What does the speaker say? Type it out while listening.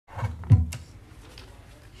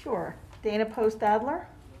Sure. Dana Post Adler,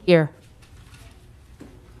 Here.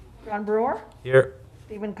 John Brewer, Here.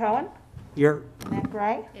 Stephen Cohen, Here. Annette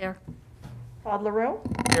Gray, Here. Todd LaRue,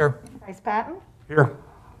 Here. Bryce Patton, Here.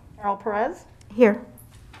 Carol Perez. Here.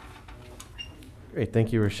 Great,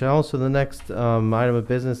 thank you, Rochelle. So the next item of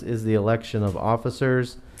business is the election of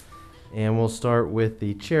officers. And we'll start with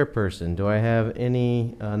the chairperson. Do I have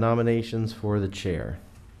any nominations for the chair?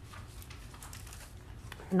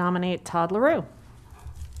 Nominate Todd LaRue.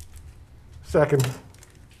 Second.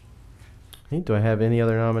 Okay, do I have any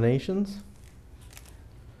other nominations?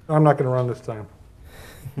 I'm not going to run this time.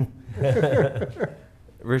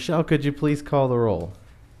 Rochelle, could you please call the roll?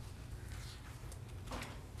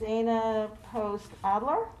 Dana Post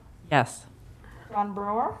Adler, Yes. John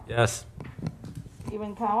Brewer, Yes.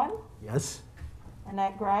 Stephen Cohen, Yes.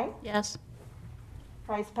 Annette Gray, Yes.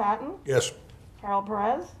 Bryce Patton, Yes. Carol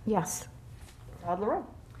Perez, Yes. Todd LaRue.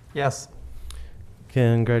 Yes.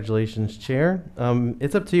 Congratulations, Chair.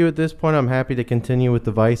 It's up to you at this point. I'm happy to continue with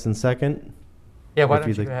the vice and second. Yeah, why If don't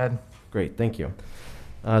you'd you like- go ahead? Great, thank you.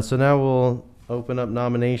 So now we'll open up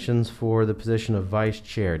nominations for the position of vice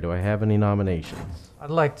chair. Do I have any nominations? I'd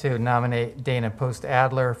like to nominate Dana Post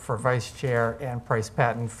Adler for vice chair and Bryce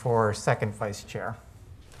Patton for second vice chair.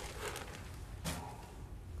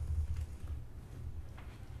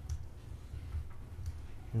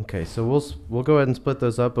 Okay, so we'll go ahead and split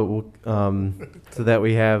those up, but we'll so that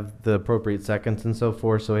we have the appropriate seconds and so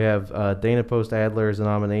forth. So we have Dana Post Adler as a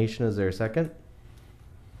nomination. Is there a second?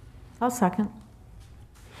 I'll second.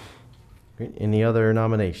 Great. Any other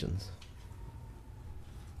nominations?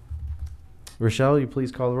 Rochelle, you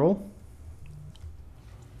please call the roll.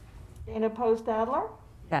 Dana Post Adler,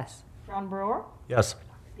 Yes. John Brewer, Yes.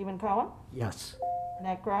 Stephen Cohen, Yes.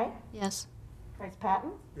 Annette Gray, Yes. Bryce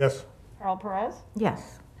Patton, Yes. Carol Perez,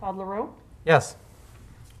 Yes. Todd LaRue. Yes.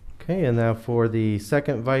 Okay, and now for the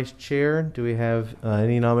second vice chair, do we have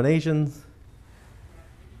any nominations?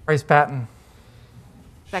 Bryce Patton.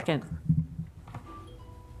 Second.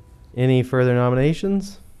 Any further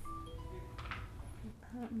nominations?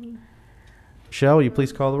 Rochelle, will you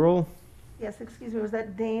please call the roll? Yes, excuse me, was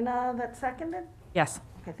that Dana that seconded? Yes.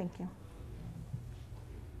 Okay, thank you.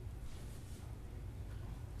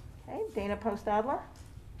 Okay, Dana Post Adler,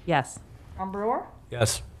 Yes. John Brewer,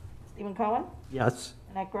 Yes. Stephen Cohen, Yes.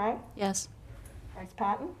 Annette Gray, Yes. Bryce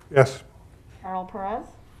Patton, Yes. Carol Perez,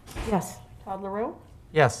 Yes. Todd LaRue.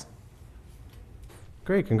 Yes.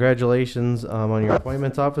 Great, congratulations on your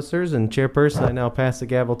appointments, officers, and chairperson, I now pass the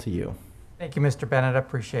gavel to you. Thank you, Mr. Bennett. I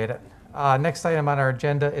appreciate it. Next item on our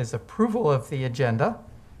agenda is approval of the agenda.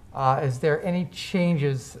 Is there any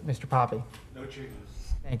changes, Mr. Poppy? No changes.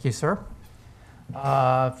 Thank you, sir.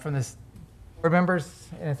 From the board members,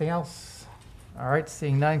 anything else? All right,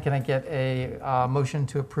 seeing none, can I get a motion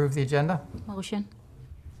to approve the agenda? Motion.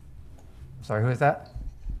 Sorry, who is that?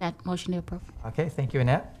 That motion to approve. Okay, thank you,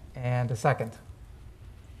 Annette. And a second.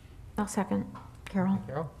 I'll second. Carol.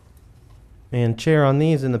 Carol? And Chair, on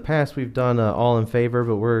these, in the past, we've done all in favor,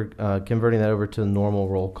 but we're converting that over to a normal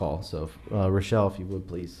roll call. So, Rochelle, if you would,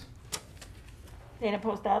 please. Dana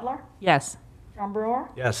Post Adler, Yes. John Brewer,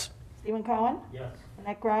 Yes. Stephen Cohen, Yes.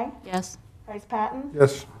 Annette Gray, Yes. Bryce Patton,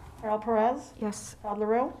 Yes. Carol Perez, Yes. Todd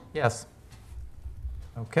LaRue. Yes.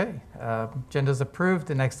 Okay, agenda's approved.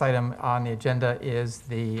 The next item on the agenda is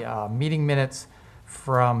the meeting minutes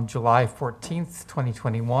from July 14th,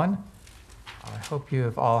 2021. I hope you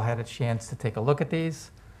have all had a chance to take a look at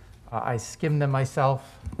these. I skimmed them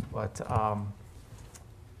myself, but I'm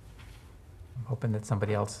hoping that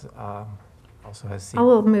somebody else also has seen. I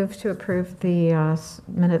will move to approve the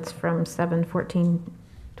minutes from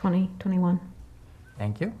 7/14/2021.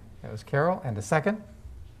 Thank you. That was Carol. And a second?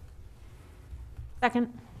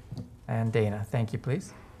 Second. And Dana, thank you,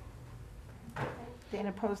 please.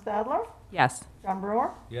 Dana Post Adler, Yes. John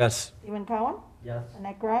Brewer, Yes. Stephen Cohen, Yes.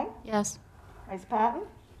 Annette Gray, Yes. Bryce Patton,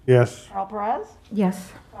 Yes. Carol Perez,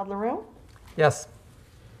 Yes. Todd LaRue. Yes.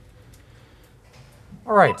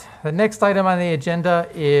 All right, the next item on the agenda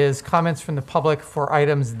is comments from the public for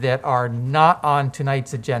items that are not on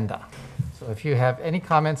tonight's agenda. So if you have any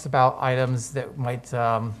comments about items that might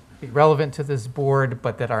be relevant to this board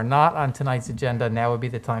but that are not on tonight's agenda, now would be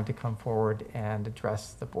the time to come forward and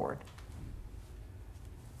address the board.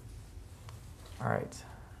 All right,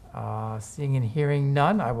 seeing and hearing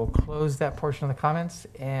none, I will close that portion of the comments.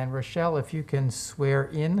 And Rochelle, if you can swear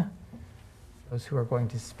in those who are going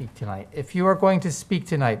to speak tonight. If you are going to speak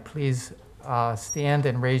tonight, please stand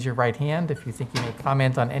and raise your right hand if you think you may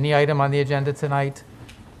comment on any item on the agenda tonight,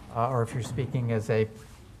 or if you're speaking as a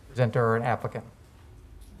presenter or an applicant.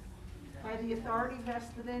 I the authority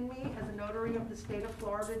vested in me as a notary of the state of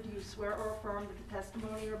Florida, do you swear or affirm that the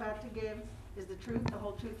testimony you're about to give is the truth, the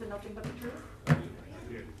whole truth, and nothing but the truth? Thank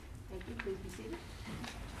you. Please be seated.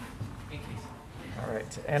 All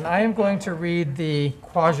right, and I am going to read the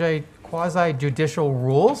quasi judicial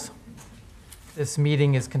rules. This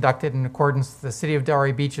meeting is conducted in accordance with the City of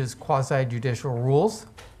Delray Beach's quasi judicial rules.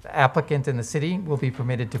 The applicant and the city will be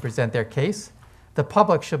permitted to present their case. The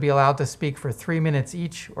public shall be allowed to speak for 3 minutes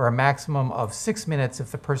each, or a maximum of 6 minutes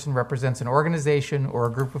if the person represents an organization or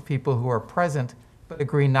a group of people who are present but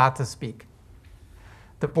agree not to speak.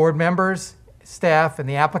 The board members, staff, and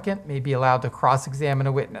the applicant may be allowed to cross-examine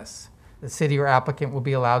a witness. The city or applicant will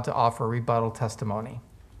be allowed to offer rebuttal testimony.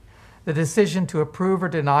 The decision to approve or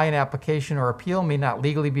deny an application or appeal may not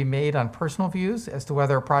legally be made on personal views as to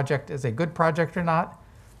whether a project is a good project or not,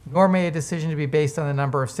 nor may a decision to be based on the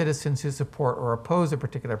number of citizens who support or oppose a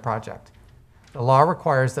particular project. The law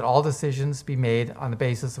requires that all decisions be made on the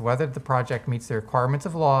basis of whether the project meets the requirements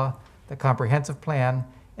of law, the comprehensive plan,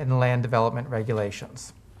 and the land development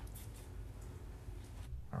regulations.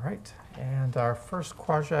 All right, and our first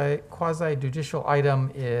quasi judicial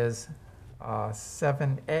item is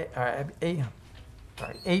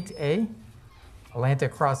 8A,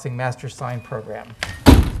 Atlantic Crossing Master Sign Program.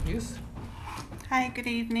 Use? Hi, good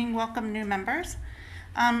evening. Welcome, new members.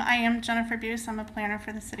 I am Jennifer Buse. I'm a planner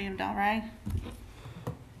for the City of Delray.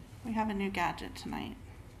 We have a new gadget tonight.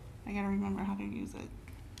 I gotta remember how to use it.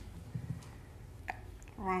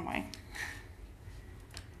 Wrong way.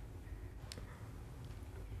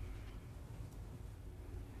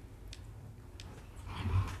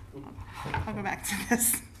 I'll go back to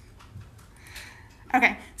this.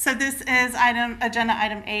 Okay, so this is agenda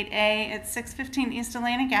item 8A. It's 615 East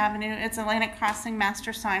Atlantic Avenue. It's Atlantic Crossing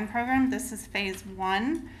Master Sign Program. This is phase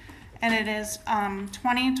 1, and it is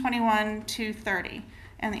 2021-230,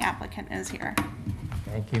 and the applicant is here.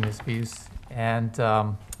 Thank you, Ms. Buse. And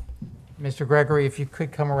Mr. Gregory, if you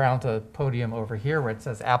could come around to the podium over here where it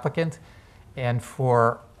says applicant, and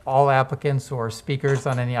for all applicants or speakers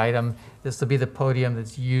on any item, this will be the podium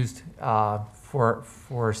that's used for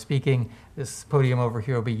speaking. This podium over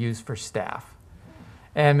here will be used for staff.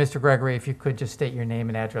 And Mr. Gregory, if you could just state your name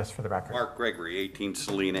and address for the record. Mark Gregory, 18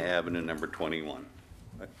 Salina Avenue, number 29,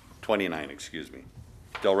 excuse me,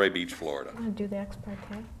 Delray Beach, Florida. Want to do the ex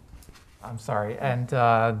parte? I'm sorry. And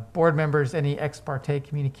board members, any ex parte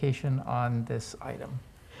communication on this item?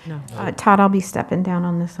 No. Todd, I'll be stepping down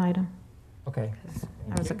on this item. Okay.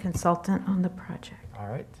 I was a consultant on the project. All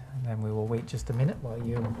right. And then we will wait just a minute while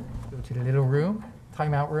you go to the little room,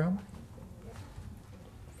 timeout room.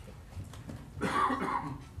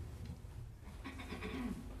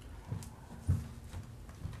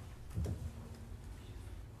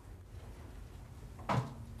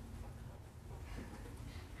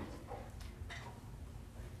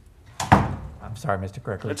 I'm sorry, Mr.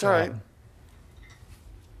 Gregory. That's all right. All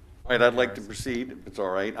right, I'd like to proceed, if it's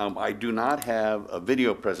all right. I do not have a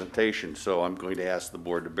video presentation, so I'm going to ask the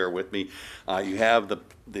board to bear with me. You have the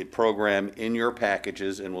program in your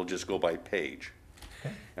packages, and we'll just go by page.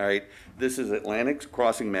 Okay. All right, this is Atlantic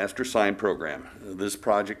Crossing Master Sign Program. This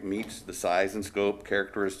project meets the size and scope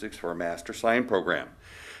characteristics for a master sign program.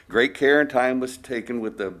 Great care and time was taken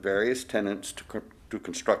with the various tenants to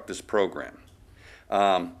construct this program.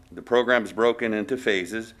 The program is broken into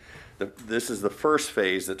phases. This is the first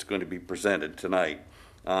phase that's going to be presented tonight.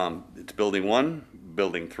 It's Building 1,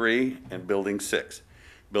 Building 3, and Building 6.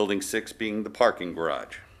 Building 6 being the parking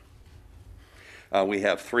garage. We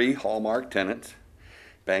have 3 hallmark tenants,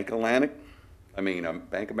 Bank America,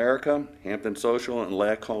 Hampton Social, and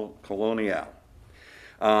La Colonial.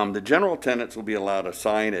 The general tenants will be allowed a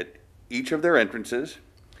sign at each of their entrances,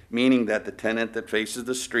 meaning that the tenant that faces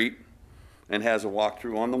the street and has a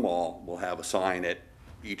walkthrough on the mall will have a sign at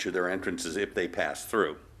each of their entrances if they pass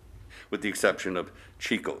through, with the exception of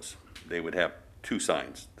Chico's. They would have 2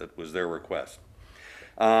 signs. That was their request.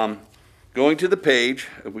 Going to the page,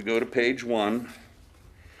 if we go to page 1,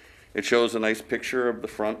 it shows a nice picture of the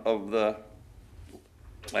front of the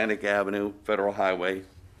Atlantic Avenue Federal Highway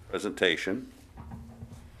presentation.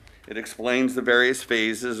 It explains the various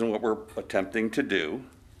phases and what we're attempting to do.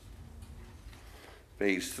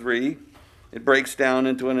 Phase 3, it breaks down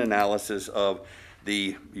into an analysis of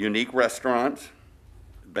the unique restaurants,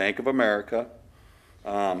 Bank of America,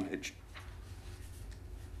 and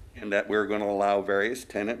that we're going to allow various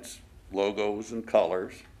tenants, logos, and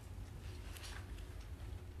colors.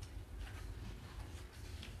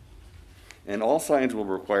 And all signs will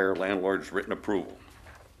require landlord's written approval.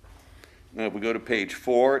 Now, if we go to page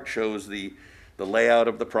 4, it shows the layout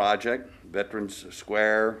of the project, Veterans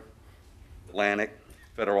Square, Atlantic,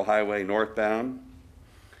 Federal Highway northbound.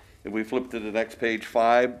 If we flip to the next page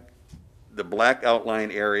 5, the black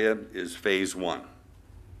outline area is phase 1.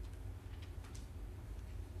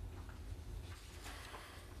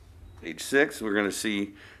 Page 6, we're going to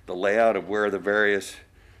see the layout of where the various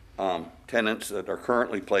tenants that are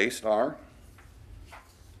currently placed are.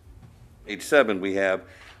 Page 7, we have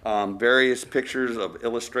various pictures of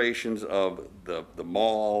illustrations of the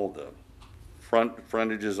mall, the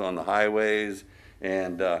frontages on the highways,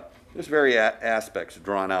 and there's various aspects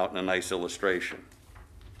drawn out in a nice illustration.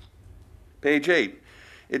 Page 8,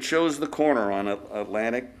 it shows the corner on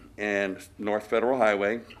Atlantic and North Federal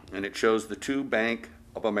Highway, and it shows the 2 Bank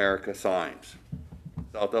of America signs,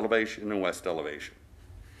 south elevation and west elevation.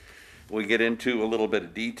 We get into a little bit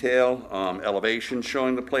of detail, elevation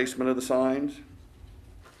showing the placement of the signs.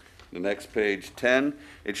 The next page, 10,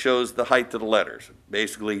 it shows the height of the letters,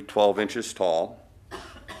 basically 12 inches tall,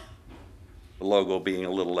 the logo being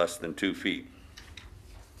a little less than 2 feet.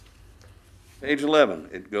 Page 11,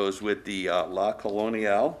 it goes with the La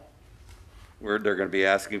Colonial, where they're going to be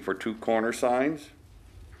asking for 2 corner signs.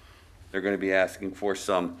 They're going to be asking for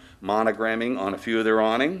some monogramming on a few of their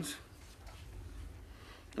awnings.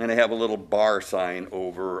 And they have a little bar sign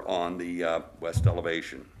over on the west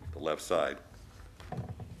elevation, the left side.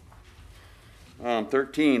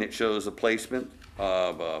 13, it shows a placement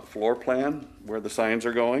of a floor plan where the signs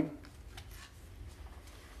are going.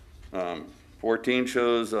 14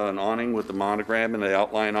 shows an awning with the monogram and the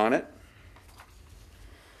outline on it.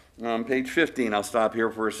 Page 15, I'll stop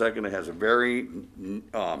here for a second. It has a very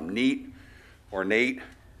neat, ornate,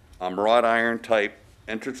 wrought iron type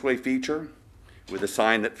entranceway feature with a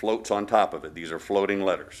sign that floats on top of it. These are floating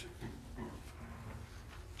letters.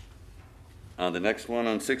 The next one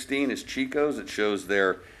on 16 is Chico's. It shows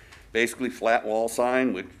their basically flat wall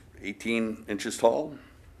sign with 18 inches tall.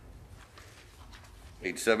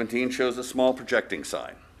 Page 17 shows a small projecting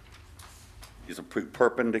sign. These are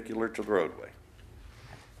perpendicular to the roadway.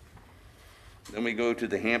 Then we go to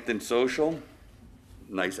the Hampton Social,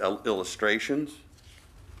 nice illustrations.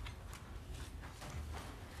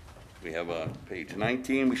 We have page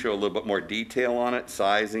 19, we show a little bit more detail on it,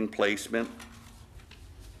 sizing, placement,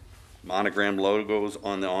 monogram logos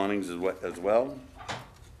on the awnings as well.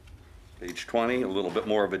 Page 20, a little bit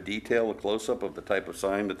more of a detail, a close-up of the type of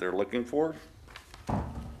sign that they're looking for.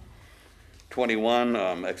 21,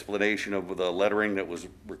 explanation of the lettering that was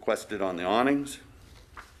requested on the awnings.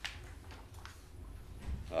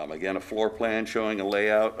 Again, a floor plan showing a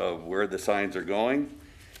layout of where the signs are going,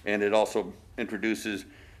 and it also introduces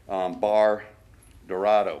Bar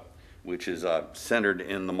Dorado, which is centered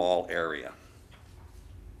in the mall area.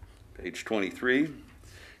 Page 23, you're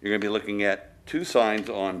going to be looking at 2 signs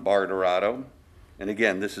on Bar Dorado, and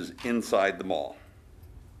again, this is inside the mall.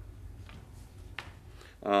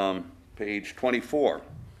 Page 24,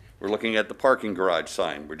 we're looking at the parking garage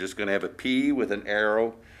sign. We're just going to have a P with an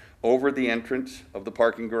arrow over the entrance of the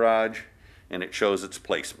parking garage, and it shows its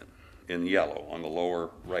placement in yellow on the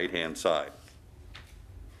lower right-hand side.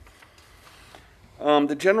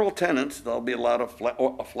 The general tenants, they'll be allowed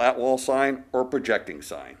a flat wall sign or projecting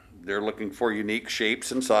sign. They're looking for unique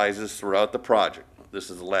shapes and sizes throughout the project.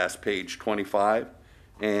 This is the last page, 25,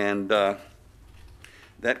 and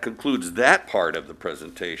that concludes that part of the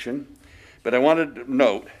presentation. But I wanted to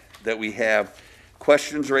note that we have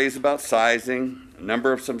questions raised about sizing, a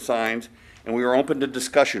number of some signs, and we are open to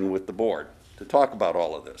discussion with the board to talk about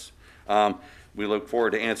all of this. We look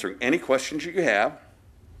forward to answering any questions you have,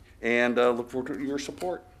 and look forward to your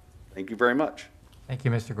support. Thank you very much. Thank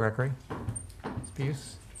you, Mr. Gregory. Ms.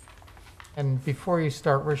 Buse? And before you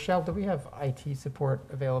start, Rochelle, do we have IT support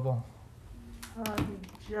available?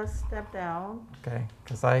 He just stepped out. Okay,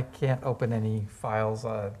 because I can't open any files.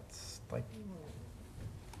 It's like,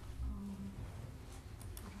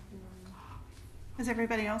 Is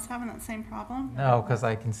everybody else having that same problem? no, because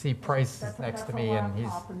I can see Price That's a- next to that's a me, and he's,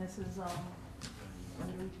 laptop, and this is,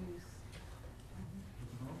 under use.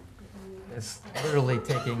 it's literally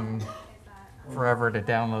taking forever to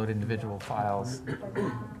download individual files.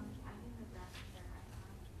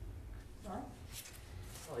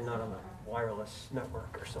 Probably not on a wireless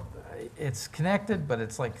network or something. It's connected, but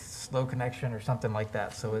it's like slow connection or something like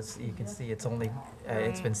that. So it's, you can see it's only,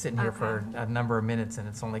 it's been sitting here for a number of minutes, and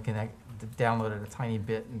it's only downloaded a tiny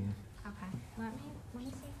bit, and Okay, let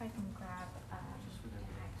me see if I can grab an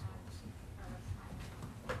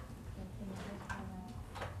iPad.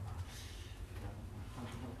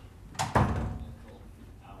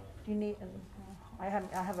 Do you need, I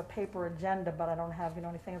have a paper agenda, but I don't have,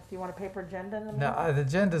 anything else. Do you want a paper agenda in the no, meantime? the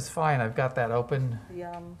agenda's fine. I've got that open, The,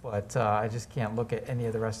 but I just can't look at any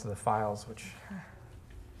of the rest of the files, which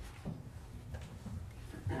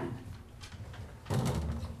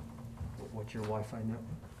What's your Wi-Fi network?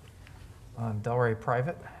 On Delray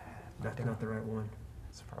Private. Not the right one.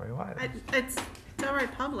 That's probably why. then. It's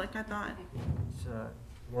Delray Public, I thought. It's,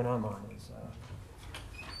 one I'm on is,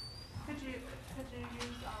 Could you use,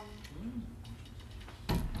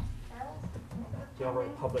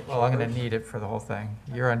 Delray Public. Well, I'm gonna Chambers. need it for the whole thing.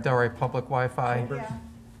 You're on Delray Public Wi-Fi. Chambers. Yeah.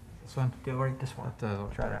 This one? Delray, this one. We'll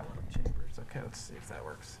try that one. Chambers. Okay, let's see if that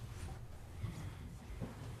works.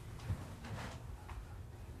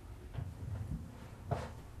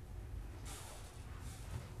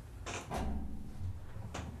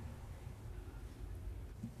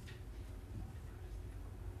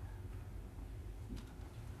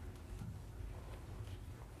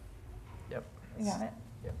 Yep. You got it?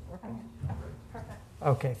 Yep, working. Perfect.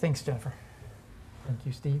 Okay, thanks, Jennifer. Thank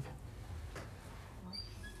you, Steve.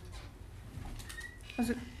 Was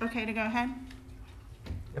it okay to go ahead?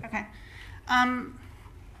 Yep. Okay.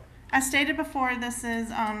 As stated before, this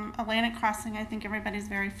is Atlantic Crossing. I think everybody's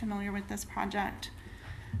very familiar with this project.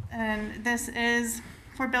 And this is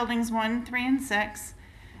for buildings 1, 3, and 6.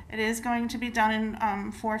 It is going to be done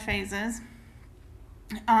in 4 phases.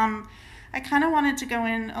 I kind of wanted to go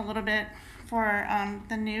in a little bit for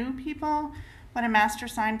the new people, what a master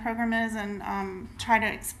sign program is, and try to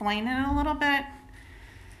explain it a little bit.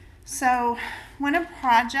 So when a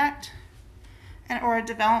project or a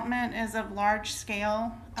development is of large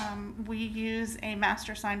scale, we use a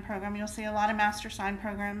master sign program. You'll see a lot of master sign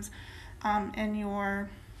programs in your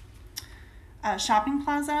shopping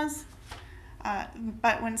plazas.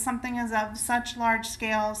 But when something is of such large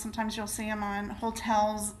scale, sometimes you'll see them on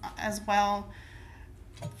hotels as well.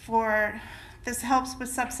 This helps with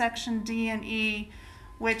subsection D and E,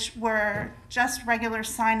 which where just regular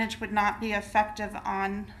signage would not be effective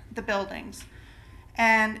on the buildings.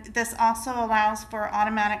 And this also allows for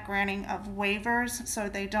automatic granting of waivers, so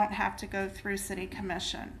they don't have to go through City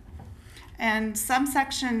Commission. And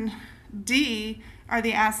subsection D are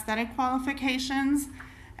the aesthetic qualifications,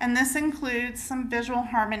 and this includes some visual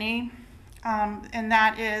harmony, and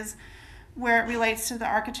that is where it relates to the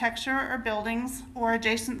architecture or buildings or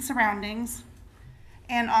adjacent surroundings,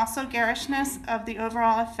 and also garishness of the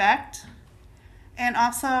overall effect, and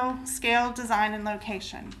also scale, design, and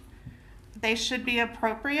location. They should be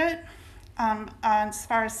appropriate as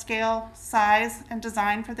far as scale, size, and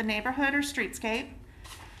design for the neighborhood or streetscape.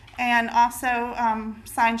 And also,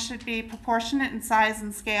 signs should be proportionate in size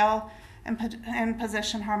and scale and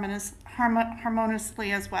position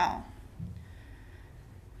harmoniously as well.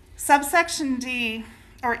 Subsection D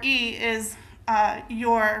or E is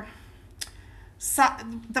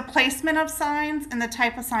the placement of signs and the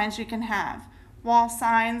type of signs you can have. Wall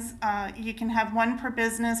signs, you can have 1 per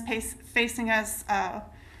business facing us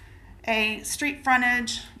a street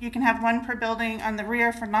frontage. You can have 1 per building on the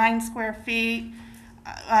rear for 9 square feet.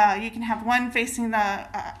 You can have 1 facing the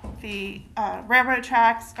railroad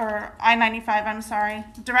tracks, or I-95, I'm sorry.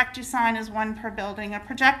 Direct-to sign is 1 per building. A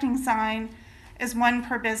projecting sign is 1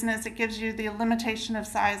 per business. It gives you the limitation of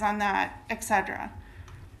size on that, etc.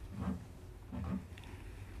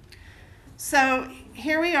 So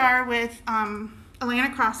here we are with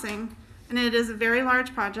Atlantic Crossing, and it is a very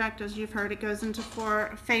large project. As you've heard, it goes into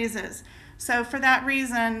 4 phases. So for that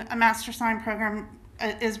reason, a master sign program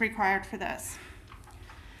is required for this.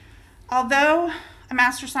 Although a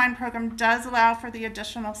master sign program does allow for the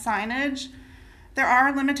additional signage, there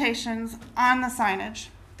are limitations on the signage,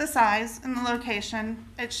 the size, and the location.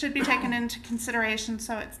 It should be taken into consideration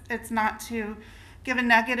so it's not to give a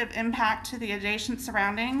negative impact to the adjacent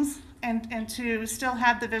surroundings, and to still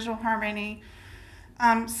have the visual harmony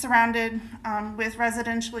surrounded with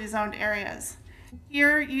residentially zoned areas.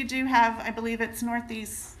 Here you do have, I believe it's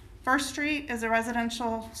Northeast 1st Street is a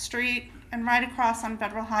residential street, and right across on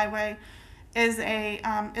Federal Highway is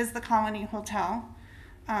the Colony Hotel.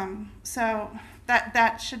 So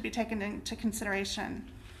that should be taken into consideration.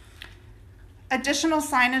 Additional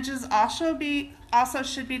signages also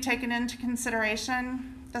should be taken into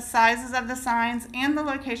consideration. The sizes of the signs and the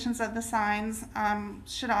locations of the signs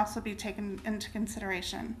should also be taken into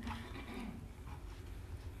consideration.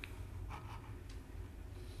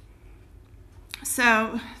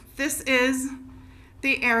 So this is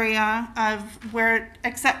the area of where,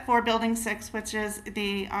 except for Building 6, which is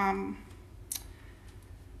the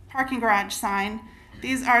parking garage sign.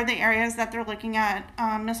 These are the areas that they're looking at.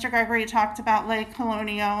 Mr. Gregory talked about Lake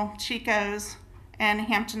Colonial, Chico's, and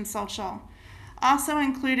Hampton Social. Also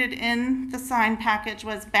included in the sign package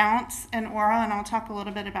was Bounce and Aura, and I'll talk a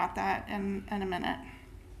little bit about that in a minute.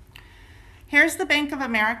 Here's the Bank of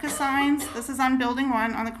America signs. This is on Building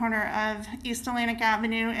 1 on the corner of East Atlantic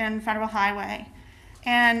Avenue and Federal Highway.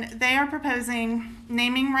 And they are proposing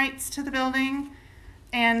naming rights to the building.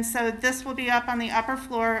 And so this will be up on the upper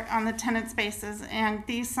floor on the tenant spaces. And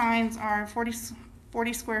these signs are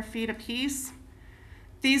 40 square feet apiece.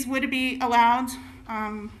 These would be allowed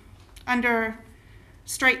under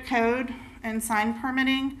straight code and sign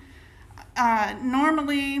permitting.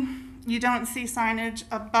 Normally, you don't see signage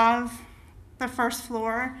above the first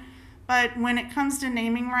floor, but when it comes to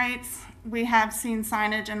naming rights, we have seen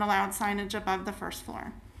signage and allowed signage above the first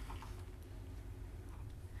floor.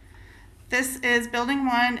 This is Building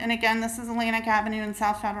 1, and again, this is Atlantic Avenue and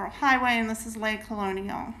South Federal Highway, and this is Lake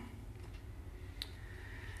Colonial.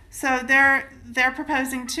 So they're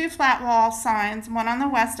proposing 2 flat wall signs, one on the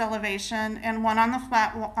west elevation and one on the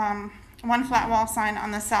one flat wall sign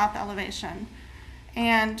on the south elevation.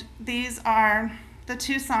 And these are the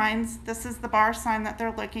 2 signs. This is the bar sign that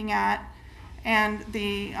they're looking at, and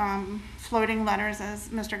the floating letters, as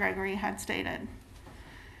Mr. Gregory had stated.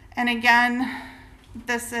 And again,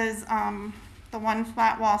 this is the one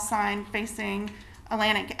flat wall sign facing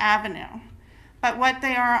Atlantic Avenue. But what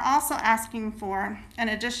they are also asking for, in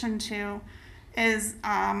addition to, is, do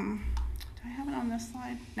I have it on this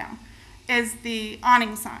slide? No, is the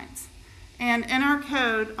awning signs. And in our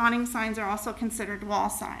code, awning signs are also considered wall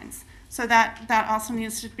signs. So that also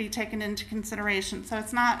needs to be taken into consideration. So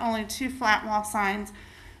it's not only 2 flat wall signs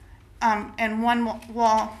and 1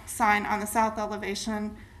 wall sign on the south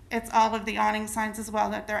elevation, it's all of the awning signs as well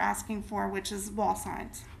that they're asking for, which is wall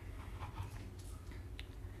signs.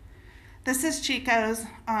 This is Chico's.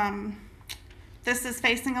 This is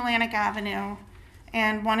facing Atlantic Avenue,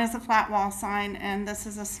 and one is a flat wall sign, and this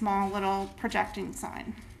is a small little projecting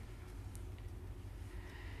sign.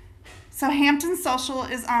 So Hampton Social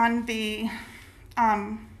is on the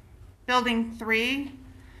Building 3,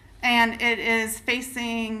 and it is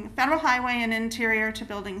facing Federal Highway and interior to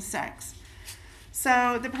Building 6.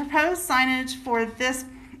 So the proposed signage for this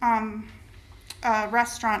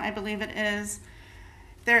restaurant, I believe it is,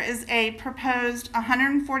 there is a proposed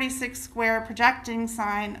 146 square projecting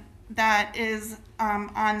sign that is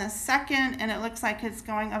on the second, and it looks like it's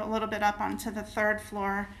going a little bit up onto the 3rd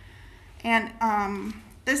floor. And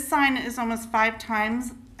this sign is almost 5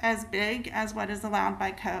 times as big as what is allowed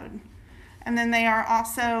by code. And then they are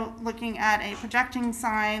also looking at a projecting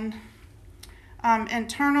sign,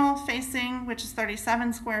 internal facing, which is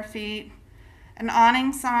 37 square feet, an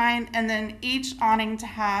awning sign, and then each awning to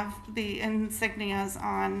have the insignias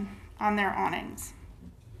on their awnings.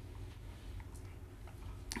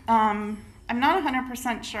 I'm not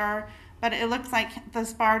 100% sure, but it looks like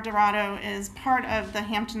this Bar Dorado is part of the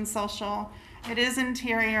Hampton Social. It is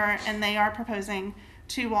interior, and they are proposing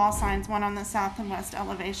 2 wall signs, one on the south and west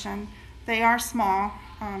elevation. They are small.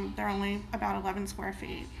 They're only about 11 square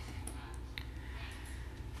feet.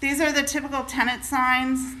 These are the typical tenant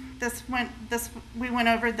signs. We went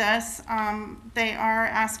over this. They are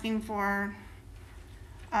asking for,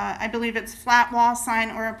 I believe it's flat wall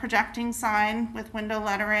sign or a projecting sign with window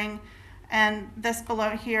lettering. And this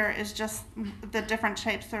below here is just the different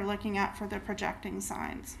shapes they're looking at for the projecting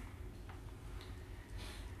signs.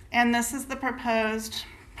 And this is the proposed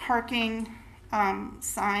parking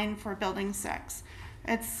sign for Building 6.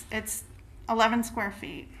 It's 11 square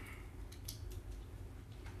feet.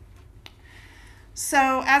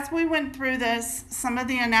 So as we went through this, some of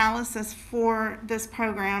the analysis for this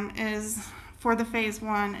program is, for the phase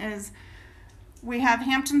 1, is we have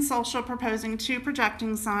Hampton Social proposing 2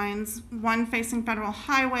 projecting signs, one facing Federal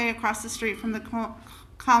Highway across the street from the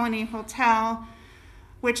Colony Hotel,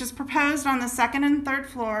 which is proposed on the 2nd and 3rd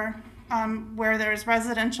floor where there's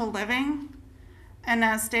residential living, and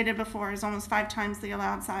as stated before, is almost 5 times the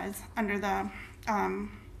allowed size under the,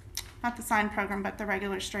 not the sign program, but the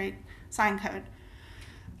regular straight sign code.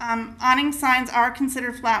 Awning signs are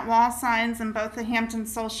considered flat wall signs, and both the Hampton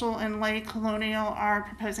Social and Lake Colonial are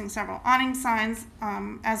proposing several awning signs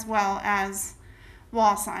as well as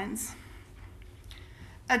wall signs.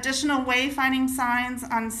 Additional wayfinding signs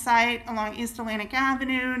on site along East Atlantic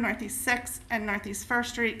Avenue, Northeast 6th, and Northeast 1st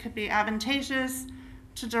Street could be advantageous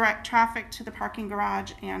to direct traffic to the parking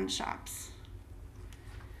garage and shops.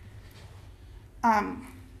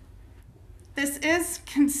 This is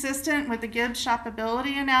consistent with the Gibbs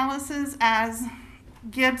shoppability analysis, as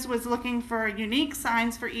Gibbs was looking for unique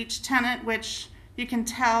signs for each tenant, which you can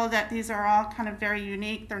tell that these are all kind of very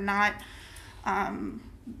unique. They're not,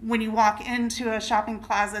 when you walk into a shopping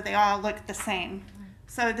plaza, they all look the same.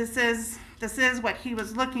 So this is what he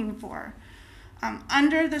was looking for.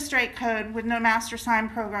 Under the straight code with no master sign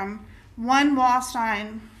program, 1 wall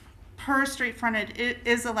sign per street frontage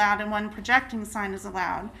is allowed and 1 projecting sign is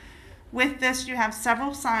allowed. With this, you have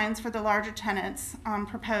several signs for the larger tenants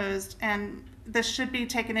proposed, and this should be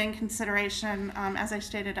taken in consideration, as I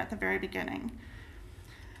stated at the very beginning.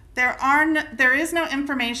 There is no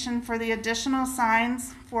information for the additional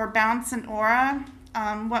signs for Bounce and Aura.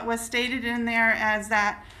 What was stated in there as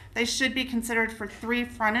that they should be considered for 3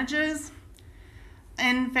 frontages.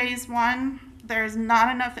 In phase 1, there's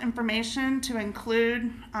not enough information to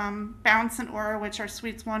include Bounce and Aura, which are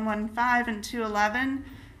suites 115 and 211,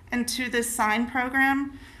 into this sign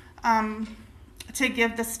program to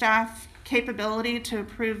give the staff capability to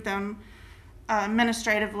approve them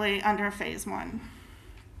administratively under phase 1.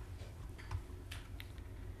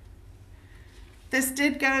 This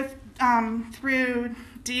did go through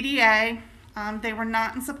DDA. They were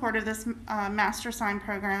not in support of this master sign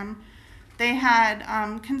program. They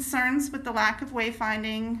had concerns with the lack of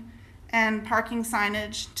wayfinding and parking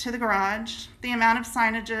signage to the garage, the amount of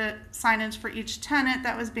signage for each tenant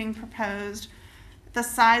that was being proposed, the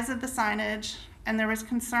size of the signage, and there was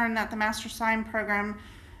concern that the master sign program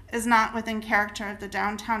is not within character of the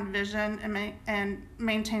downtown vision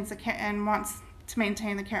and wants to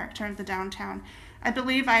maintain the character of the downtown. I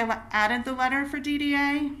believe I added the letter for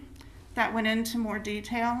DDA that went into more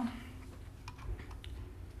detail.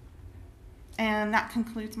 And that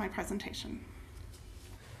concludes my presentation.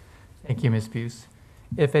 Thank you, Ms. Buse.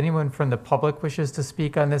 If anyone from the public wishes to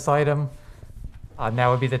speak on this item,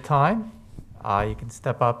 now would be the time. You can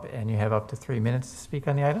step up and you have up to 3 minutes to speak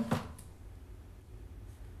on the item.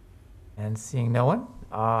 And seeing no one,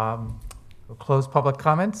 we'll close public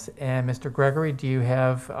comments. And Mr. Gregory, do you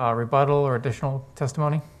have rebuttal or additional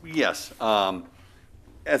testimony? Yes.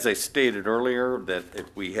 As I stated earlier, that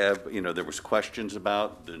if we have, there was questions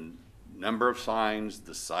about the number of signs,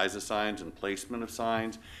 the size of signs, and placement of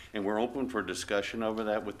signs, and we're open for discussion over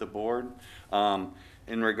that with the board.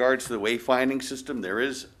 In regards to the wayfinding system, there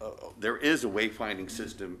is a wayfinding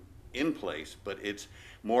system in place, but it's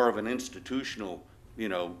more of an institutional,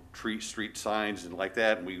 street signs and like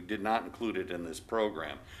that, and we did not include it in this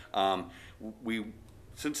program.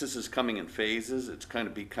 Since this is coming in phases, it's kind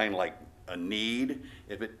of like a need.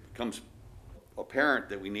 If it becomes apparent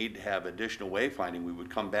that we need to have additional wayfinding, we would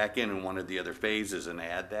come back in one of the other phases and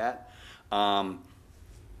add that.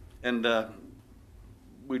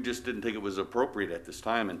 We just didn't think it was appropriate at this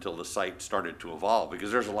time until the site started to evolve,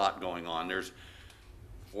 because there's a lot going on. There's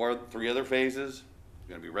 3 other phases. It's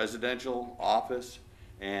going to be residential, office,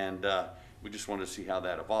 and we just wanted to see how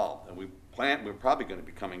that evolved. And we're probably going to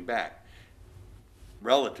be coming back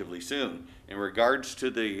relatively soon. In regards to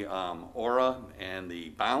the Aura and the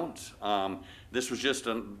Bounce, this was just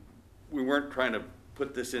we weren't trying to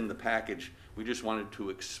put this in the package. We just wanted to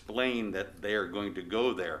explain that they are going to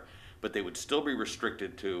go there, but they would still be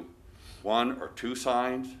restricted to 1 or 2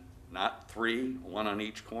 signs, not 3, 1 on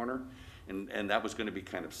each corner, and that was going to be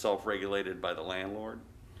kind of self-regulated by the landlord.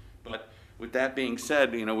 But with that being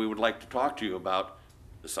said, we would like to talk to you about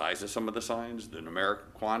the size of some of the signs, the numeric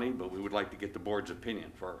quantity, but we would like to get the board's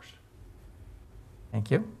opinion first.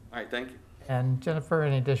 Thank you. All right, thank you. And Jennifer,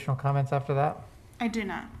 any additional comments after that? I do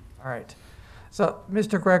not. All right. So,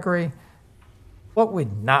 Mr. Gregory, what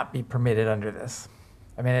would not be permitted under this?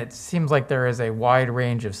 I mean, it seems like there is a wide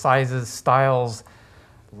range of sizes, styles,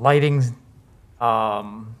 lighting,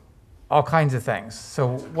 all kinds of things.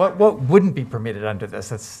 So what wouldn't be permitted under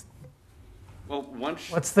this? Well,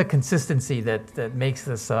 what's the consistency that makes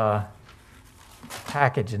this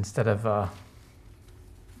package instead of...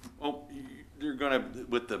 Well, you're going to,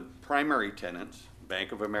 with the primary tenants,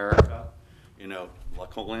 Bank of America, La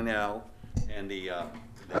Colonial, and the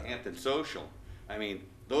Hampton Social, I mean,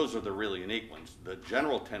 those are the really unique ones. The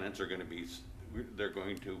general tenants are going to be, they're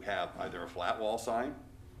going to have either a flat wall sign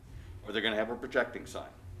or they're going to have a projecting sign.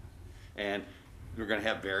 And we're going to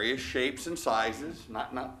have various shapes and sizes,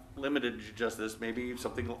 not limited to just this, maybe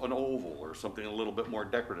something, an oval or something a little bit more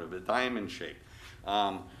decorative, a diamond shape.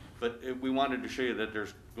 But we wanted to show you that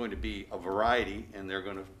there's going to be a variety, and they're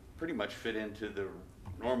going to pretty much fit into the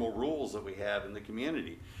normal rules that we have in the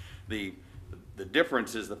community. The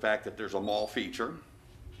difference is the fact that there's a mall feature,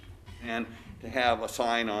 and to have a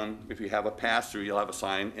sign on, if you have a pass-through, you'll have a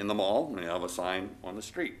sign in the mall, and you'll have a sign on the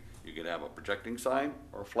street. You could have a projecting sign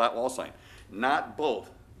or a flat wall sign. Not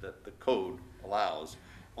both that the code allows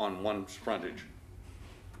on one's frontage.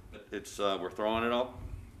 But it's, we're throwing it up.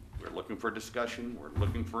 We're looking for discussion. We're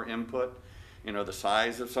looking for input. The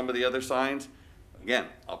size of some of the other signs, again,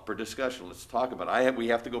 up for discussion. Let's talk about it. We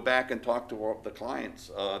have to go back and talk to the clients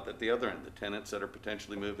at the other end, the tenants that are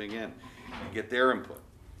potentially moving in, and get their input.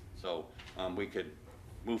 So we could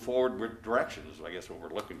move forward with directions, I guess, what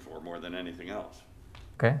we're looking for more than anything else.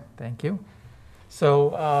 Okay, thank you.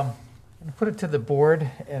 So I'll put it to the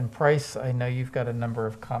board, and Price, I know you've got a number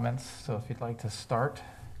of comments, so if you'd like to start.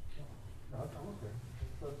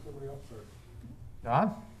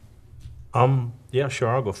 John? Yeah, sure,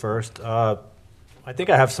 I'll go first. I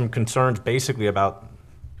think I have some concerns basically about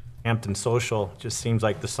Hampton Social. Just seems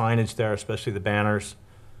like the signage there, especially the banners,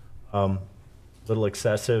 a little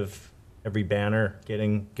excessive. Every banner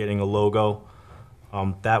getting a logo.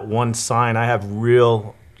 That one sign, I have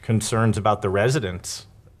real concerns about the residents.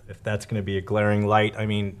 If that's going to be a glaring light, I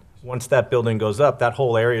mean, once that building goes up, that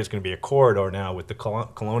whole area is going to be a corridor now with the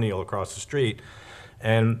Colonial across the street.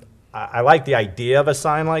 And I like the idea of a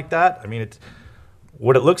sign like that. I mean,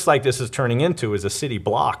 what it looks like this is turning into is a city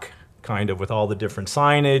block, kind of, with all the different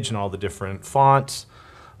signage and all the different fonts.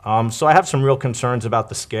 So I have some real concerns about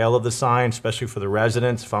the scale of the sign, especially for the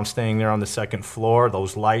residents. If I'm staying there on the second floor,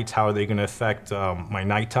 those lights, how are they going to affect my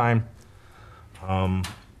nighttime?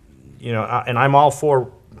 You know, and I'm all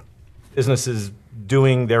for businesses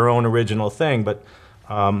doing their own original thing, but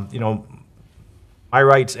you know, my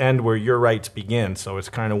rights end where your rights begin. So it's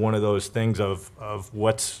kind of one of those things of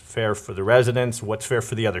what's fair for the residents, what's fair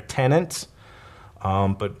for the other tenants.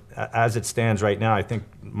 But as it stands right now, I think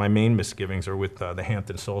my main misgivings are with the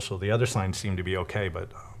Hampton Social. The other signs seem to be okay, but it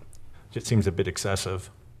just seems a bit excessive.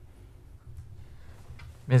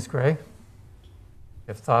 Ms. Gray? You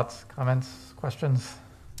have thoughts, comments, questions?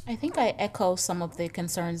 I think I echo some of the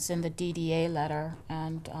concerns in the DDA letter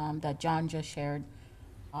and that John just shared.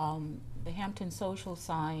 The Hampton Social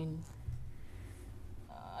sign,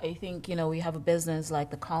 I think, you know, we have a business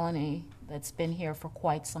like the Colony that's been here for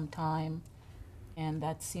quite some time, and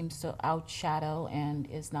that seems to outshadow and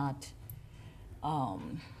is not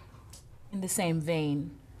in the same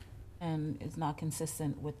vein and is not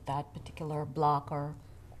consistent with that particular block or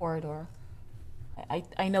corridor.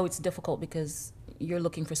 I know it's difficult because you're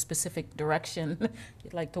looking for specific direction.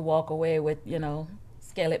 You'd like to walk away with, you know,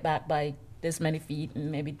 scale it back by this many feet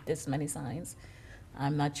and maybe this many signs.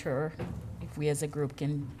 I'm not sure if we as a group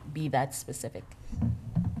can be that specific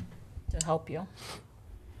to help you.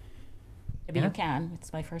 Maybe you can.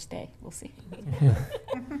 It's my first day. We'll see.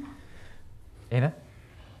 Dana?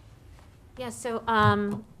 Yeah, so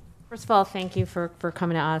first of all, thank you for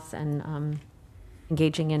coming to us and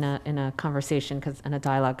engaging in a conversation and a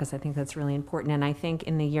dialogue, because I think that's really important. And I think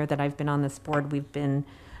in the year that I've been on this board, we've been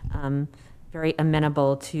very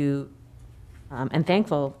amenable to and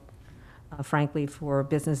thankful, frankly, for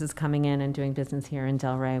businesses coming in and doing business here in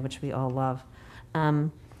Delray, which we all love.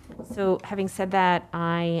 So having said that,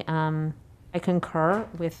 I concur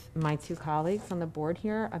with my two colleagues on the board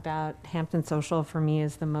here about Hampton Social. For me,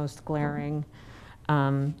 is the most glaring.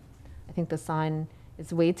 I think the sign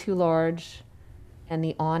is way too large, and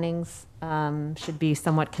the awnings should be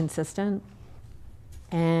somewhat consistent.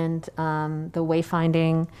 And the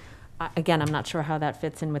wayfinding, again, I'm not sure how that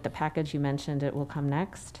fits in with the package you mentioned. It will come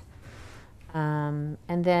next. And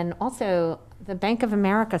then also the Bank of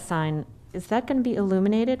America sign, is that going to be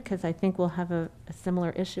illuminated? Because I think we'll have a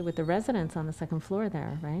similar issue with the residents on the second floor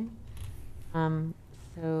there, right? And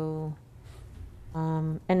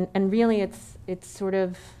really it's sort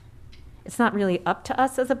of, it's not really up to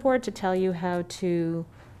us as a board to tell you how to,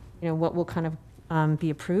 you know, what will kind of be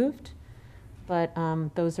approved. But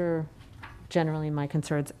those are generally my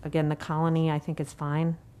concerns. Again, the Colony I think is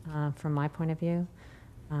fine from my point of view,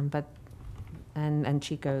 but and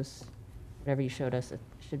Chico's, whatever you showed us, it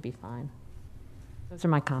should be fine. Those are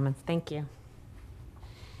my comments. Thank you.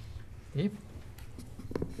 Steve?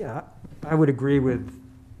 Yeah, I would agree with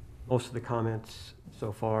most of the comments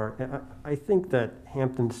so far. I think that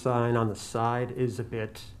Hampton sign on the side is a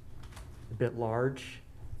bit large,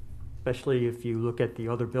 especially if you look at the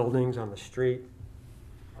other buildings on the street.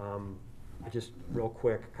 I just real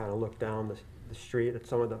quick kind of looked down the street at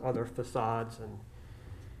some of the other facades, and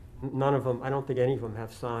none of them, I don't think any of them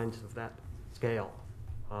have signs of that scale.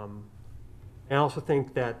 I also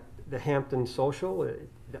think that the Hampton Social,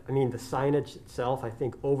 I mean, the signage itself, I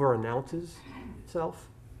think over-announces itself.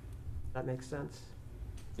 That makes sense?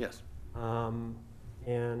 Yes. And,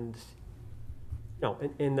 you know,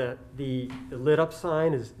 in the lit up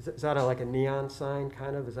sign, is that like a neon sign,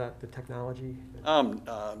 kind of? Is that the technology?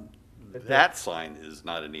 That sign is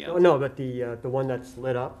not a neon. Oh, no, but the one that's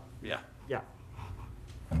lit up? Yeah. Yeah.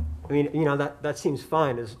 I mean, you know, that seems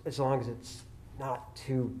fine as long as it's not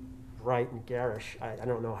too bright and garish. I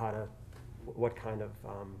don't know what kind of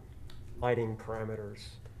lighting parameters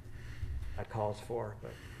that calls for,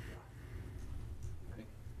 but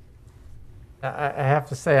I have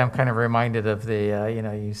to say, I'm kind of reminded of the, you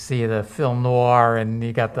know, you see the film noir and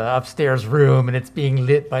you got the upstairs room and it's being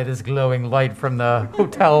lit by this glowing light from the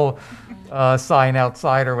hotel sign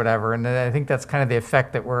outside or whatever. And I think that's kind of the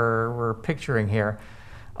effect that we're picturing here.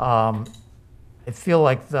 I feel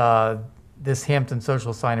like this Hampton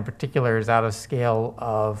Social sign in particular is out of scale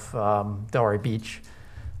of Delray Beach.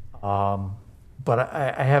 But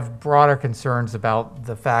I have broader concerns about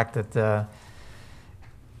the fact that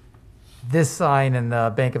this sign and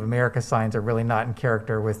the Bank of America signs are really not in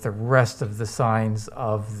character with the rest of the signs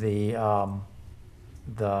of the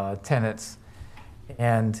tenants.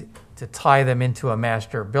 And to tie them into a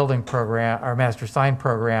master building program or master sign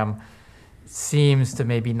program seems to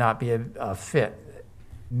maybe not be a fit.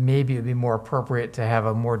 Maybe it would be more appropriate to have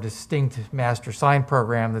a more distinct master sign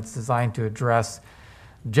program that's designed to address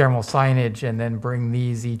general signage and then bring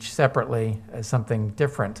these each separately as something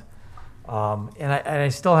different. And I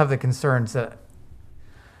still have the concerns that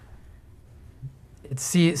it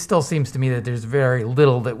still seems to me that there's very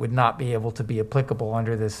little that would not be able to be applicable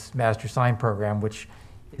under this master sign program, which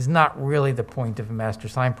is not really the point of a master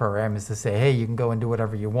sign program, is to say, hey, you can go and do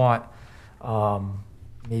whatever you want,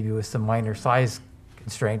 maybe with some minor size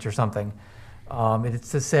constraints or something.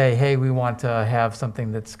 It's to say, hey, we want to have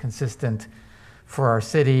something that's consistent for our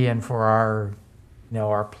city and for our,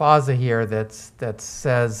 our plaza here that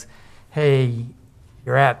says, hey,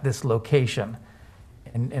 you're at this location.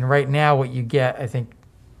 And right now what you get, I think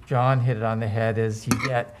John hit it on the head, is you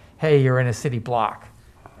get, hey, you're in a city block.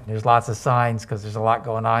 And there's lots of signs because there's a lot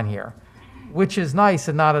going on here, which is nice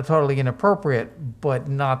and not a totally inappropriate, but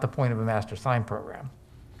not the point of a master sign program.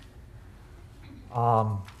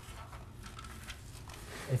 I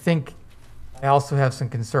think I also have some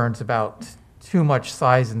concerns about too much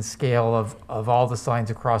size and scale of all the signs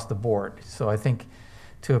across the board. So I think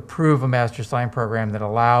to approve a master sign program that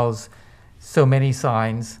allows so many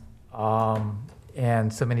signs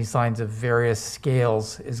and so many signs of various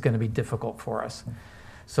scales is going to be difficult for us.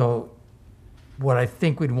 So what I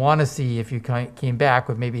think we'd want to see if you came back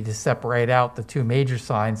would maybe to separate out the two major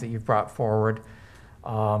signs that you've brought forward,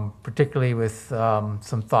 particularly with some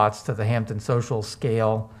thoughts to the Hampton Social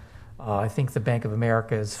scale. I think the Bank of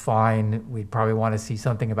America is fine. We'd probably want to see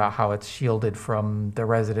something about how it's shielded from the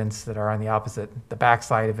residents that are on the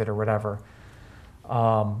backside of it or whatever.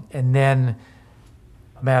 And then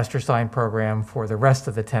a master sign program for the rest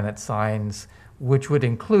of the tenant signs, which would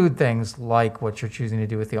include things like what you're choosing to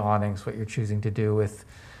do with the awnings, what you're choosing to do with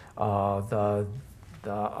the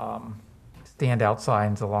standout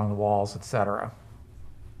signs along the walls, et cetera.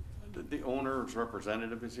 The owner's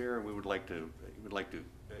representative is here, and we would like to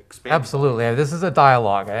expand. Absolutely. This is a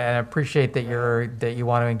dialogue, and I appreciate that you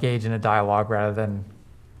want to engage in a dialogue rather than,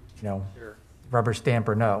 rubber stamp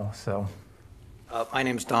or no. So, my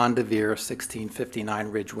name's Don DeVere, 1659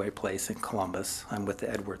 Ridgeway Place in Columbus. I'm with the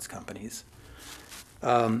Edwards Companies.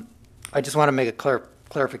 I just want to make a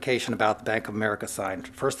clarification about the Bank of America sign.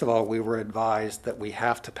 First of all, we were advised that we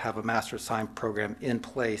have to have a master sign program in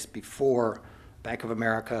place before Bank of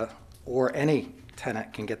America or any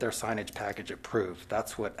tenant can get their signage package approved.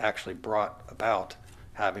 That's what actually brought about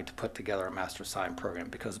having to put together a master sign program,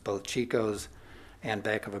 because both Chico's and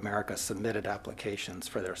Bank of America submitted applications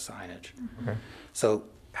for their signage. Okay. So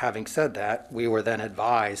having said that, we were then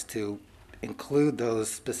advised to include those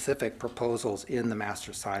specific proposals in the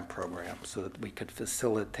master sign program so that we could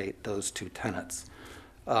facilitate those two tenants.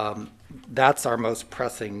 That's our most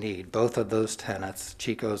pressing need. Both of those tenants,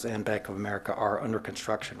 Chico's and Bank of America, are under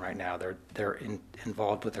construction right now. They're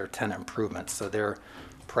involved with their tenant improvements, so they're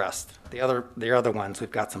pressed. The other ones,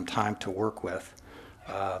 we've got some time to work with,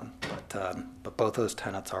 but both those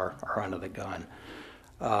tenants are under the gun.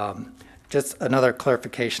 Just another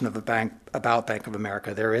clarification of about Bank of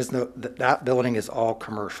America. There is that building is all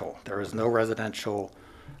commercial. There is no residential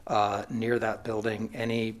near that building.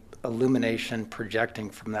 Any illumination projecting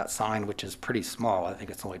from that sign, which is pretty small, I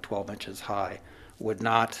think it's only 12 inches high, would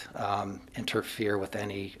not interfere with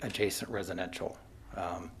any adjacent residential.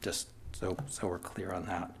 Just so we're clear on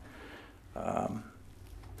that.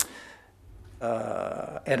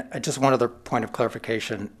 And just one other point of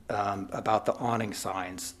clarification about the awning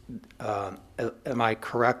signs. Am I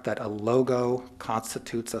correct that a logo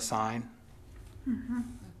constitutes a sign? Mm-hmm.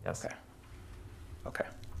 Yes. Okay.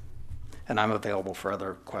 And I'm available for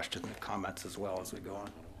other questions and comments as well as we go on.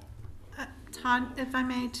 Todd, if I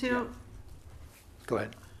may too. Go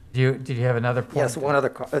ahead. Did you have another point? Yes, one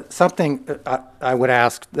other, something I would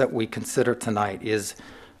ask that we consider tonight is,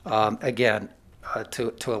 again,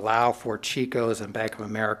 to allow for Chico's and Bank of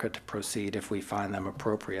America to proceed if we find them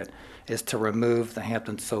appropriate, is to remove the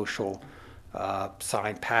Hampton Social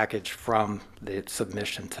sign package from the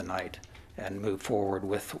submission tonight and move forward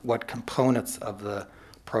with what components of the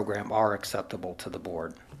program are acceptable to the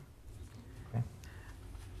board. Okay.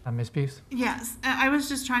 Ms. Buse? Yes, I was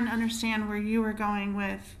just trying to understand where you were going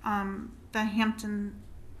with the Hampton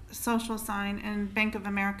social sign and Bank of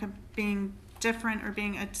America being different or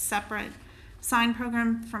being a separate sign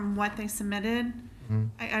program from what they submitted.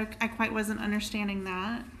 I quite wasn't understanding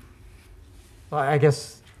that. Well, I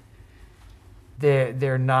guess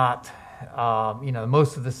they're not,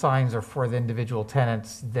 most of the signs are for the individual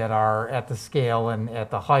tenants that are at the scale and at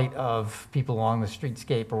the height of people along the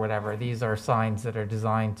streetscape or whatever. These are signs that are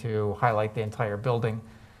designed to highlight the entire building.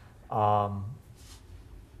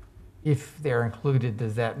 If they're included,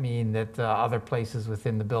 does that mean that other places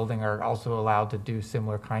within the building are also allowed to do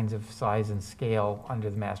similar kinds of size and scale under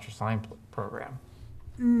the master sign program?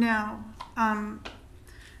 No.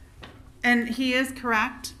 And he is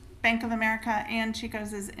correct. Bank of America and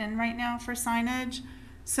Chico's is in right now for signage.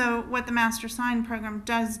 So what the master sign program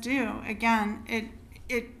does do, again,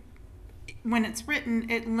 it when it's written,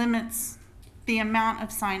 it limits the amount of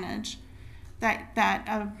signage that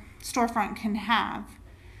a storefront can have.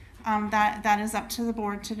 That is up to the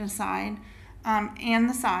board to decide, and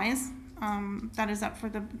the size. That is up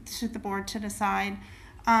to the board to decide.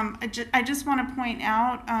 I just want to point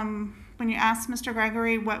out, when you asked Mr.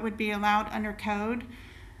 Gregory what would be allowed under code,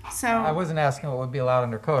 so I wasn't asking what would be allowed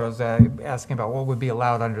under code. I was asking about what would be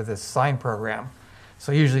allowed under this sign program.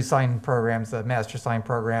 So usually sign programs, the master sign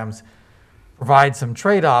programs, provide some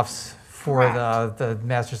trade-offs for the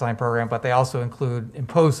master sign program, but they also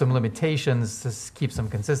impose some limitations to keep some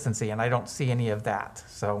consistency, and I don't see any of that.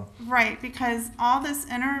 So right, because all this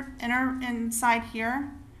inner inside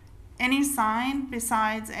here, any sign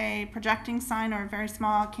besides a projecting sign or a very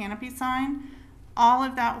small canopy sign, all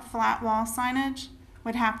of that flat wall signage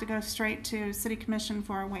would have to go straight to City Commission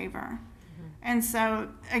for a waiver. And so,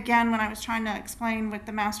 again, when I was trying to explain with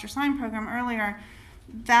the master sign program earlier,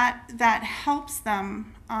 that helps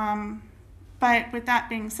them. But with that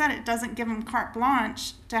being said, it doesn't give them carte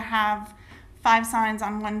blanche to have 5 signs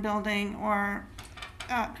on one building or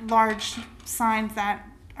large signs that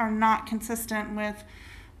are not consistent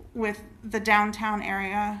with the downtown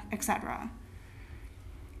area, etc.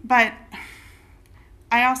 But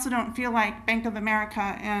I also don't feel like Bank of America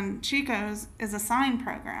and Chico's is a sign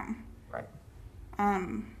program. right.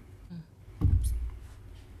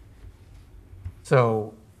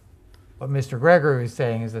 So what Mr. Gregory was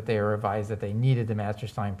saying is that they were advised that they needed the master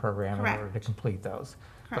sign program in order to complete those.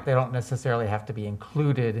 But they don't necessarily have to be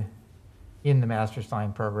included in the master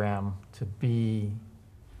sign program to be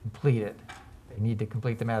completed. They need to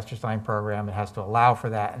complete the master sign program. It has to allow for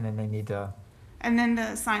that, and then they need to. And then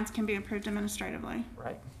the signs can be approved administratively.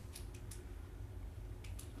 Right.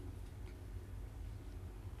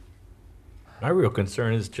 My real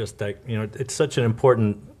concern is just that, it's such an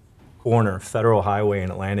important corner, Federal Highway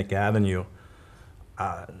and Atlantic Avenue.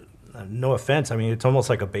 No offense, it's almost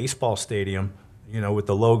like a baseball stadium, with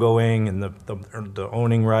the logoing and the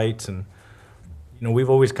owning rights. And, we've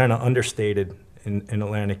always kind of understated in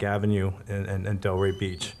Atlantic Avenue and Delray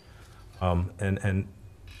Beach. And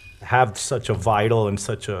have such a vital and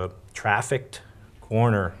such a trafficked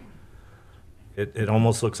corner, it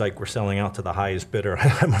almost looks like we're selling out to the highest bidder.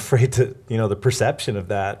 I'm afraid to, the perception of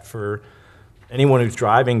that for anyone who's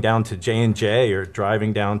driving down to J&J or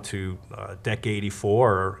driving down to Deck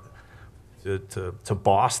 84 or to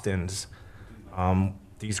Boston's,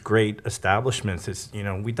 these great establishments. It's,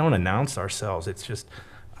 we don't announce ourselves. It's just,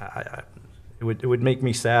 it would make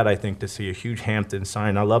me sad, I think, to see a huge Hampton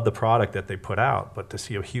sign. I love the product that they put out, but to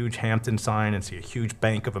see a huge Hampton sign and see a huge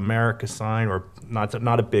Bank of America sign, or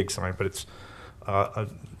not a big sign, but it's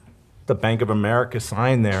the Bank of America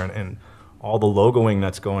sign there, and all the logoing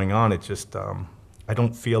that's going on, it just, I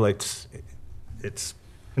don't feel it's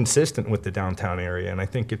consistent with the downtown area, and I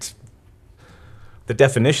think it's the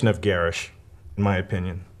definition of garish, in my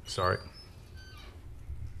opinion. Sorry.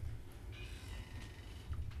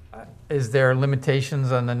 Is there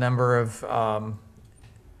limitations on the number of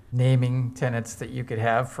naming tenants that you could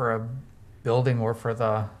have for a building or for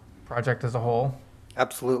the project as a whole?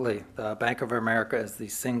 Absolutely. The Bank of America is the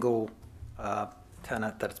single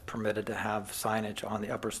tenant that's permitted to have signage on the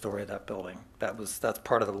upper story of that building. That's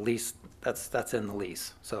part of the lease. That's in the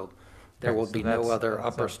lease. So there will be no other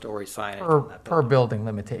upper story signage on that per building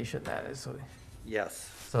limitation, that is. Yes.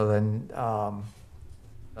 So then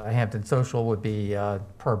Hampton Social would be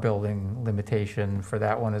per building limitation for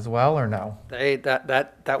that one as well, or no?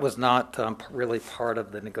 That was not really part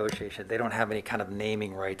of the negotiation. They don't have any kind of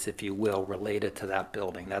naming rights, if you will, related to that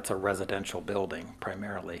building. That's a residential building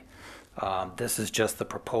primarily. This is just the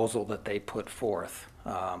proposal that they put forth.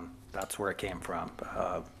 That's where it came from.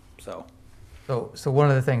 So So one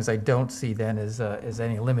of the things I don't see then is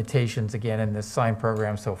any limitations, again, in this sign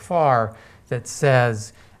program so far that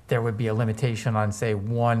says there would be a limitation on, say,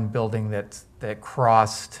 one building that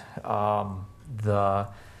crossed the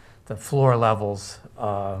floor levels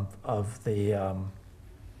of the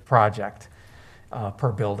project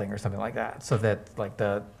per building or something like that. So that, like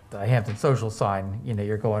the Hampton Social sign,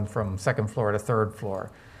 you're going from second floor to third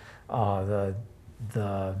floor. The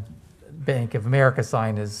Bank of America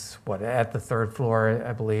sign is, at the third floor,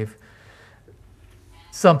 I believe.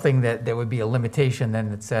 Something that would be a limitation then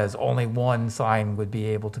that says only one sign would be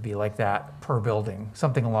able to be like that per building,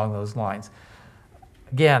 something along those lines.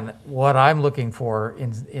 Again, what I'm looking for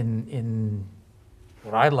in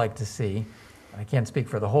what I'd like to see, I can't speak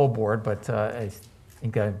for the whole board, but I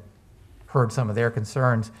think I've heard some of their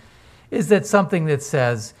concerns, is that something that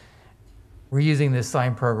says we're using this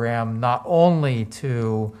sign program not only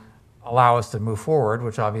to allow us to move forward,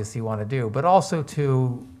 which obviously you want to do, but also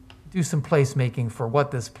to do some placemaking for what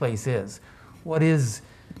this place is. What is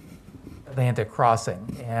Atlantic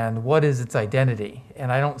Crossing, and what is its identity?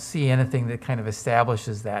 And I don't see anything that kind of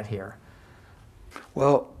establishes that here.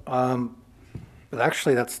 Well, but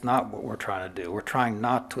actually, that's not what we're trying to do. We're trying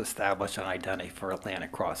not to establish an identity for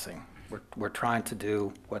Atlantic Crossing. We're trying to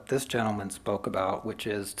do what this gentleman spoke about, which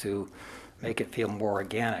is to make it feel more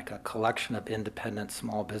organic, a collection of independent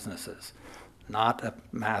small businesses, not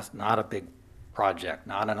a big project,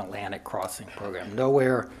 not an Atlantic Crossing program.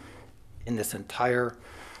 Nowhere in this entire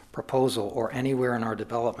proposal or anywhere in our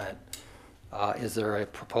development is there a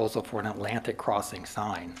proposal for an Atlantic Crossing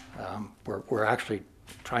sign. We're actually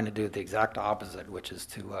trying to do the exact opposite, which is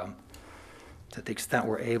to the extent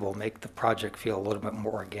we're able, make the project feel a little bit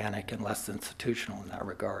more organic and less institutional in that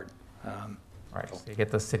regard. Right, so you get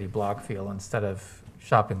the city block feel instead of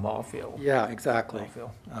shopping mall feel. Yeah, exactly.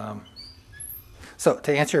 Feel. So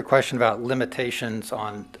to answer your question about limitations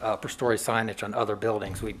on per story signage on other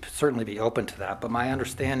buildings, we'd certainly be open to that. But my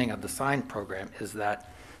understanding of the sign program is that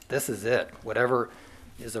this is it. Whatever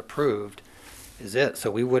is approved is it. So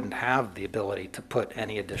we wouldn't have the ability to put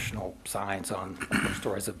any additional signs on per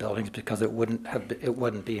stories of buildings because it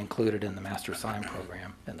wouldn't be included in the master sign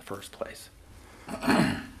program in the first place.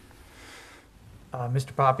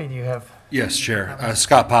 Mr. Poppy, do you have? Yes, Chair.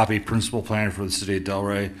 Scott Poppy, Principal Planner for the City of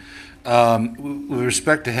Delray. With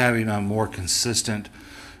respect to having a more consistent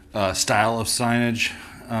style of signage,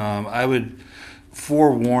 I would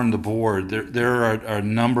forewarn the board, there are a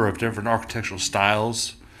number of different architectural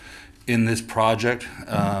styles in this project.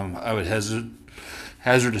 I would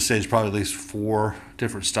hazard to say it's probably at least 4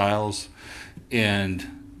 different styles, and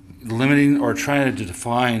limiting or trying to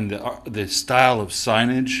define the style of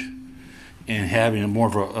signage and having a more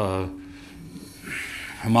of a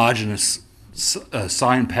homogeneous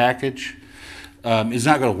sign package is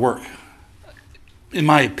not going to work, in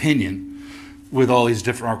my opinion, with all these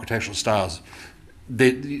different architectural styles.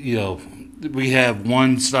 We have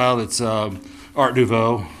one style that's Art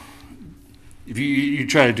Nouveau. If you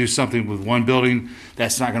try to do something with one building,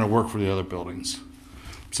 that's not going to work for the other buildings.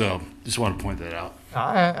 So just want to point that out.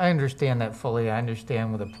 I understand that fully. I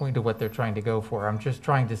understand with the point of what they're trying to go for. I'm just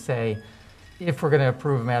trying to say, if we're going to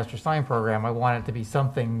approve a master sign program, I want it to be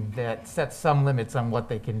something that sets some limits on what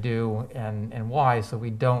they can do and why, so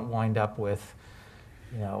we don't wind up with,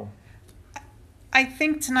 I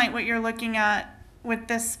think tonight what you're looking at with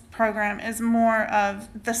this program is more of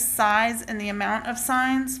the size and the amount of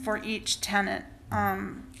signs for each tenant,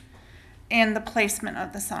 and the placement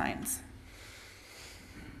of the signs.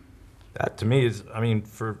 That to me is,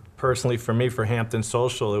 personally for me, for Hampton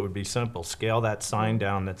Social, it would be simple. Scale that sign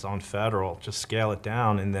down that's on Federal, just scale it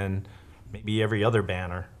down, and then maybe every other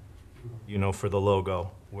banner, for the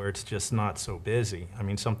logo, where it's just not so busy.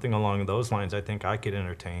 Something along those lines I think I could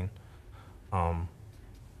entertain for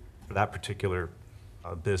that particular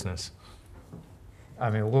business.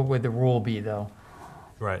 What would the rule be, though?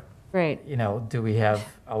 Right. Right. Do we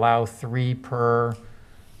allow 3 per,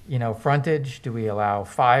 frontage? Do we allow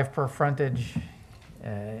 5 per frontage?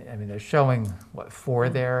 They're showing, 4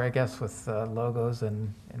 there, I guess, with logos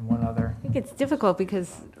and one other. I think it's difficult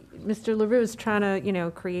because Mr. LaRue is trying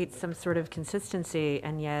to, create some sort of consistency,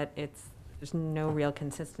 and yet there's no real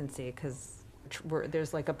consistency because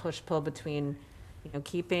there's like a push-pull between,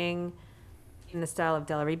 keeping in the style of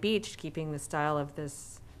Delray Beach, keeping the style of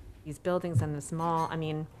these buildings and this mall.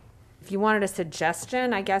 If you wanted a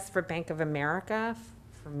suggestion, I guess, for Bank of America,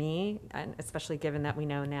 for me, and especially given that we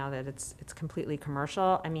know now that it's completely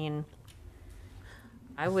commercial,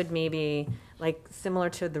 I would maybe, like similar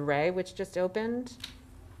to the Ray, which just opened,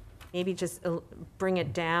 maybe just bring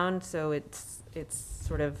it down so it's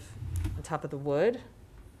sort of on top of the wood.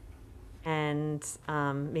 and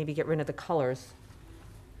maybe get rid of the colors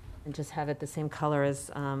and just have it the same color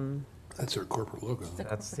as, That's their corporate logo.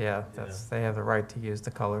 That's, yeah, they have the right to use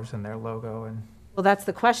the colors in their logo and. well, that's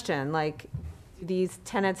the question, like, do these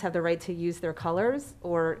tenants have the right to use their colors?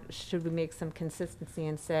 Or should we make some consistency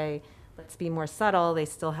and say, let's be more subtle, they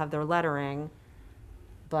still have their lettering,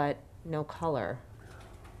 but no color?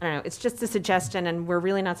 I don't know, it's just a suggestion, and we're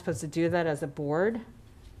really not supposed to do that as a board,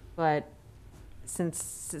 but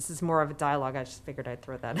since this is more of a dialogue, I just figured I'd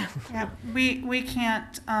throw that in. Yeah, we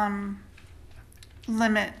can't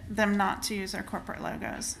limit them not to use their corporate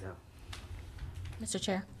logos. Mr.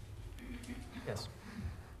 Chair, Yes.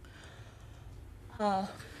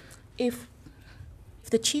 if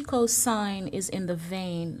the Chico sign is in the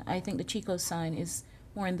vein, I think the Chico sign is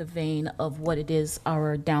more in the vein of what it is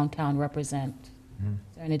our downtown represent.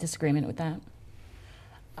 Is there any disagreement with that?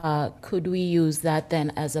 Could we use that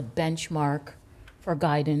then as a benchmark for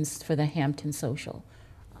guidance for the Hampton Social?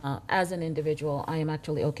 As an individual, I am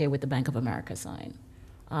actually okay with the Bank of America sign.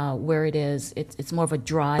 Where it is, it's more of a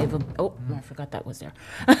drive. I forgot that was there.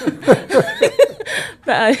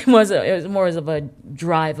 But it was more of a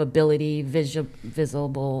drivability,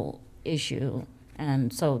 visible issue.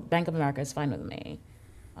 And so Bank of America is fine with me.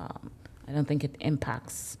 I don't think it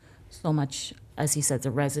impacts so much, as he said,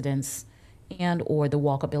 the residents and or the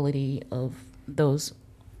walkability of those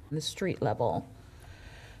on the street level.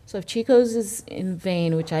 So if Chico's is in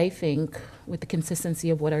vain, which I think with the consistency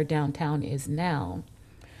of what our downtown is now,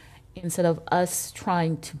 instead of us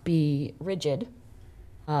trying to be rigid,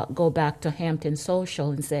 go back to Hampton Social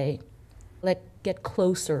and say, let's get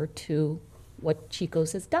closer to what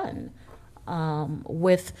Chico's has done. I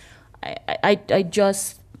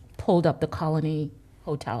just pulled up the Colony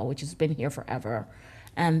Hotel, which has been here forever,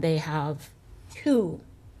 and they have 2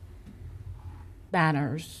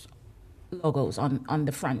 banners, logos on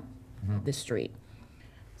the front of the street.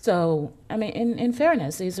 So, I mean, in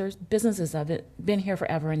fairness, these are businesses that have been here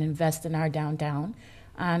forever and invest in our downtown,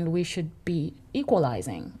 and we should be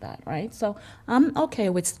equalizing that, right? So I'm okay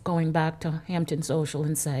with going back to Hampton Social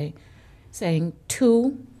and saying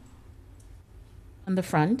 2 on the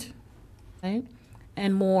front, right?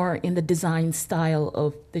 And more in the design style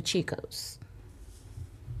of the Chicos.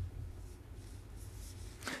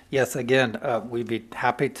 Yes, again, we'd be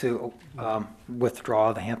happy to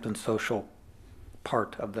withdraw the Hampton Social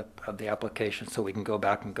part of the application so we can go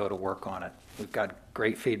back and go to work on it. We've got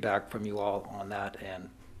great feedback from you all on that, and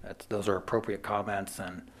those are appropriate comments,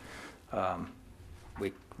 and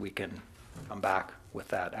we can come back with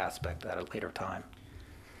that aspect at a later time.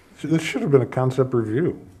 So this should have been a concept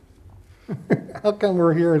review. How come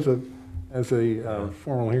we're here as a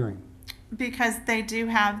formal hearing? Because they do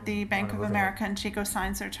have the Bank of America and Chico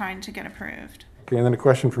signs they're trying to get approved. Okay, and then a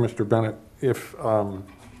question for Mr. Bennett. If,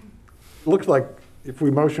 it looks like if we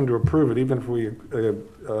motion to approve it, even if we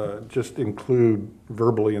just include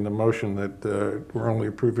verbally in the motion that we're only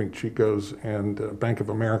approving Chico's and Bank of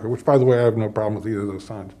America, which, by the way, I have no problem with either of those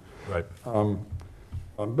signs. Right.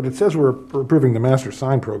 But it says we're approving the master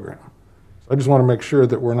sign program. So I just want to make sure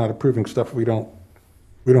that we're not approving stuff we don't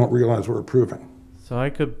realize we're approving. So I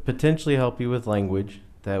could potentially help you with language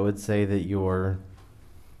that would say that you're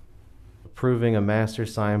approving a master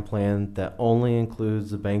sign plan that only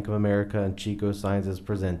includes the Bank of America and Chico signs as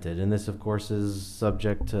presented. And this, of course, is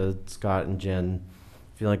subject to Scott and Jen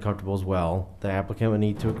feeling comfortable as well. The applicant would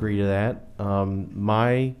need to agree to that.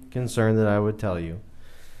 My concern that I would tell you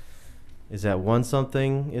is that once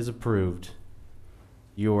something is approved,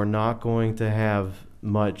 you are not going to have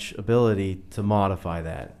much ability to modify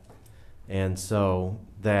that. And so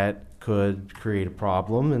that could create a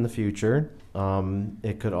problem in the future.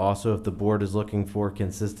 It could also, if the board is looking for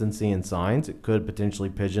consistency in signs, it could potentially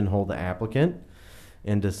pigeonhole the applicant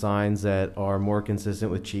into signs that are more consistent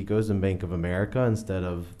with Chico's and Bank of America instead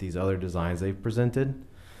of these other designs they've presented.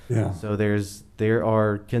 Yeah. So there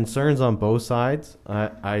are concerns on both sides.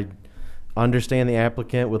 I understand the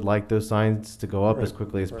applicant would like those signs to go up as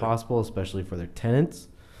quickly as possible, especially for their tenants.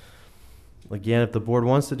 Again, if the board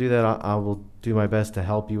wants to do that, I will do my best to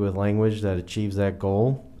help you with language that achieves that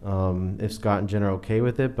goal. If Scott and Jen are okay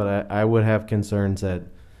with it, but I would have concerns that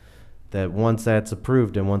once that's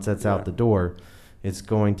approved and once that's out the door, it's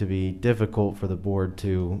going to be difficult for the board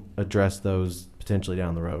to address those potentially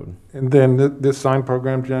down the road. And then this sign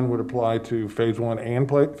program, Jen, would apply to phase 1 and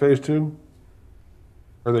phase 2?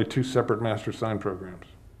 Or are they 2 separate master sign programs?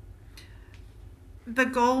 The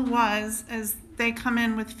goal is they come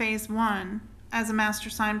in with phase 1 as a master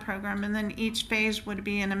sign program, and then each phase would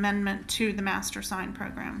be an amendment to the master sign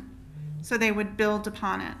program. So they would build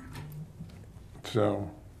upon it. So,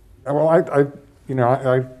 well, I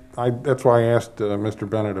that's why I asked Mr.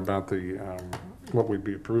 Bennett about the, what we'd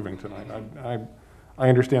be approving tonight. I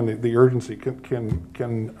understand the urgency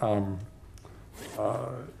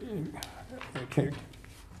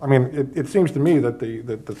I mean, it seems to me that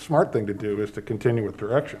the smart thing to do is to continue with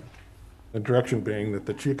direction. The direction being that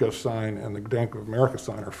the Chico sign and the Bank of America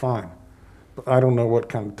sign are fine. But I don't know what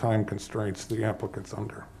kind of time constraints the applicant's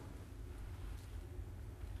under.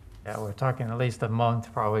 Yeah, we're talking at least a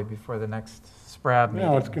month probably before the next SPRAB meeting.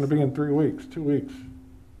 No, it's going to be in 3 weeks, 2 weeks,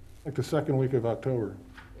 like the second week of October.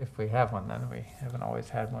 If we have one, then we haven't always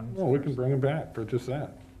had one. Well, we can bring him back for just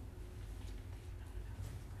that.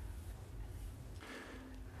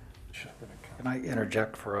 Can I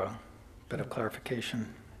interject for a bit of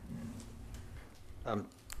clarification?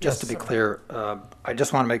 Just to be clear, I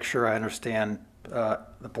just want to make sure I understand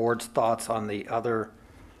the board's thoughts on the other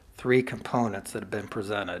 3 components that have been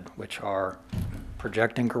presented, which are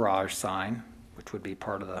projecting garage sign, which would be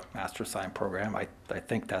part of the master sign program. I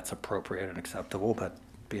think that's appropriate and acceptable, but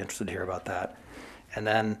be interested to hear about that. And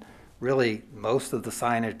then really most of the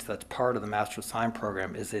signage that's part of the master sign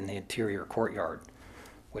program is in the interior courtyard,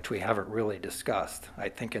 which we haven't really discussed. I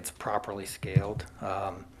think it's properly scaled,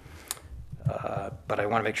 but I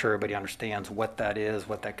want to make sure everybody understands what that is,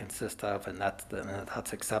 what that consists of, and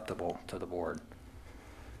that's acceptable to the board.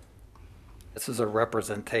 This is a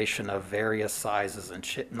representation of various sizes and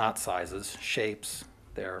not sizes, shapes.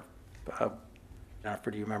 They're,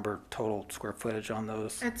 Jennifer, do you remember total square footage on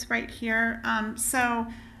those? It's right here. So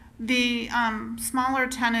the smaller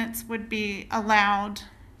tenants would be allowed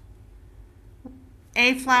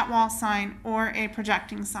a flat wall sign or a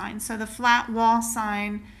projecting sign. So the flat wall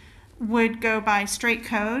sign would go by straight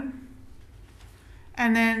code.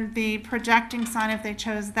 And then the projecting sign, if they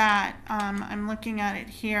chose that, I'm looking at it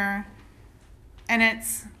here, and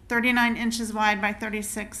it's 39 inches wide by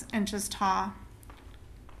 36 inches tall.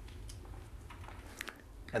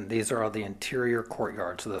 And these are all the interior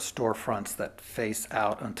courtyards, so the storefronts that face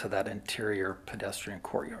out onto that interior pedestrian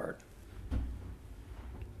courtyard.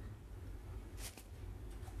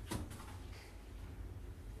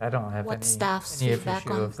 I don't have What's staff's feedback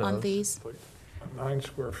on these? 9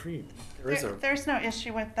 square feet. There's no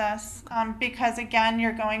issue with this, because again,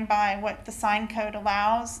 you're going by what the sign code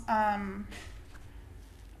allows.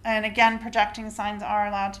 And again, projecting signs are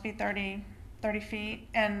allowed to be 30 feet,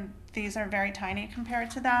 and these are very tiny compared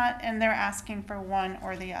to that, and they're asking for one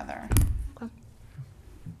or the other.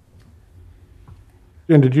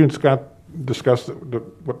 Jen, did you and Scott discuss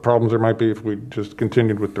what problems there might be if we just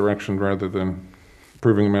continued with direction rather than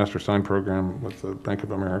approving a master sign program with the Bank of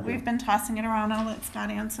America? We've been tossing it around. I'll let Scott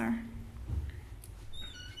answer.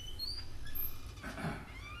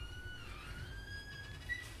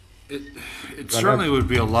 It certainly would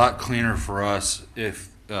be a lot cleaner for us if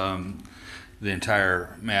the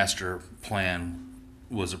entire master plan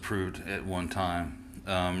was approved at one time,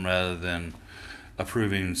 rather than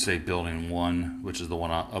approving, say, Building 1, which is the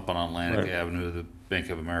one up on Atlantic Avenue, the Bank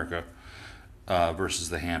of America, versus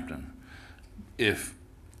the Hampton. If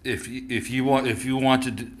you want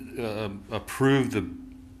to approve the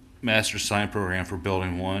master sign program for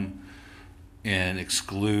Building 1 and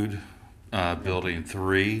exclude Building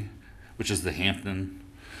 3, which is the Hampton,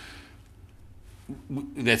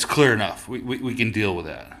 that's clear enough. We can deal with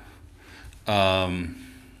that.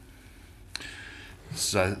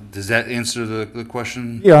 So does that answer the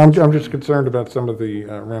question? Yeah, I'm just concerned about some of the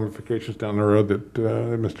ramifications down the road that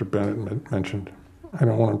Mr. Bennett mentioned. I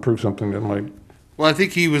don't want to approve something that might. Well, I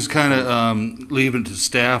think he was kind of leaving to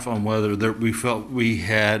staff on whether we felt we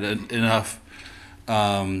had enough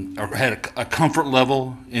or had a comfort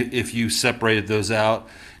level if you separated those out,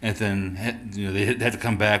 and then they had to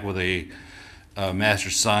come back with a master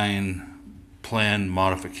sign plan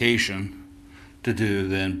modification to do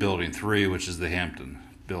then Building 3, which is the Hampton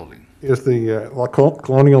building. Is the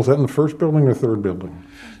Colonial, is that in the first building or third building?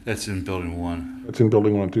 That's in Building 1. It's in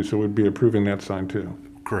Building 1 too, so we'd be approving that sign too.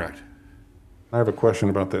 Correct. I have a question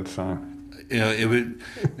about that sign. It would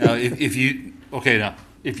now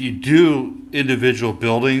if you do individual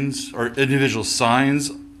buildings or individual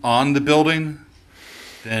signs on the building,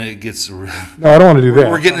 then it gets. No, I don't want to do that.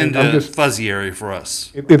 We're getting into a fuzzy area for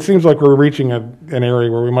us. It seems like we're reaching an area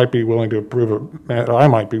where we might be willing to approve I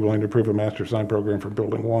might be willing to approve a master sign program for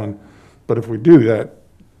Building 1, but if we do that,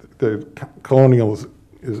 the Colonial is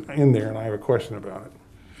in there, and I have a question about it.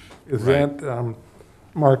 Is that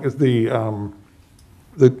Mark? Is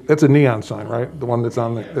that's a neon sign, right? The one that's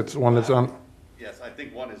on that's one that's on. Yes, I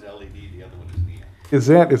think one is LED, the other one is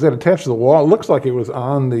neon. Is that attached to the wall? It looks like it was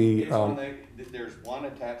on the. There's one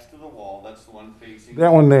attached to the wall. That's the one facing.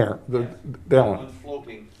 That one there. That one. One's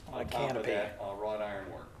floating on top of that wrought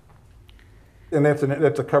iron work. And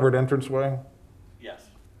that's a covered entranceway? Yes.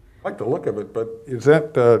 I like the look of it, but is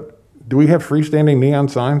that, do we have freestanding neon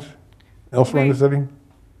signs elsewhere in the city?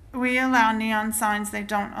 We allow neon signs, they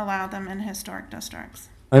don't allow them in historic districts.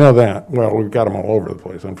 I know that. Well, we've got them all over the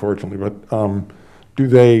place, unfortunately, but do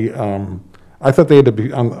they, I thought they had to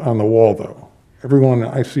be on the wall, though. Everyone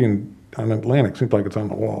I see on Atlantic seems like it's on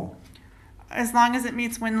the wall. As long as it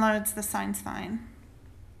meets wind loads, the sign's fine.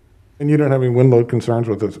 And you don't have any wind load concerns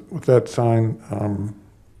with that sign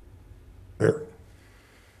there?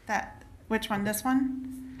 Which one, this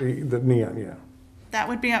one? The neon, yeah. That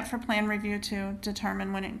would be up for plan review to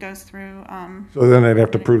determine when it goes through. So then they'd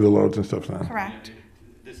have to prove the loads and stuff now? Correct.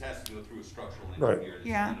 This has to go through a structural Right. engineer.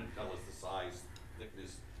 Yeah. That's gonna tell us the size,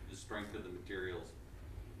 thickness, the strength of the materials.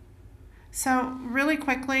 So really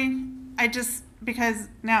quickly, because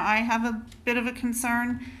now I have a bit of a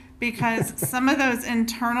concern because some of those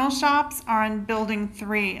internal shops are in building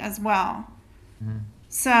 3 as well.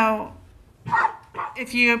 So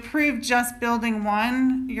if you approve just building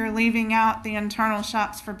 1, you're leaving out the internal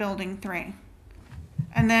shops for building 3.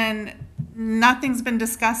 And then nothing's been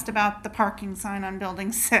discussed about the parking sign on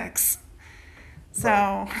building 6.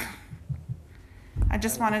 So I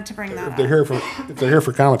just wanted to bring that If up. they're here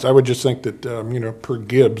for comments, I would just think that, per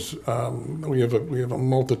Gibbs, we have a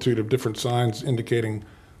multitude of different signs indicating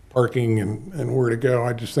parking and where to go.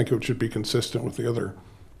 I just think it should be consistent with the other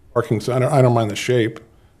parking sign. I don't mind the shape,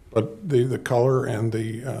 but the color and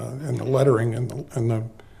the lettering and the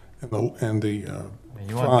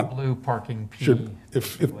You font want the blue parking P. should,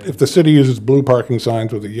 if the city uses blue parking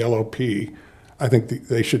signs with a yellow P, I think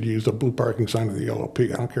they should use a blue parking sign with a yellow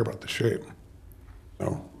P. I don't care about the shape.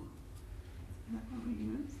 So.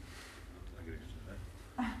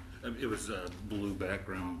 It was a blue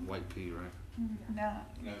background, white P, right? No.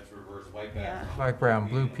 No, it's reverse white Yeah. Black, brown,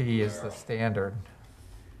 blue P is the standard.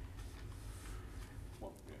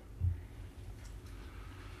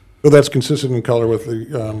 So that's consistent in color with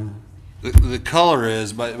the, The color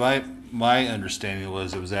is, my understanding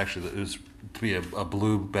was it was to be a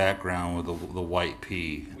blue background with the white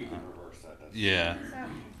P. We can reverse that. Yeah.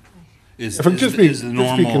 if it just be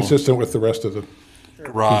consistent with the rest of the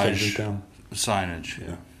garage in town. signage,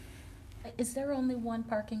 yeah. Is there only one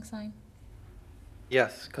parking sign?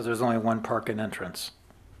 Yes, because there's only one parking entrance.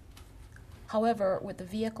 However, with the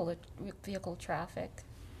vehicle traffic,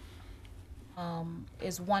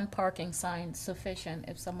 is one parking sign sufficient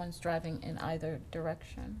if someone's driving in either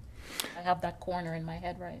direction? I have that corner in my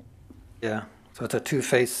head, right? Yeah, so it's a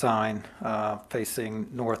two-face sign facing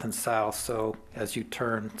north and south. So as you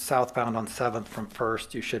turn southbound on 7th from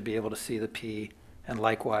First, you should be able to see the P. And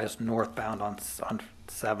likewise, northbound on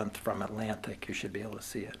 7th from Atlantic, you should be able to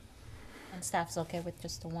see it. And staff's okay with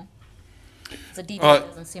just the one? The detail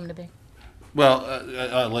doesn't seem to be. Well,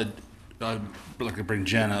 I'd like to bring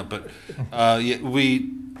Jen up, but yeah,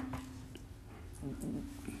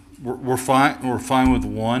 we're fine with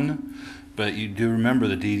one, but you do remember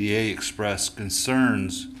the DDA expressed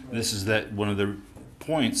concerns. This is that one of the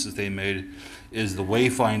points that they made is the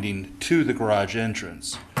wayfinding to the garage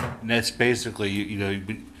entrance, and that's basically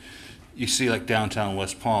you see like downtown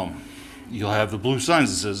West Palm, you'll have the blue signs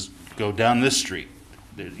that says go down this street.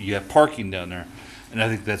 You have parking down there, and I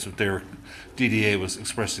think that's what their DDA was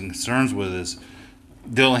expressing concerns with is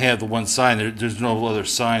they only have the one sign. There's no other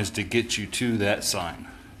signs to get you to that sign.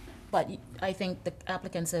 But I think the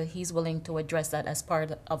applicant said he's willing to address that as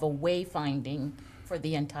part of a wayfinding for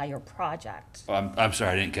the entire project. I'm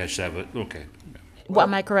sorry, I didn't catch that, but okay. Well,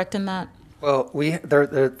 am I correct in that? Well,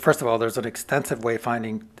 first of all, there's an extensive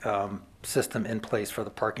wayfinding system in place for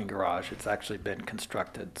the parking garage. It's actually been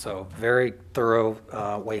constructed. So very thorough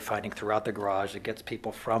wayfinding throughout the garage. It gets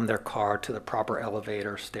people from their car to the proper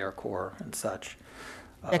elevator, stair core, and such.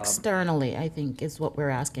 Externally, I think, is what we're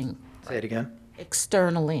asking. Say it again.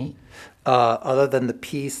 Externally. Other than the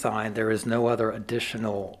P sign, there is no other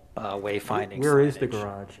additional wayfinding. Where is the signage.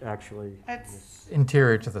 garage, actually? It's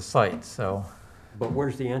Interior to the site, so. But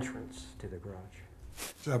where's the entrance to the garage?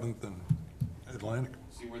 7th and Atlantic.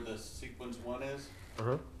 See where the sequence 1 is?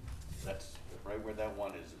 Uh-huh. That's right where that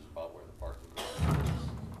 1 is about where the parking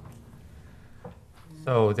is.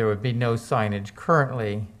 So there would be no signage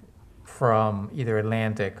currently from either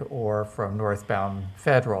Atlantic or from northbound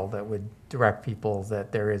Federal that would direct people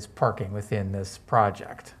that there is parking within this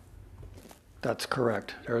project. That's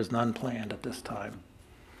correct. There is none planned at this time.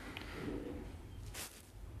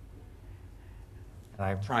 And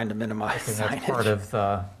I'm Trying to minimize thinking that's signage. part of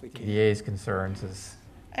the DDA's concerns is,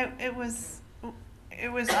 it was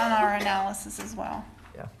on our analysis as well.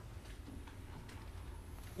 yeah.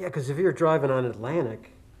 Yeah, because if you're driving on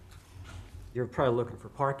Atlantic, you're probably looking for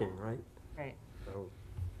parking, right? Right. So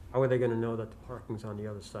how are they going to know that the parking's on the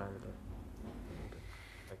other side of the?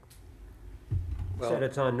 You said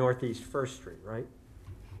it's on Northeast First Street, right?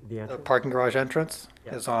 The The entrance? parking garage entrance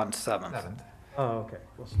Yeah. is on 7th. Oh, okay.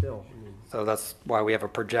 Well, still, I mean, So that's why we have a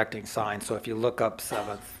projecting sign. So if you look up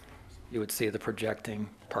 7th, you would see the projecting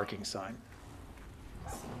parking sign.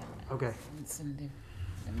 okay. It's in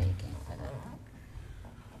the making.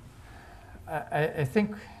 I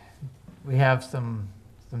think we have some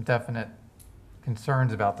definite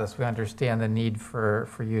concerns about this. We understand the need for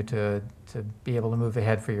you to be able to move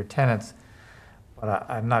ahead for your tenants, but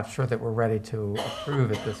I'm not sure that we're ready to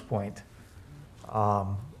approve at this point.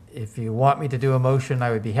 If you want me to do a motion,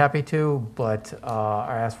 I would be happy to, but,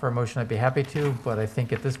 I ask for a motion, I'd be happy to, but I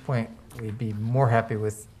think at this point, we'd be more happy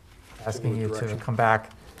with asking you to come back,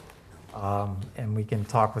 and we can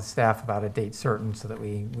talk with staff about a date certain so that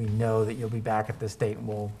we know that you'll be back at this date and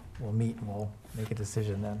we'll meet and we'll make a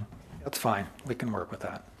decision then. That's fine. We can work with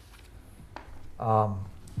that. Uh,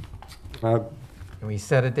 Can we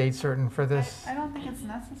set a date certain for this? I don't think it's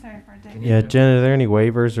necessary for a date. Yeah, Jen, are there any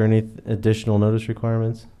waivers or any additional notice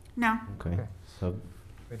requirements? No. Okay, so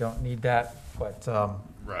We don't need that, but,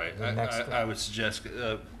 Right. The next- I would suggest pretty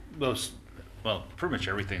much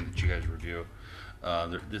everything that you guys review.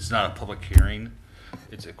 It's not a public hearing.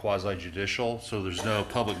 It's a quasi judicial, so there's no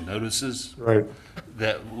public notices Right.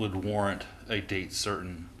 that would warrant a date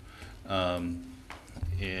certain.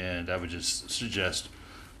 And I would just suggest,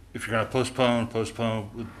 if you're going to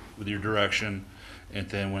postpone with your direction, and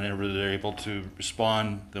then whenever they're able to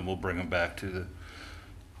respond, then we'll bring them back to the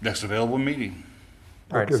next available meeting.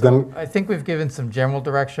 all right, Okay, so then- I think we've given some general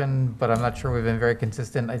direction, but I'm not sure we've been very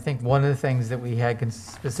consistent. I think one of the things that we had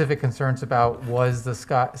specific concerns about was the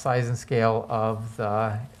size and scale of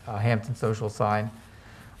the Hampton Social sign,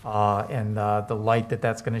 and the light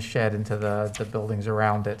that's going to shed into the buildings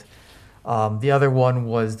around it. The other one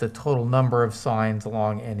was the total number of signs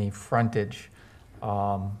along any frontage.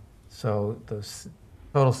 So the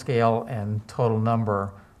total scale and total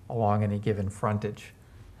number along any given frontage.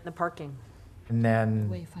 The parking. And then,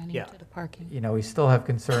 Wayfinding Yeah. to the parking. you know, we still have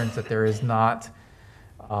concerns that there is not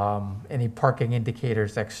any parking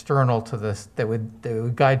indicators external to this, that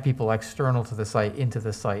would guide people external to the site, into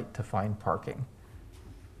the site to find parking.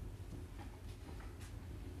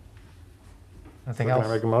 Anything Can I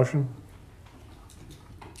else? make a motion?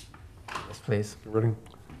 Yes, please. You ready?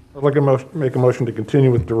 I'd like to make a motion to continue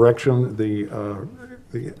with direction, the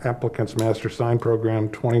applicant's master sign program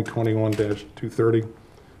 2021-230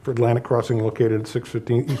 for Atlantic Crossing located at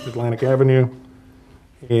 615 East Atlantic Avenue.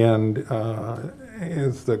 And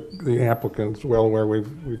as the applicant's well aware, we've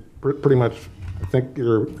pretty much, I think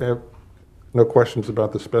you have no questions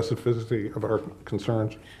about the specificity of our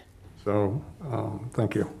concerns. So,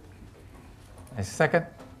 thank you. A second?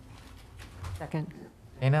 Second.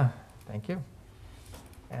 Dana, thank you.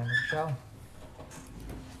 And Michelle?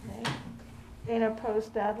 Okay. Dana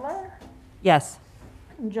Post-Adler, Yes.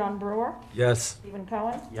 John Brewer, Yes. Stephen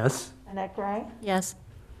Cohen, Yes? Annette Gray, Yes.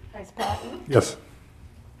 Bryce Patton, Yes.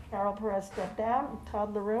 Carol Perez stepped down,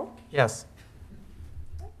 Todd LaRue. Yes.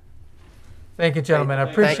 Thank you, gentlemen. I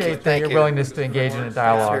Thank you. appreciate Thank your you. willingness to engage in a Thanks for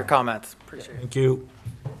your dialogue. comments. Appreciate it. Thank you.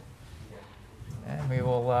 And we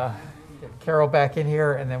will get Carol back in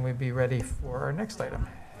here, and then we'd be ready for our next item.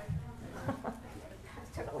 Are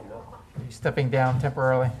you stepping down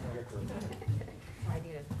temporarily?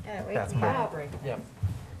 That's perfect. Yep.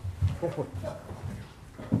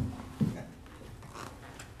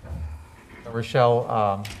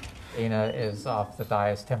 Rochelle, Dana is off the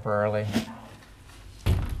dais temporarily.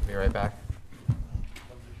 Be right back.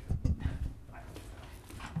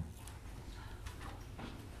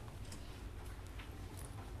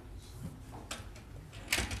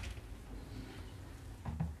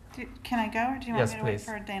 Can I go, or do you want Yes, me to wait please.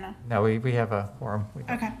 for Dana? No, we have a quorum. We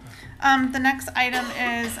don't- Okay. The next item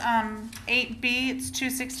is 8B. It's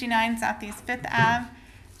 269 Southeast Fifth Ave.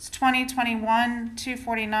 It's 2021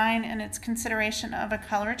 249, and it's consideration of a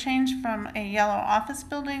color change from a yellow office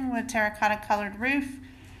building with terracotta colored roof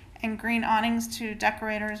and green awnings to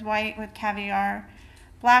decorators white with caviar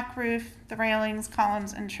black roof, the railings,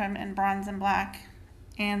 columns, and trim in bronze and black,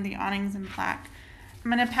 and the awnings in black. I'm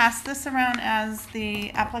going to pass this around as the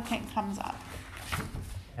applicant comes up.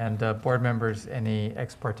 And board members, any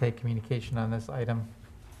ex parte communication on this item?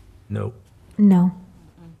 No. No.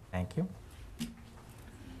 Thank you.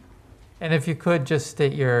 And if you could just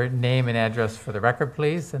state your name and address for the record,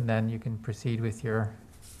 please, and then you can proceed with your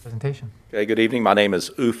presentation. Okay, good evening. My name is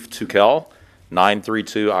Oof Tukel,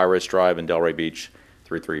 932 Iris Drive in Delray Beach,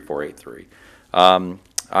 33483.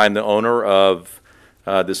 I'm the owner of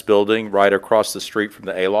this building right across the street from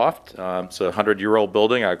the A-Loft. It's a 100-year-old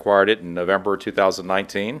building. I acquired it in November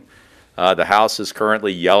 2019. The house is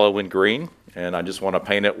currently yellow and green, and I just want to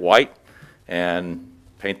paint it white and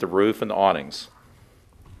paint the roof and the awnings.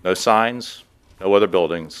 No signs, no other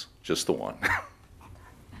buildings, just the one.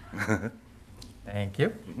 Thank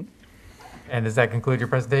you. And does that conclude your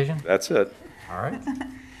presentation? That's it. All right.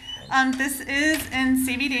 This is in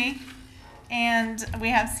CBD, and we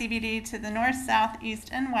have CBD to the north, south, east,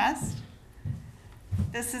 and west.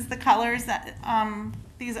 This is the colors that,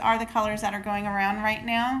 these are the colors that are going around right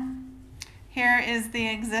now. Here is the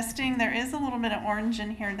existing. There is a little bit of orange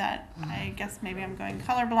in here that I guess maybe I'm going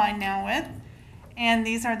colorblind now with. And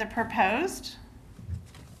these are the proposed.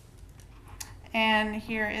 And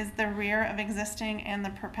here is the rear of existing and the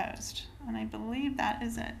proposed. And I believe that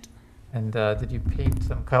is it. And did you paint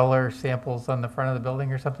some color samples on the front of the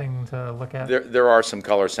building or something to look at? There are some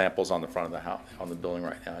color samples on the front of the house, on the building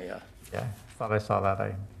right now, yeah. Yeah, thought I saw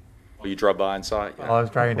that. Oh, you drove by and saw it? While I was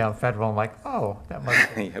driving down Federal, I'm like, oh, that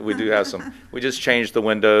must be. Yeah, we do have some. We just changed the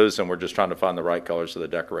windows, and we're just trying to find the right colors for the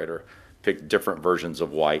decorator. Picked different versions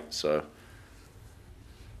of white, so.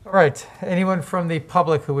 All right, anyone from the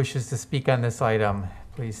public who wishes to speak on this item,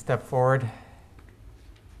 please step forward.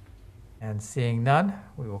 And seeing none,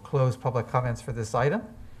 we will close public comments for this item.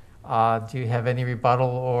 Do you have any rebuttal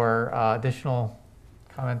or additional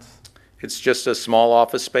comments? It's just a small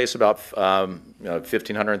office space, about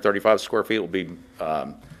 1,535 square feet. Will be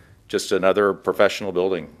just another professional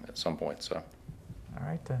building at some point. So. All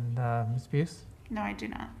right, and Ms. Buse? No, I do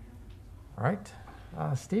not. All right,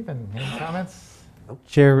 Stephen, any comments?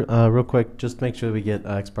 Chair, real quick, just make sure we get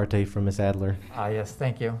ex parte from Ms. Adler. Yes,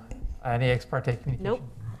 thank you. Any ex parte communication? Nope.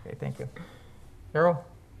 Okay, thank you. Carol?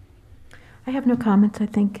 I have no comments. I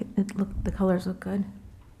think the colors look good.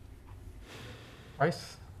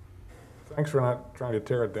 Bryce? Thanks for not trying to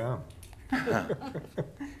tear it down.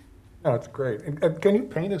 No, it's great. And can you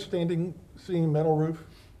paint a standing seam metal roof?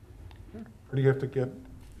 Or do you have to get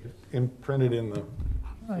imprinted in the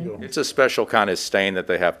steel? It's a special kind of stain that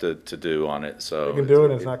they have to do on it. So You can do it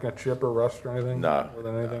and it's not going to chip or rust or anything? No. More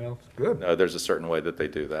than anything else? Good. No, there's a certain way that they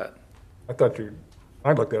do that. I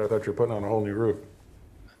looked at it, I thought you were putting on a whole new roof.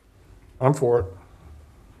 I'm for it.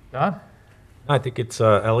 John? I think it's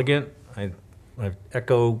elegant. I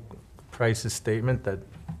echo Price's statement that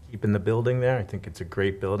keeping the building there. I think it's a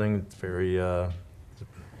great building. It's very it's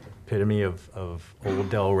epitome of old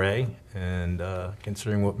Del Rey, and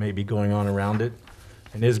considering what may be going on around it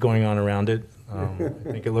and is going on around it, I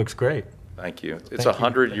think it looks great. Thank you. It's a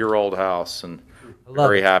 100-year-old house, and love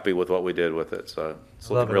very it. happy with what we did with it. So it's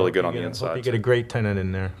Love looking it. really Hope good you on the get- inside. Hope you get a great tenant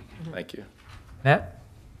in there. Thank you. Nat?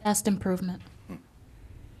 Best improvement.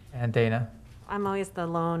 And Dana? I'm always the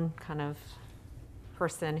lone kind of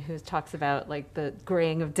person who talks about like the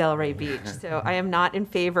graying of Delray Beach. So I am not in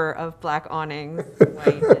favor of black awnings,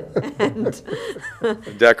 white, and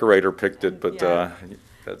The decorator picked it, but Yeah.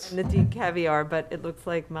 that's. and the deep caviar, but it looks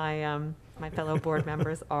like my my fellow board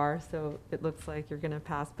members are, so it looks like you're going to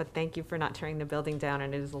pass. But thank you for not tearing the building down,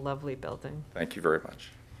 and it is a lovely building. Thank you very much.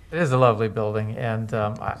 It is a lovely building, and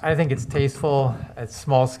I think it's tasteful. It's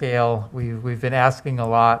small scale. We've been asking a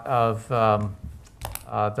lot of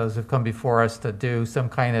those who've come before us to do some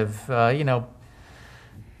kind of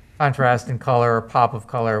contrast in color or pop of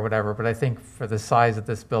color or whatever. But I think for the size of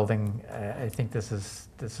this building, I think this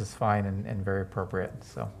is fine and very appropriate.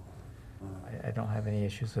 So I don't have any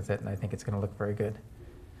issues with it, and I think it's going to look very good.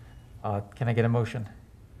 Can I get a motion?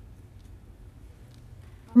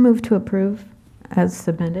 I'll move to approve as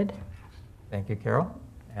submitted. Thank you, Carol.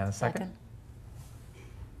 And a second.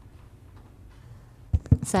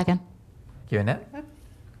 Second. Thank you, Annette.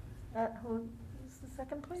 Who's the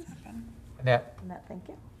second, please? Annette. Annette, thank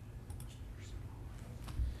you.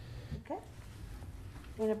 Okay.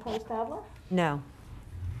 Dana Post-Adler, No.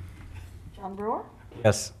 John Brewer,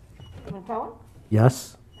 Yes. Stephen Cohen,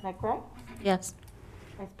 Yes? Annette Gray, Yes.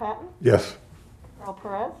 Bryce Patton, Yes. Carl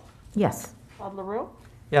Perez, Yes. Todd LaRue.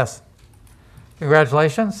 Yes.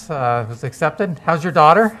 Congratulations. It was accepted. How's your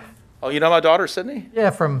daughter? Oh, you know my daughter, Sydney? Yeah,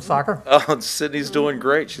 from soccer. Oh, Sydney's doing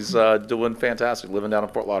great. She's doing fantastic, living down in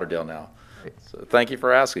Fort Lauderdale now. So thank you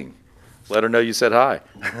for asking. Let her know you said hi.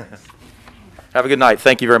 Have a good night.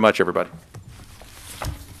 Thank you very much, everybody.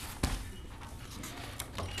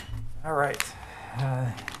 All right.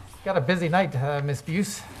 Got a busy night, Ms.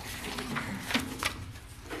 Buse.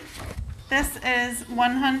 This is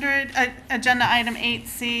 100, Agenda Item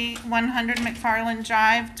 8C, 100 McFarland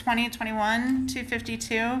Drive,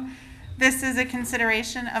 2021-252. This is a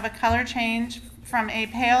consideration of a color change from a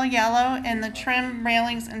pale yellow in the trim,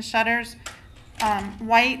 railings, and shutters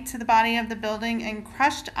white to the body of the building, and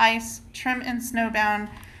crushed ice, trim and snowbound,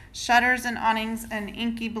 shutters and awnings in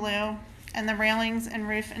inky blue, and the railings and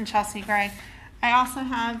roof in Chelsea gray. I also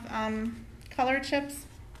have color chips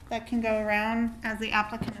that can go around as the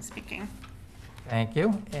applicant is speaking. Thank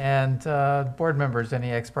you. And board members,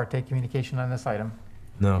 any ex parte communication on this item?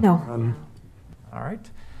 No. No. All right.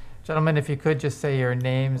 Gentlemen, if you could just say your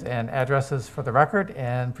names and addresses for the record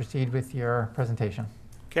and proceed with your presentation.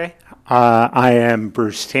 Okay. I am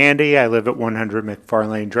Bruce Tandy. I live at 100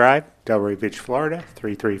 McFarlane Drive, Delray Beach, Florida,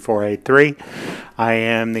 33483. I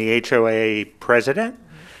am the HOA president,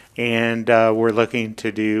 and we're looking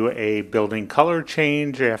to do a building color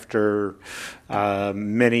change after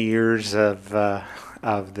many years of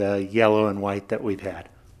the yellow and white that we've had.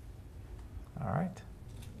 All right.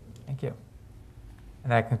 Thank you.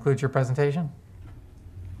 And that concludes your presentation?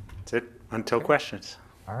 That's it, until questions.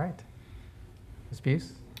 All right. Ms.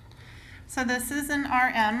 Buse? So this is an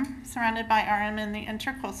RM, surrounded by RM in the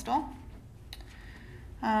intercoastal.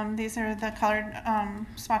 These are the colored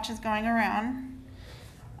swatches going around.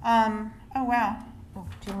 Oh, wow.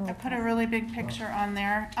 I put a really big picture on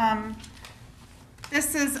there.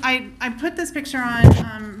 This is, I put this picture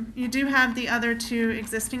on. You do have the other two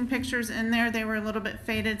existing pictures in there. They were a little bit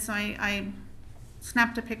faded, so I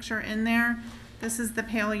snapped a picture in there. This is the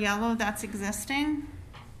pale yellow that's existing.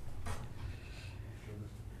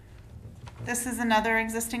 This is another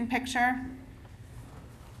existing picture.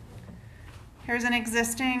 Here's an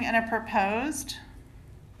existing and a proposed.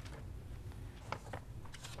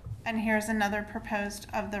 And here's another proposed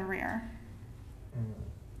of the rear.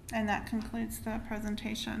 And that concludes the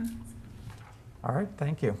presentation. All right,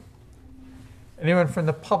 thank you. Anyone from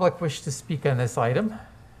the public wish to speak on this item?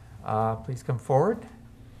 Please come forward.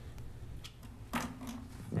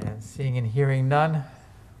 And seeing and hearing none,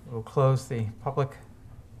 we'll close the public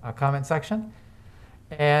comment section.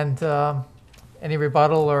 And any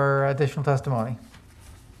rebuttal or additional testimony?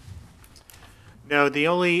 No, the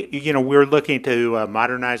only, we're looking to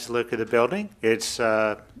modernize the look of the building. It's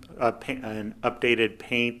an updated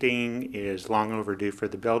painting is long overdue for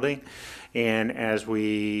the building. And as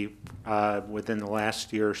we, within the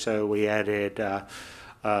last year or so, we added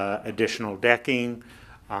additional decking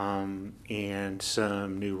and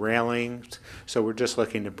some new railings. So we're just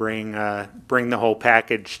looking to bring the whole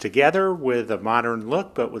package together with a modern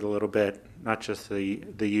look, but with a little bit, not just the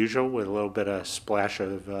usual, with a little bit of splash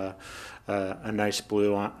of a nice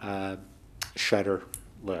blue shutter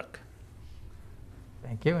look.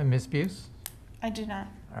 Thank you. And Ms. Buse? I do not.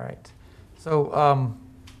 All right. So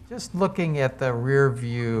just looking at the rear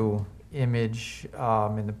view image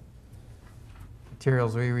in the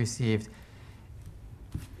materials we received,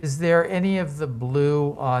 is there any of the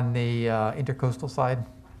blue on the intercoastal side?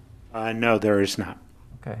 No, there is not.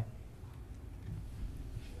 Okay.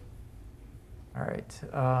 All right.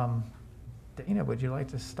 Dana, would you like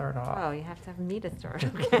to start off? Oh, you have to have me to start.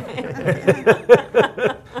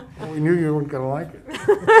 Well, we knew you weren't going to like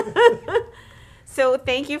it. So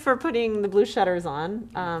thank you for putting the blue shutters on.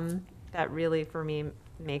 That really, for me,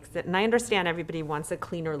 makes it. And I understand everybody wants a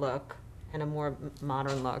cleaner look and a more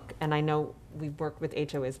modern look. And I know we've worked with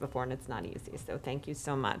HOAs before, and it's not easy. So thank you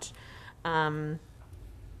so much. So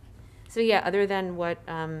yeah, other than what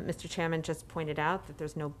Mr. Chairman just pointed out, that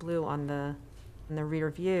there's no blue on the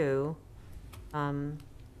rear view,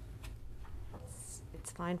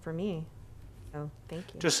 it's fine for me. So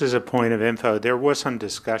thank you. Just as a point of info, there was some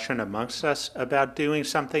discussion amongst us about doing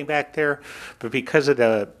something back there, but because of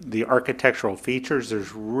the architectural features,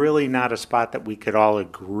 there's really not a spot that we could all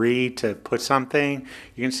agree to put something.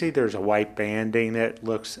 You can see there's a white banding that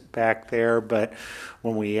looks back there, but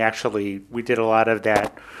when we did a lot of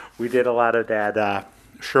that,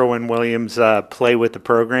 Sherwin-Williams play with the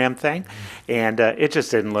program thing, and it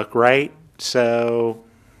just didn't look right. So,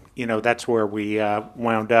 that's where we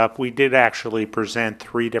wound up. We did actually present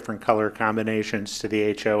 3 different color combinations to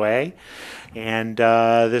the HOA, and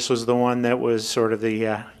this was the one that was sort of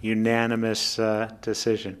the unanimous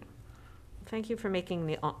decision. Thank you for making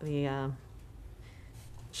the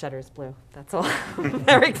shutters blue. That's all. I'm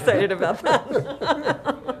very excited about that.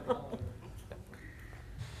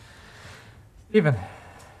 Stephen?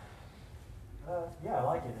 Yeah, I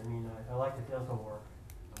like it. I mean, I like the dental work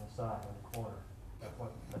on the side, on the corner. That's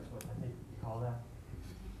what I think you call that.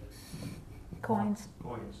 Coins.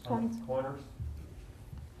 Corners.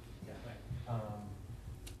 Yeah.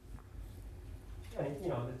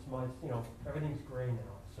 Everything's gray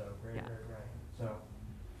now, so gray. So.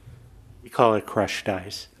 We call it crushed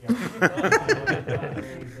ice.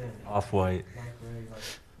 Off-white. Light gray,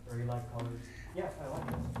 very light colors. Yeah, I like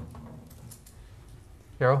it.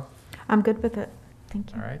 Carol? I'm good with it.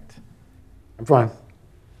 Thank you. All right. I'm fine.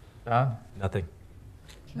 John? Nothing.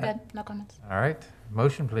 Good, no comments. All right.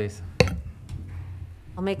 Motion, please.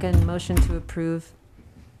 I'll make a motion to approve.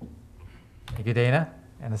 Thank you, Dana.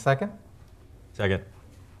 And a second? Second.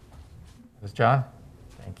 That was John.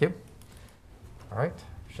 Thank you. All right.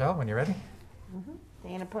 Michelle, when you're ready.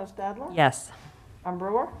 Dana Postadler? Yes. Tom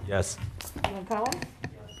Brewer? Yes. Stephen Cohen?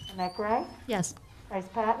 Annette Gray? Yes. Bryce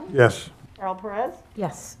Patton? Yes. Earl Perez?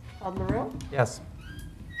 Yes. Todd LaRue? Yes.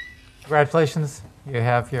 Congratulations. You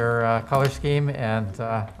have your color scheme, and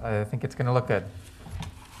I think it's going to look good.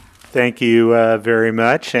 Thank you very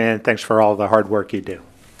much, and thanks for all the hard work you do.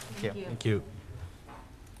 Thank you. Thank you.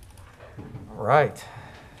 All right.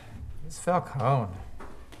 Ms. Falcone.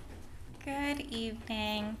 Good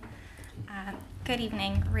evening. Good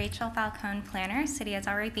evening. Rachel Falcone, Planner, City of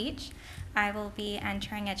Delray Beach. I will be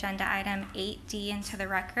entering agenda item 8D into the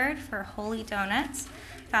record for Holy Donuts,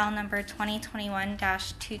 file number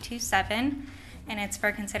 2021-227, and it's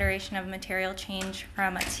for consideration of material change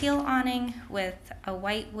from a teal awning with a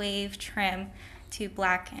white wave trim to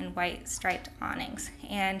black and white striped awnings.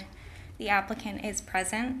 And the applicant is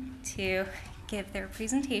present to give their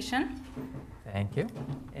presentation. Thank you.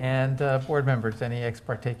 And board members, any ex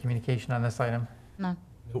parte communication on this item? No.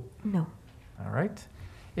 No. All right.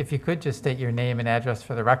 If you could just state your name and address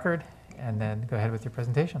for the record, and then go ahead with your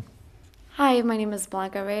presentation. Hi, my name is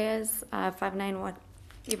Blanca Reyes, 591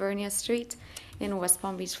 Ivernia Street in West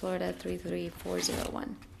Palm Beach, Florida,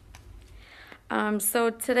 33401. So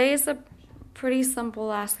today is a pretty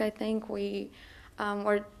simple ask, I think. We're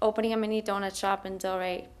opening a mini donut shop in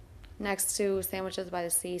Delray next to Sandwiches by the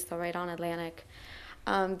Sea, so right on Atlantic.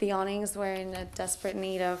 The awnings were in a desperate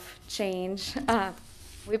need of change.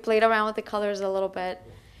 We played around with the colors a little bit,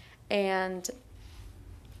 and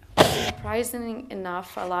surprisingly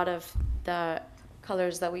enough, a lot of the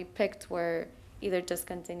colors that we picked were either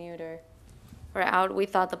discontinued or out. We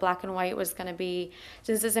thought the black and white was going to be,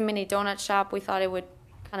 since it's a mini donut shop, we thought it would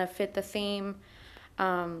kind of fit the theme.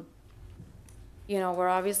 You know, we're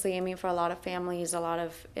obviously aiming for a lot of families, a lot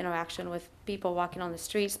of interaction with people walking on the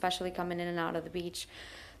street, especially coming in and out of the beach.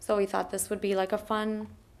 So we thought this would be like a fun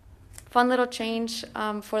little change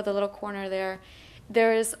for the little corner there.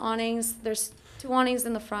 There's awnings, there's 2 awnings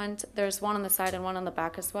in the front, there's one on the side and one on the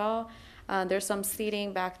back as well. There's some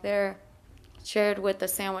seating back there shared with the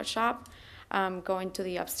sandwich shop going to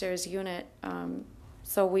the upstairs unit.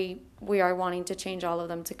 So we are wanting to change all of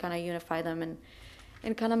them to kind of unify them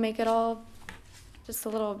and kind of make it all just a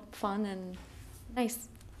little fun and nice.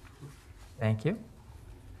 Thank you.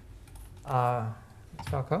 Ms.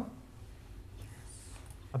 Falco?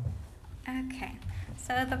 Okay,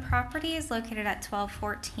 so the property is located at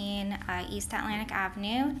 1214 East Atlantic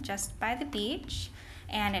Avenue, just by the beach,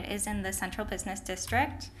 and it is in the Central Business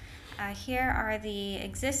District. Here are the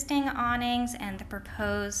existing awnings and the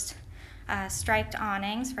proposed striped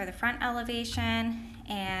awnings for the front elevation,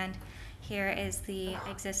 and here is the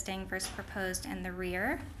existing versus proposed in the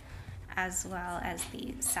rear, as well as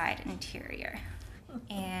the side interior.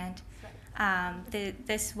 And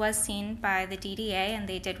this was seen by the DDA, and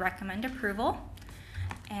they did recommend approval.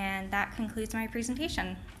 And that concludes my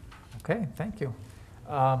presentation. Okay, thank you.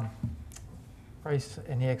 Bryce,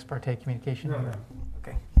 any ex parte communication? No.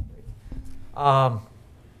 Okay.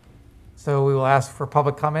 So we will ask for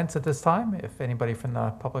public comments at this time. If anybody from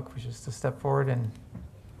the public wishes to step forward and...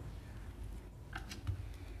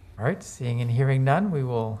 All right, seeing and hearing none, we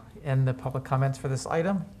will end the public comments for this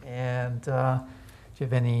item. And do you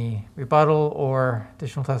have any rebuttal or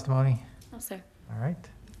additional testimony? No, sir. All right.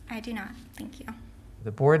 I do not. Thank you.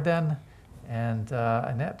 The board then. And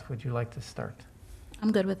Annette, would you like to start?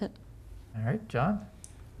 I'm good with it. All right, John?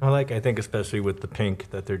 I think especially with the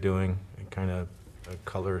pink that they're doing, it kind of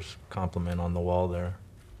colors complement on the wall there.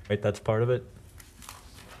 Right, that's part of it?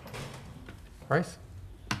 Bryce?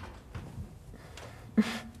 What's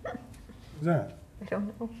that? I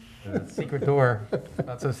don't know. Secret door,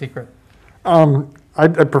 not so secret.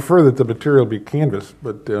 I'd prefer that the material be canvas,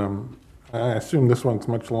 but I assume this one's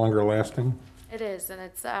much longer lasting. It is, and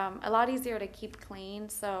it's a lot easier to keep clean.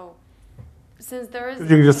 So since there is... You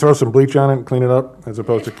can just throw some bleach on it and clean it up, as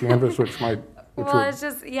opposed to canvas, which might... Well, it's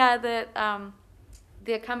just, yeah, the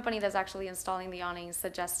company that's actually installing the awnings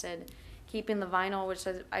suggested keeping the vinyl, which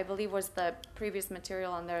I believe was the previous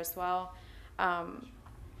material on there as well.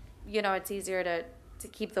 You know, it's easier to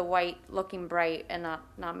keep the white looking bright and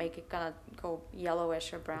not make it kind of go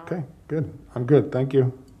yellowish or brown. Okay, good. I'm good, thank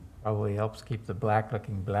you. Probably helps keep the black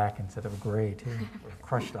looking black instead of gray, too, or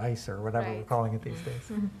crushed ice or whatever we're Right. calling it these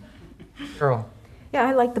days. Earl? Yeah,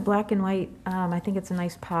 I like the black and white. I think it's a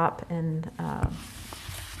nice pop, and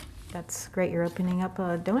That's great. You're opening up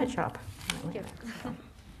a donut shop. Thank you.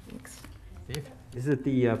 Thanks. Steve? Is it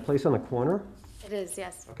the place on the corner? It is,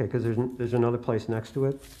 yes. Okay, because there's another place next to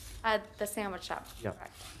it. The sandwich shop. Yeah.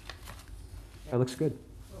 Correct. That looks good.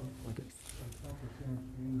 Like it.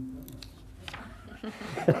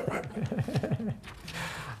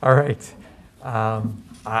 All right.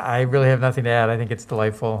 I really have nothing to add. I think it's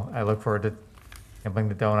delightful. I look forward to sampling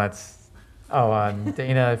the donuts. Oh,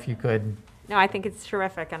 Dana, if you could. No, I think it's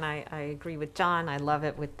terrific, and I agree with John. I love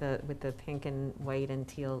it with the pink and white and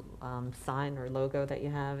teal sign or logo that you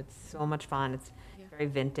have. It's so much fun. It's very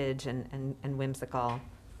vintage and whimsical.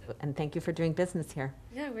 And thank you for doing business here.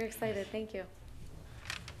 Yeah, we're excited. Thank you.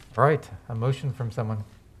 All right, a motion from someone.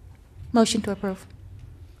 Motion to approve.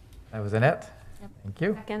 That was Annette. Yep. Thank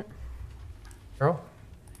you. Second. Carol?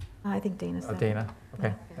 I think Dana's Oh, that. Dana.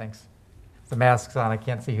 Okay, thanks. The mask's on. I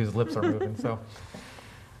can't see whose lips are moving, so.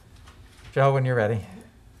 Joe, when you're ready.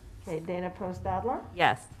 Okay, Dana Postadler,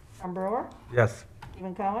 Yes. Tom Brewer, Yes.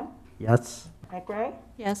 Stephen Cohen, Yes. Nick Ray,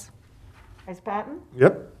 Yes. Bryce Patton,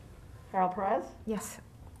 Yep. Carol Perez, Yes.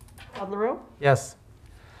 Todd LaRue. Yes.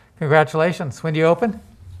 Congratulations. When do you open?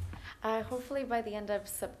 Hopefully by the end of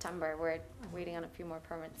September. We're waiting on a few more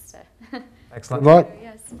permits to. Excellent. Good luck.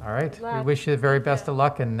 Yes. All right. Good We luck. wish you the very best of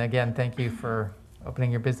luck. And again, thank you for opening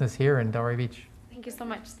your business here in Delray Beach. Thank you so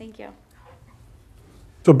much. Thank you.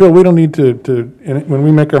 So, Bill, we don't need to, when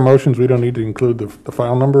we make our motions, we don't need to include the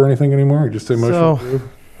file number or anything anymore? You just say motion So- approved?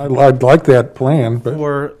 I'd like that plan, but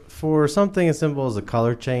For something as simple as a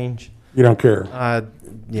color change, you don't care.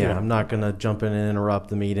 yeah, I'm not going to jump in and interrupt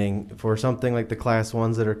the meeting. For something like the class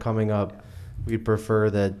ones that are coming up, we'd prefer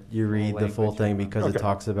that you read the full language. thing because Okay. it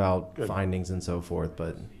talks about Good. findings and so forth.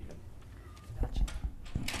 But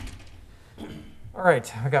All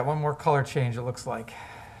right. I got one more color change, it looks like.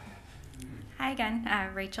 Hi again,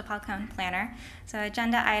 Rachel Falcone, planner. So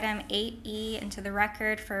agenda item 8E into the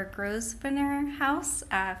record for Grosvenor House,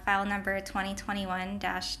 file number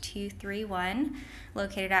 2021-231,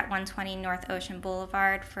 located at 120 North Ocean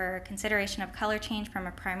Boulevard for consideration of color change from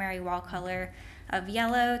a primary wall color of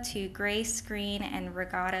yellow to gray screen and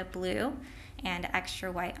regatta blue and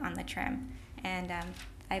extra white on the trim. And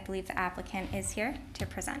I believe the applicant is here to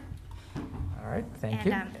present. All right. Thank And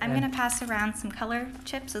you. I'm going to pass around some color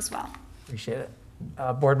chips as well. Appreciate it.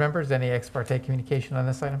 Board members, any ex parte communication on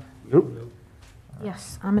this item? Nope.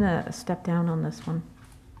 Yes, I'm going to step down on this one.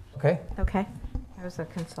 Okay. Okay? I was a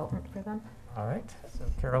consultant for them. All right. So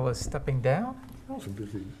Carol is stepping down. That was a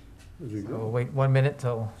busy So go. we'll wait 1 minute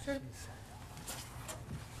till. Thank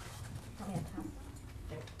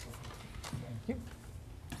you.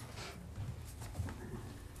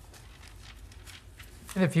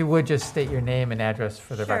 And if you would just state your name and address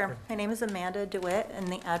for the record. Sure. My name is Amanda DeWitt, and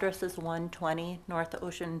the address is 120 North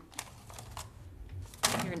Ocean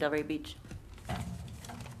here in Delray Beach.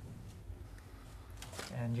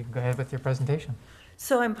 And you can go ahead with your presentation.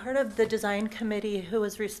 So I'm part of the design committee who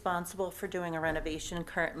is responsible for doing a renovation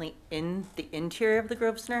currently in the interior of the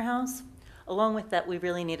Grosvenor House. Along with that, we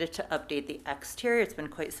really needed to update the exterior. It's been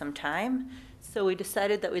quite some time. So we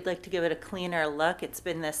decided that we'd like to give it a cleaner look. It's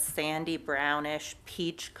been this sandy brownish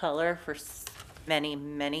peach color for many,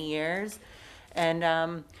 many years.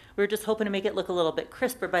 And we're just hoping to make it look a little bit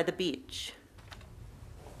crisper by the beach.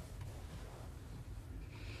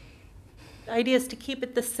 The idea is to keep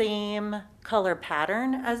it the same color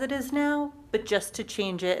pattern as it is now, but just to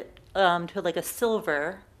change it to like a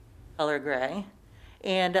silver color gray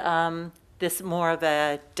and this more of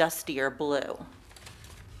a dustier blue.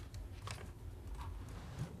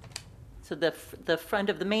 So the front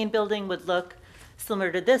of the main building would look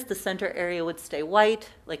similar to this. The center area would stay white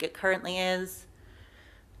like it currently is,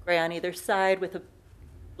 gray on either side with a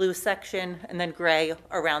blue section, and then gray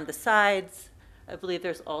around the sides. I believe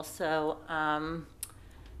there's also,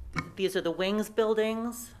 these are the wings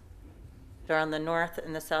buildings. They're on the north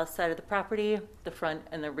and the south side of the property, the front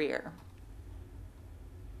and the rear.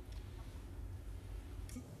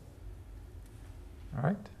 All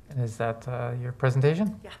right. And is that your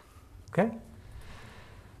presentation? Yeah. Okay.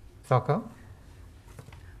 Falco?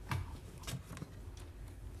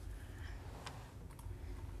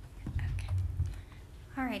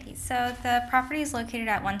 Alrighty, so the property is located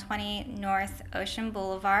at 120 North Ocean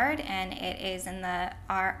Boulevard, and it is in the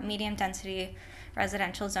medium density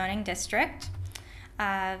residential zoning district.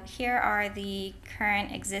 Here are the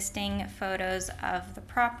current existing photos of the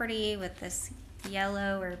property with this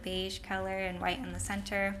yellow or beige color and white in the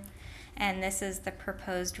center. And this is the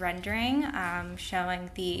proposed rendering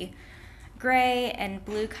showing the gray and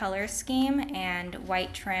blue color scheme and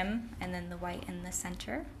white trim, and then the white in the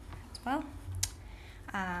center as well.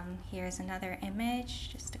 Here's another image,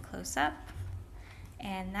 just a close-up.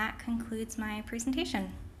 And that concludes my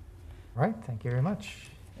presentation. All right, thank you very much.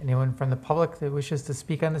 Anyone from the public that wishes to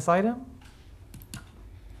speak on this item?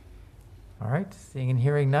 All right, seeing and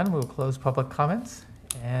hearing none, we'll close public comments.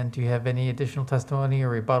 And do you have any additional testimony or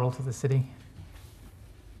rebuttal to the city?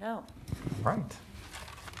 No. All right.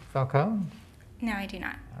 Falcone? No, I do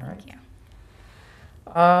not. All Thank right. you.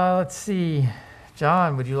 Let's see.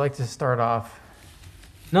 John, would you like to start off?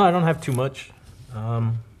 No, I don't have too much.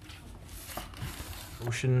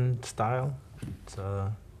 Ocean style.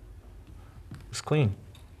 It's clean.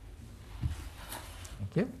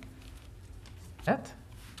 Thank you. Ed?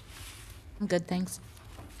 I'm good, thanks.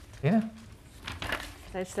 Tina?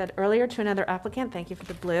 As I said earlier to another applicant, thank you for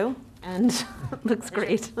the blue, and looks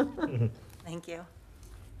great. Thank you.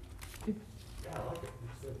 And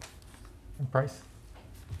Price?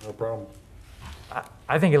 No problem.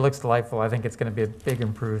 I think it looks delightful. I think it's going to be a big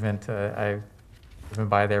improvement. I've been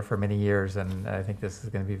by there for many years, and I think this is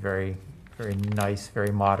going to be very, very nice,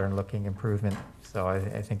 very modern looking improvement. So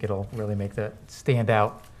I think it'll really make that stand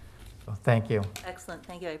out. So thank you. Excellent,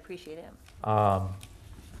 thank you, I appreciate it.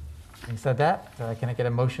 Having said that, can I get a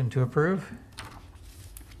motion to approve?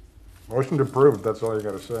 Motion to approve, that's all you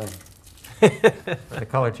got to say. For the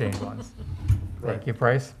color change ones. Thank you,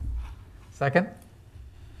 Price. Second?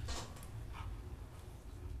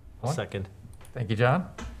 Second. Thank you, John.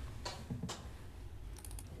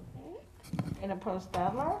 Dana Post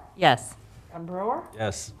Stadler, Yes. John Brewer,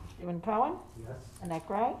 Yes. Stephen Cohen. Yes. Annette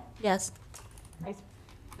Gray, Yes. Bryce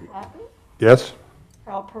Pappy, Yes?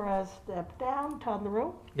 Carl Perez stepped down, Todd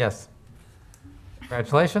LaRue. Yes.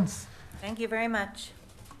 Congratulations. Thank you very much.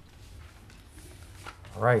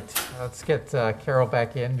 All right, let's get Carol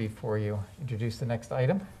back in before you introduce the next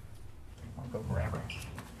item. I'll go grab her.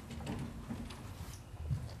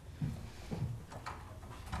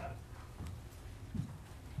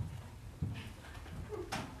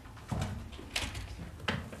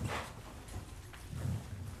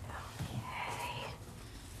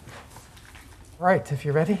 All right, if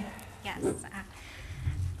you're ready. Yes.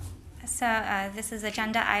 This is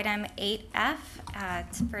agenda item 8F.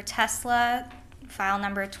 It's for Tesla, file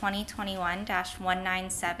number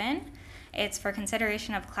 2021-197. It's for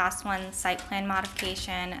consideration of Class 1 site plan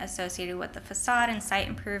modification associated with the facade and site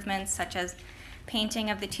improvements such as painting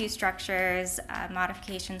of the two structures,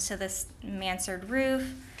 modifications to the mansard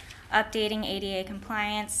roof, updating ADA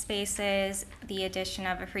compliance spaces, the addition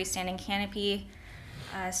of a freestanding canopy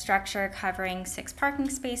structure covering 6 parking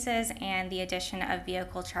spaces, and the addition of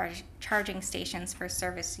vehicle charging stations for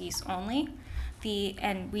service use only.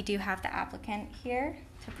 And we do have the applicant here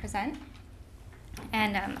to present.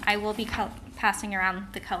 And I will be passing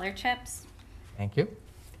around the color chips. Thank you.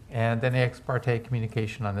 And any ex parte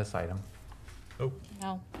communication on this item? Oh.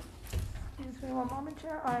 No. Excuse me one moment,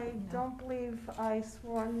 Chair. I don't believe I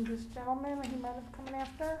sworn this gentleman. He might have come in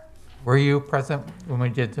after. Were you present when we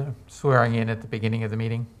did the swearing in at the beginning of the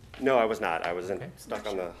meeting? No, I was not. I was stuck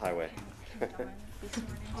on the highway.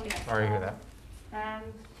 Sorry to hear that. And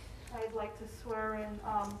I'd like to swear in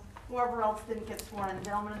whoever else didn't get sworn in, the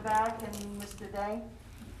gentleman in the back and Mr. Day.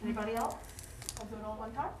 Anybody else? I'll do it all at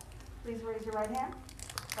one time. Please raise your right hand.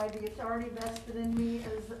 By the authority vested in me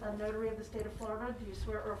as a notary of the state of Florida, do you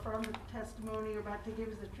swear or affirm that the testimony you're about to give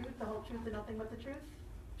is the truth, the whole truth, and nothing but the truth?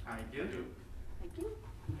 I do. Thank you.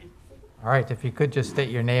 All right, if you could just state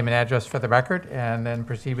your name and address for the record and then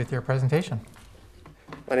proceed with your presentation.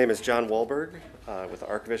 My name is John Wahlberg with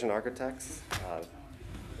Archvision Architects,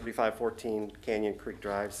 3514 Canyon Creek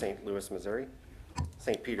Drive, St. Louis, Missouri.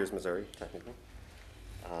 St. Peters, Missouri, technically.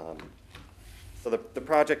 So the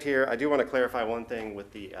project here, I do want to clarify one thing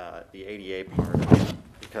with the ADA part,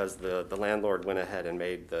 because the landlord went ahead and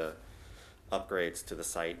made the upgrades to the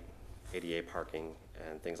site, ADA parking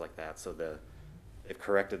and things like that. So they've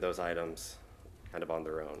corrected those items kind of on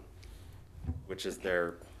their own, which is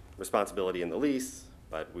their responsibility in the lease,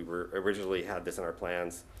 but we were originally had this in our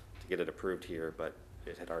plans to get it approved here, but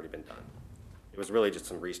it had already been done. It was really just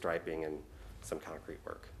some restriping and some concrete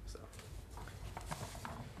work. So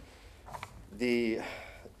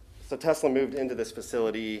Tesla moved into this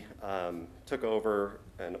facility, took over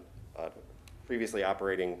a previously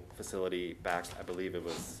operating facility back, I believe it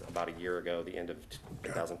was about a year ago, the end of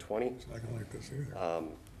 2020. It's not gonna like this either.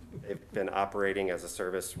 They've been operating as a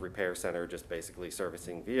service repair center, just basically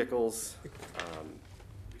servicing vehicles.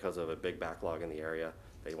 Because of a big backlog in the area,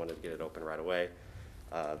 they wanted to get it open right away.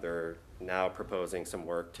 They're now proposing some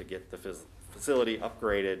work to get the facility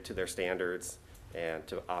upgraded to their standards and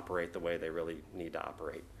to operate the way they really need to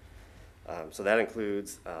operate. So that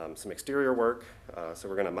includes some exterior work. So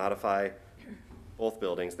we're going to modify both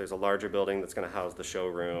buildings. There's a larger building that's going to house the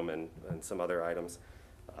showroom and some other items,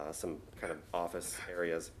 some kind of office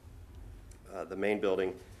areas. The main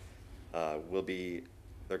building will be,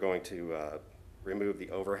 they're going to remove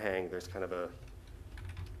the overhang. There's kind of a,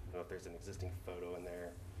 I don't know if there's an existing photo in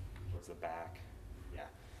there towards the back. Yeah.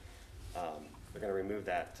 They're going to remove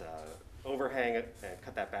that overhang and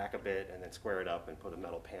cut that back a bit and then square it up and put a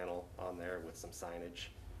metal panel on there with some signage.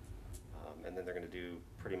 And then they're going to do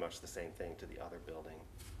pretty much the same thing to the other building.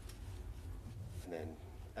 And then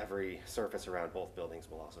every surface around both buildings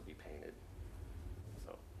will also be painted.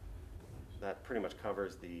 So that pretty much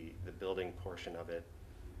covers the building portion of it.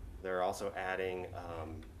 They're also adding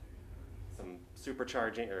some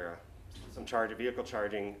supercharging or some vehicle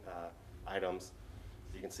charging items.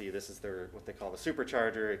 So you can see this is their what they call the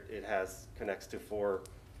supercharger. It connects to four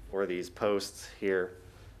of these posts here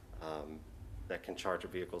that can charge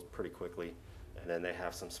your vehicles pretty quickly. And then they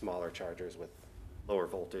have some smaller chargers with lower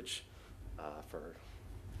voltage for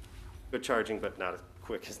good charging, but not as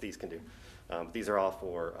quick as these can do. These are all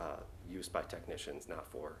for use by technicians, not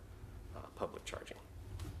for public charging.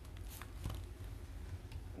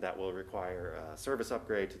 That will require a service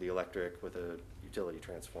upgrade to the electric with a utility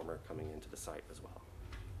transformer coming into the site as well.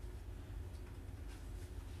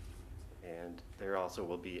 And there also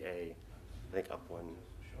will be a, I think up one,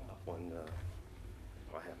 oh,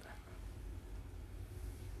 I have that.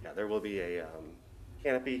 Yeah, there will be a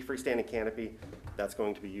canopy, freestanding canopy that's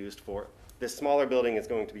going to be used for, this smaller building is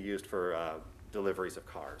going to be used for deliveries of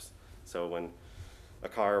cars. So when a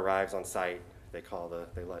car arrives on site, they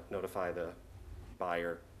notify the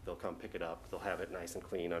buyer, they'll come pick it up, they'll have it nice and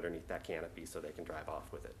clean underneath that canopy so they can drive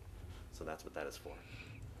off with it. So that's what that is for.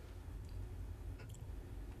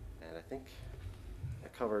 And I think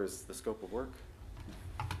that covers the scope of work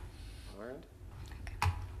on our end.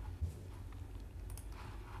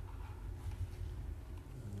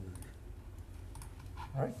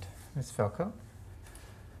 All right, Ms. Falco.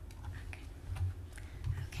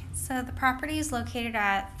 So the property is located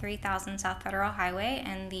at 3000 South Federal Highway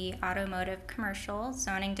in the Automotive Commercial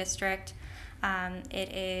Zoning District.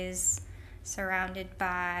 It is surrounded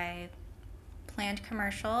by planned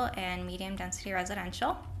commercial and medium density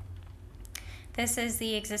residential. This is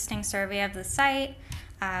the existing survey of the site.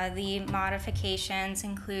 The modifications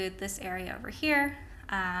include this area over here,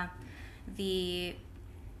 the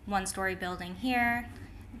one-story building here,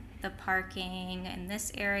 the parking in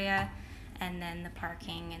this area, and then the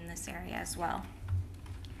parking in this area as well.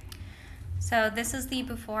 So this is the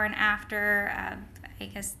before and after. I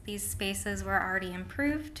guess these spaces were already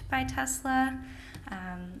improved by Tesla,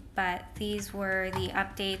 but these were the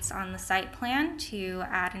updates on the site plan to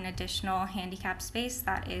add an additional handicap space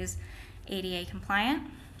that is ADA compliant,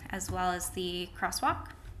 as well as the crosswalk.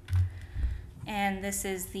 And this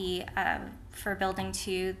is the, for building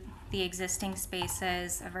 2, the existing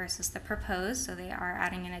spaces versus the proposed. So they are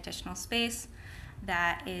adding an additional space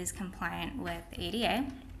that is compliant with ADA.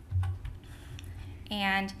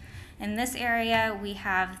 And in this area, we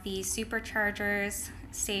have the superchargers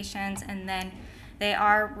stations, and then they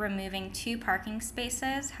are removing 2 parking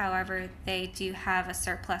spaces. However, they do have a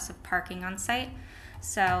surplus of parking on site.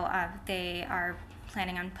 So they are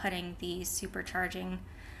planning on putting the supercharging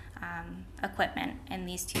equipment in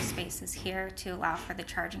these 2 spaces here to allow for the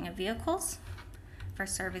charging of vehicles for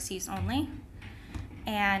service use only.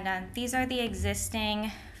 And these are the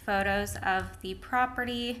existing photos of the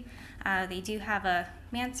property. They do have a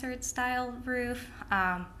mansard style roof,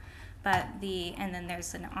 and then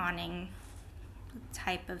there's an awning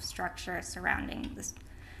type of structure surrounding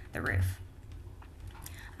the roof.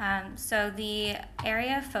 So the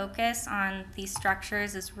area of focus on these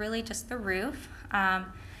structures is really just the roof.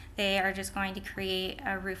 They are just going to create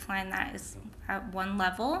a roof line that is at one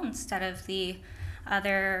level instead of the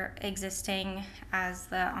other existing as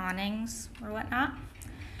the awnings or whatnot.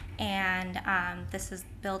 And this is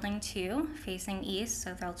building 2 facing east,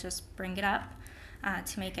 so they'll just bring it up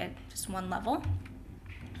to make it just one level.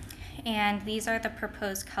 And these are the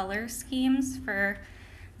proposed color schemes for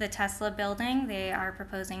the Tesla building. They are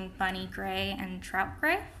proposing bunny gray and trout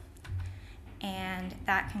gray. And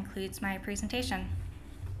that concludes my presentation.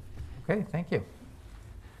 Okay, thank you.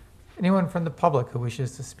 Anyone from the public who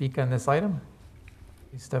wishes to speak on this item,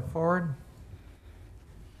 please step forward.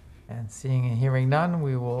 And seeing and hearing none,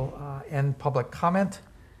 we will end public comment.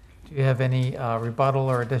 Do you have any rebuttal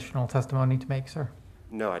or additional testimony to make, sir?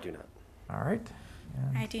 No, I do not. All right.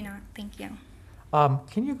 And, I do not, thank you.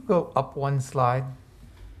 can you go up one slide?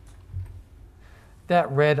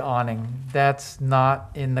 That red awning, that's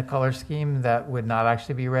not in the color scheme? That would not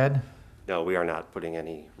actually be red? No, we are not putting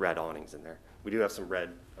any red awnings in there. We do have some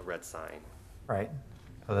a red sign. Right.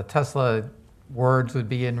 So the Tesla words would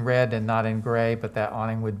be in red and not in gray, but that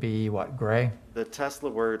awning would be what, gray? The Tesla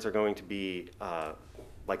words are going to be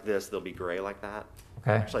like this. They'll be gray like that.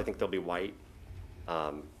 Okay. Actually, I think they'll be white.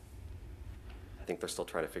 I think they're still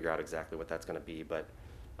trying to figure out exactly what that's going to be, but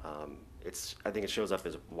I think it shows up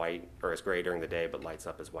as white or as gray during the day, but lights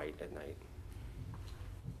up as white at night.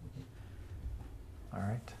 All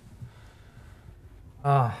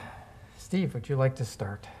right. Steve, would you like to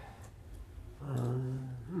start?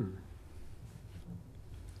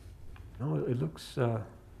 No, it looks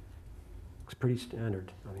pretty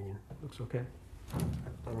standard. I mean, it looks okay. I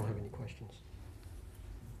don't have any questions.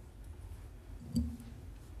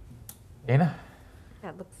 Dana? Yeah,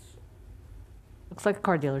 it looks like a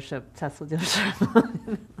car dealership, Tesla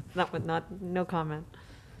dealership. No comment.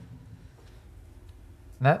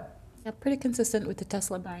 Annette? Yeah, pretty consistent with the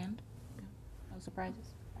Tesla brand. No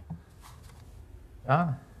surprises.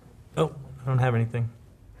 John? Oh, I don't have anything.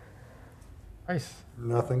 Bryce?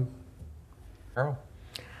 Nothing. Carol?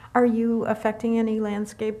 Are you affecting any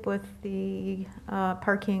landscape with the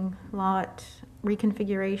parking lot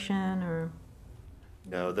reconfiguration or?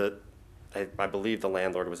 No, I believe the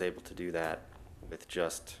landlord was able to do that with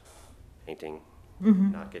just painting,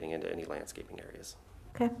 not getting into any landscaping areas.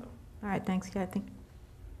 Okay, all right, thanks. Yeah, I think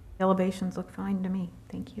the elevations look fine to me.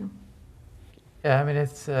 Thank you. Yeah, I mean,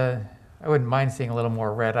 it's, I wouldn't mind seeing a little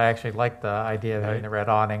more red. I actually like the idea of having the red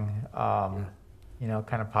awning. You know,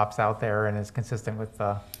 kind of pops out there and is consistent with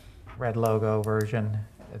the red logo version,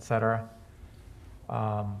 et cetera.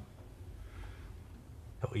 Tell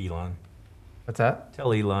Elon. What's that?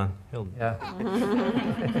 Tell Elon. Yeah.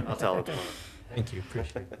 I'll tell him tomorrow. Thank you.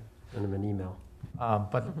 Appreciate it. Send him an email.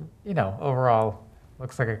 But, you know, overall,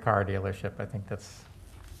 looks like a car dealership. I think that's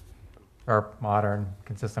sharp, modern,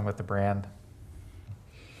 consistent with the brand.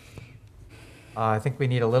 I think we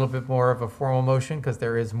need a little bit more of a formal motion because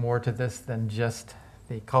there is more to this than just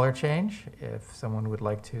the color change. If someone would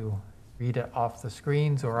like to read it off the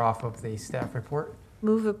screens or off of the staff report.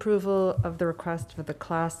 Move approval of the request for the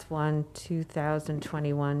Class 1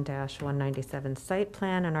 2021-197 site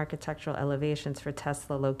plan and architectural elevations for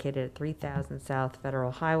Tesla located at 3000 South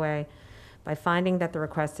Federal Highway by finding that the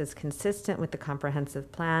request is consistent with the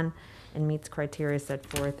comprehensive plan and meets criteria set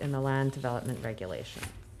forth in the land development regulation.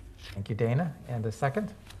 Thank you, Dana. And a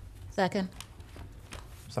second? Second.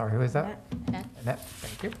 Sorry, who is that? Annette. Annette,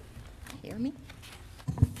 thank you. Hear me?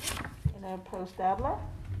 And Pro Stadler,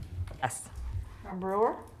 Yes. Tom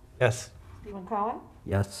Brewer, Yes. Stephen Cohen,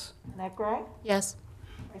 Yes. Annette Gray, Yes.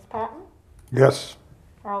 Bryce Patton, Yes.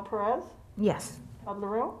 Carl Perez, Yes. Todd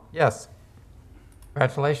LaRue. Yes.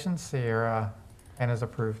 Congratulations, your plan is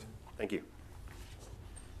approved. Thank you.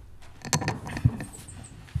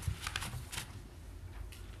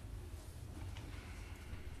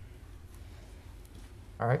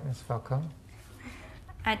 All right, Ms. Falcone.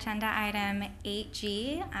 Agenda item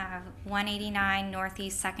 8G, 189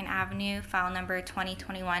 Northeast 2nd Avenue, file number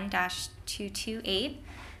 2021-228,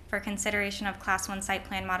 for consideration of Class 1 site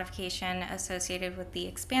plan modification associated with the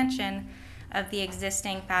expansion of the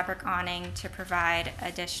existing fabric awning to provide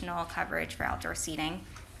additional coverage for outdoor seating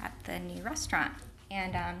at the new restaurant.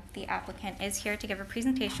 And the applicant is here to give a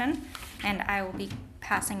presentation, and I will be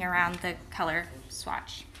passing around the color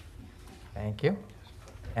swatch. Thank you.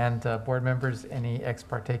 And board members, any ex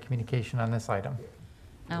parte communication on this item?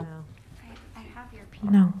 No. I have your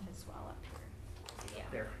No. PDF as well up here. Yeah.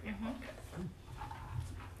 There.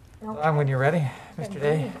 Don, when you're ready, Mr.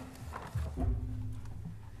 Day.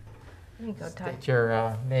 There you go, Todd. State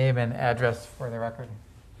your name and address for the record.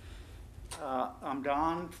 I'm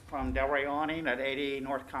Don from Delray Awning at 80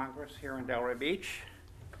 North Congress here in Delray Beach.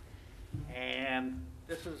 And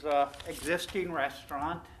this is an existing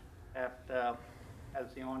restaurant that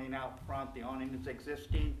has the awning out front. The awning is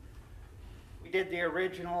existing. We did the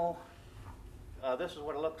original, this is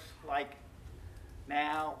what it looks like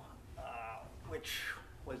now, which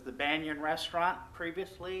was the Banyan Restaurant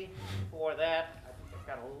previously. Before that, I think I've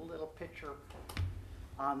got a little picture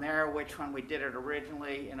on there, which when we did it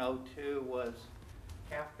originally in '02 was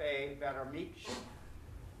Cafe Vermich.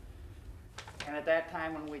 And at that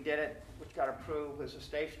time when we did it, which got approved, was a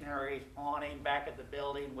stationary awning back at the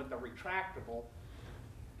building with a retractable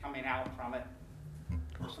coming out from it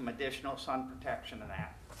for some additional sun protection and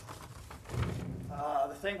that.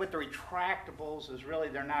 The thing with the retractables is really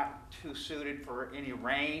they're not too suited for any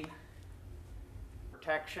rain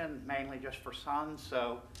protection, mainly just for sun.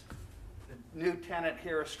 So the new tenant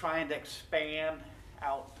here is trying to expand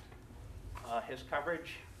out his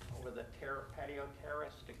coverage over the patio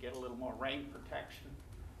terrace to get a little more rain protection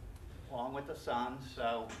along with the sun.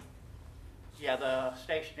 So Yeah, the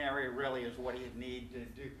stationary really is what you need to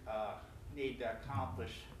do, need to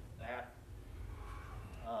accomplish that.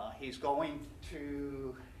 He's going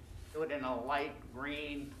to do it in a light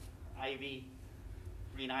green ivy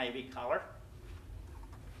color.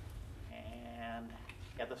 And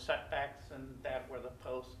yeah, the setbacks and that where the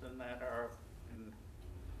posts and that are,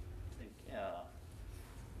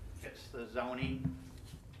 fits the zoning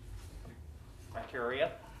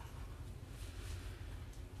criteria.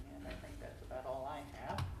 And I think that's about all I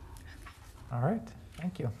have. All right,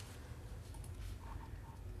 thank you.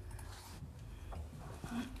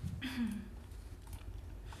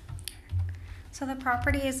 So the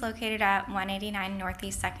property is located at 189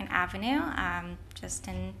 Northeast 2nd Avenue, just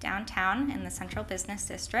in downtown in the Central Business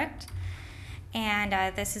District.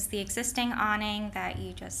 And this is the existing awning that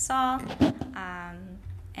you just saw.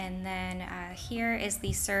 And then here is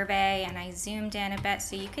the survey, and I zoomed in a bit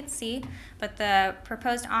so you could see, but the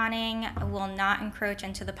proposed awning will not encroach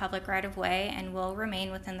into the public right-of-way and will remain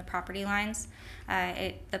within the property lines.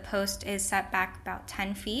 The post is set back about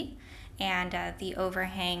 10 feet, and the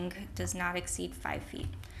overhang does not exceed 5 feet.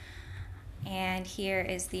 And here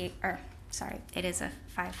is the, it is a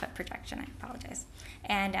 5-foot projection, I apologize.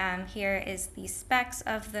 And here is the specs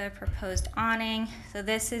of the proposed awning. So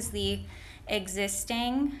this is the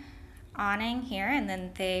existing awning here, and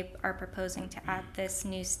then they are proposing to add this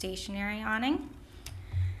new stationary awning.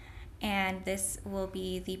 And this will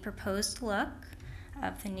be the proposed look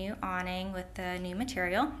of the new awning with the new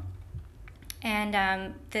material.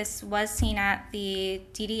 And this was seen at the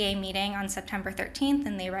DDA meeting on September 13th,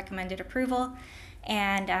 and they recommended approval.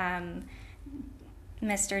 And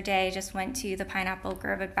Mr. Day just went to the Pineapple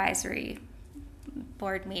Grove Advisory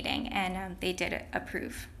Board meeting, and they did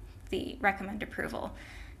approve, recommend approval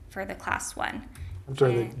for the Class 1. I'm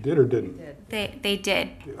sorry, they did or didn't? They did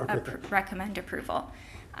Okay. recommend approval.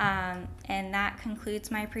 And that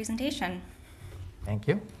concludes my presentation. Thank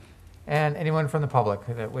you. And anyone from the public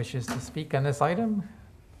that wishes to speak on this item?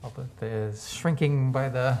 Public is shrinking by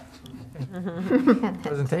the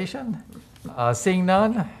presentation. Seeing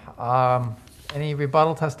none, any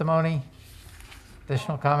rebuttal testimony?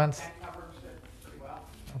 Additional comments?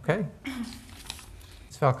 Okay.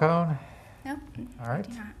 Ms. Falcone? Nope. All right.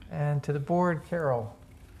 And to the board, Carol?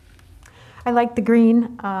 I like the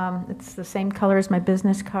green. It's the same color as my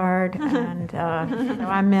business card, and so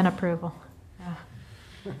I'm in approval.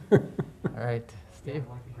 All right. Steve?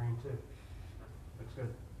 I like the green too. Looks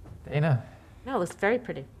good. Dana? No, it looks very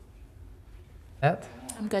pretty. Matt?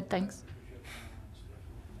 I'm good, thanks.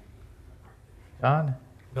 John?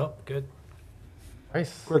 Nope, good.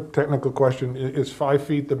 Bryce? Quick technical question. Is 5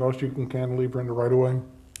 feet the most you can cantilever in the right of way?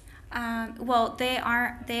 Well, they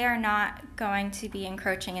are not going to be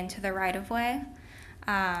encroaching into the right of way.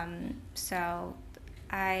 So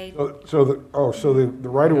So the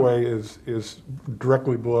right of way is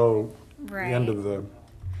directly below the end Right. of the.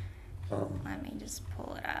 Let me just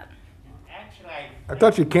pull it up. Actually, I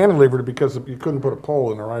thought you cantilevered it because you couldn't put a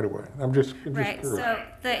pole in the right of way. I'm just Right, curious.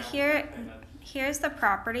 so here's the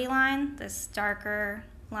property line, this darker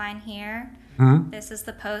line here. Mhm. This is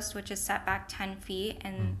the post, which is set back 10 feet,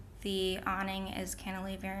 and the awning is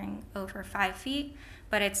cantilevering over 5 feet,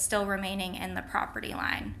 but it's still remaining in the property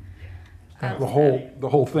line. The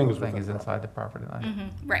whole thing is Thing within is inside the property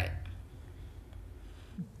line. Right.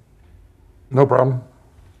 No problem.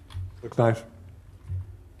 Looks nice.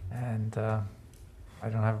 And I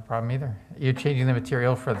don't have a problem either. You're changing the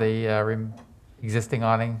material for the existing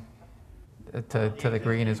awning to the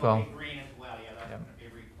green as well? green as well, yeah, that's going to be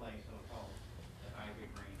replaced, so it's all the ivy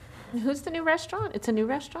green. And who's the new restaurant? It's a new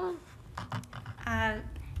restaurant?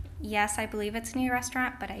 Yes, I believe it's a new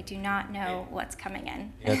restaurant, but I do not know what's coming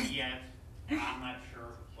in. Yes, I'm not sure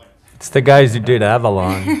what. It's the guys who did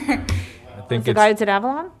Avalon. I think The it's, guys at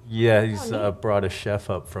Avalon? yeah, he's brought a chef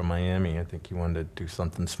up from Miami. I think he wanted to do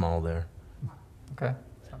something small there. Okay.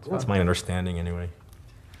 Sounds That's fun. my understanding anyway.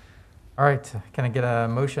 All right, can I get a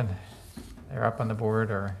motion? They're up on the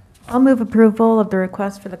board, or? I'll move approval of the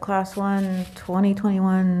request for the Class 1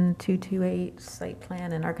 2021-228 site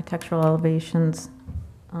plan and architectural elevations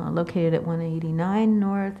located at 189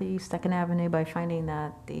 Northeast 2nd Avenue by finding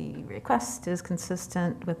that the request is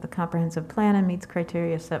consistent with the comprehensive plan and meets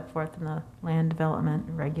criteria set forth in the land development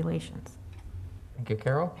regulations. Thank you,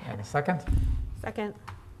 Carol. And a second? Second.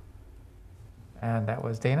 And that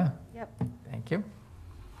was Dana? Yep. Thank you.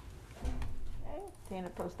 Okay, Dana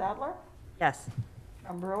Postadler, Yes.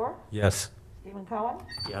 John Brewer, Yes. Stephen Cohen,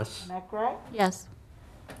 Yes. Matt Gray, Yes.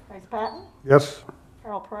 Bryce Patton, Yes.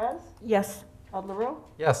 Carol Perez, Yes. Todd LaRue.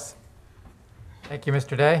 Yes. Thank you,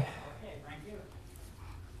 Mr. Day. Okay, thank you.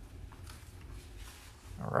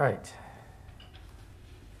 All right.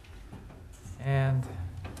 And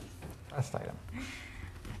last item.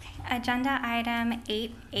 Agenda item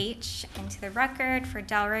 8H into the record for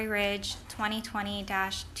Delray Ridge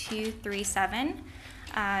 2020-237.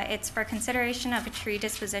 It's for consideration of a tree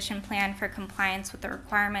disposition plan for compliance with the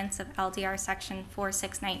requirements of LDR Section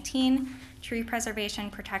 4619, tree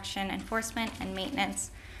preservation, protection, enforcement, and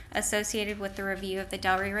maintenance associated with the review of the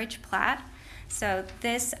Delray Ridge plat. So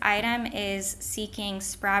this item is seeking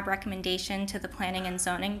SPRAB recommendation to the Planning and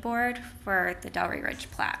Zoning Board for the Delray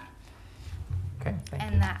Ridge plat. Okay, thank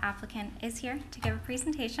And the applicant is here to give a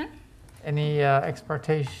presentation. Any ex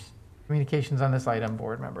parte communications on this item,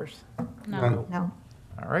 board members? No. No.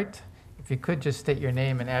 All right. If you could just state your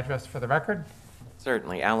name and address for the record.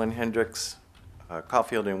 Certainly. Alan Hendricks,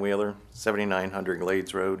 Caulfield and Wheeler, 7900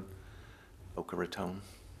 Glades Road, Boca Raton.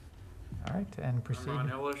 All right, and proceed.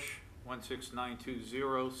 Ron Ellish,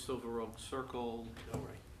 16920 Silver Oak Circle,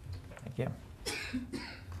 Delray. Thank you.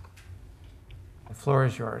 The floor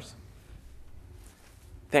is yours.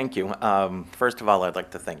 Thank you. First of all, I'd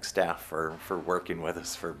like to thank staff for working with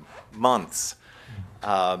us for months.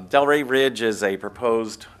 Delray Ridge is a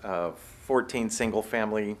proposed 14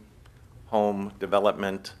 single-family home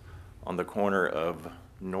development on the corner of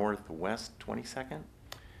Northwest 22nd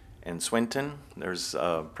and Swinton. There's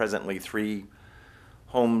presently 3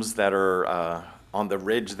 homes that are on the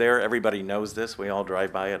ridge there. Everybody knows this. We all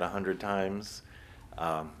drive by it 100 times.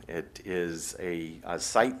 It is a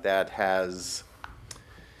site that has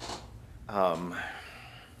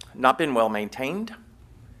not been well maintained.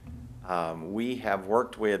 We have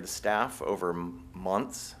worked with staff over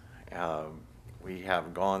months. We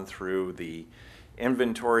have gone through the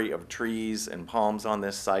inventory of trees and palms on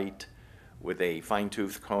this site with a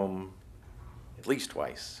fine-tooth comb at least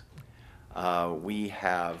twice. We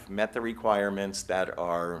have met the requirements that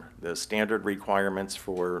are the standard requirements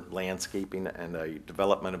for landscaping and a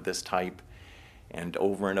development of this type. And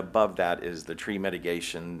over and above that is the tree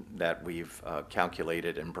mitigation that we've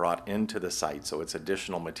calculated and brought into the site. So it's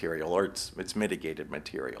additional material, or it's mitigated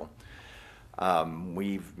material.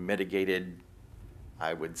 We've mitigated,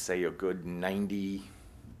 I would say, a good 98%.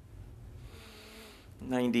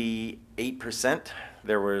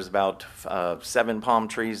 There was about 7 palm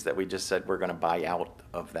trees that we just said we're going to buy out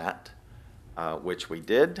of that, which we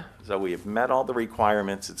did. So we have met all the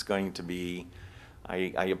requirements. It's going to be,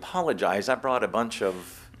 I apologize, I brought a bunch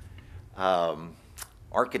of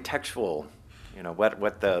architectural,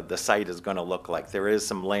 what the site is going to look like. There is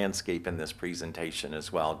some landscape in this presentation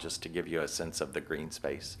as well, just to give you a sense of the green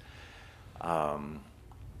space. What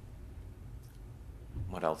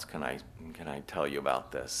else can I tell you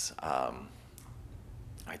about this?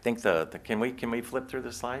 I think can we flip through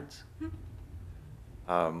the slides?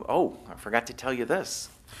 Oh, I forgot to tell you this.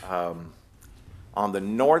 On the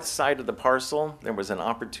north side of the parcel, there was an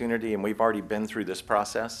opportunity, and we've already been through this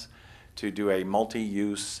process, to do a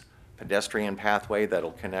multi-use pedestrian pathway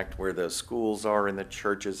that'll connect where the schools are and the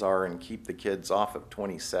churches are and keep the kids off of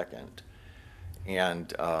 22nd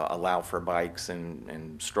and allow for bikes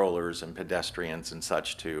and strollers and pedestrians and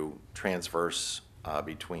such to transverse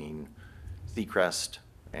between Seacrest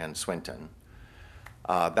and Swinton.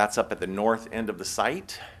 That's up at the north end of the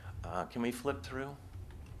site. Can we flip through?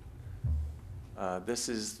 This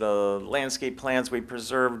is the landscape plans. We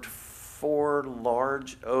preserved 4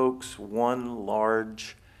 large oaks, 1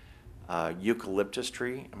 large eucalyptus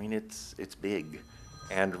tree. I mean, it's big.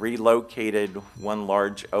 And relocated 1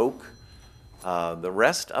 large oak. The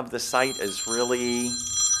rest of the site is really,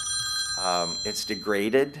 it's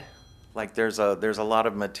degraded. Like there's a lot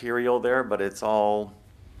of material there, but it's all,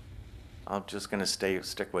 I'm just gonna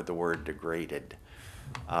stick with the word degraded.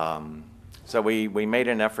 So we made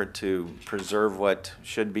an effort to preserve what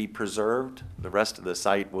should be preserved. The rest of the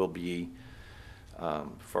site will be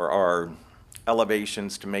for our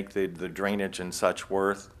elevations to make the drainage and such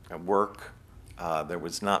work. There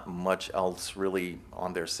was not much else really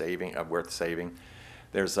on there worth saving.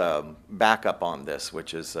 There's a backup on this,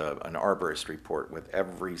 which is an arborist report with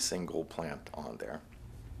every single plant on there.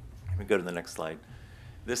 Let me go to the next slide.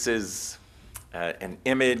 This is an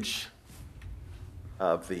image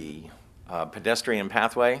of the pedestrian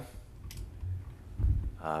pathway.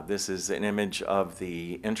 This is an image of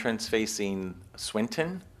the entrance facing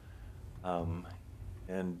Swinton,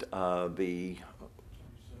 and the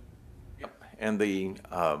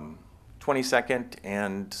 22nd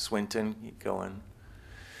and Swinton. Keep going.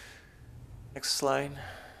 Next slide.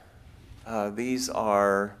 These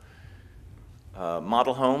are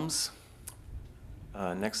model homes.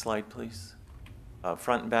 Next slide, please.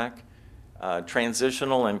 Front and back.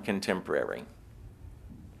 Transitional and contemporary.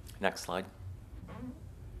 Next slide.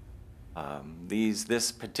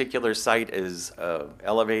 This particular site is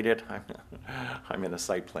elevated. I'm in a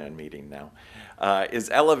site plan meeting now. Is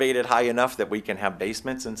elevated high enough that we can have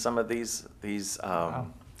basements in some of these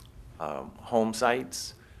home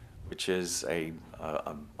sites, which is I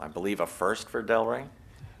believe a first for Delray.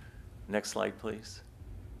 Next slide, please.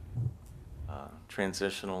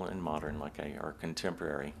 Transitional and modern, or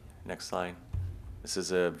contemporary. Next slide. This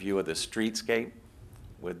is a view of the streetscape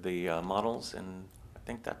with the models, and I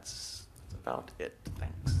think that's about it.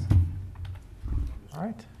 Thanks. All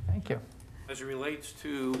right, thank you. As it relates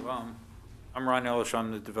to, I'm Ron Ellis,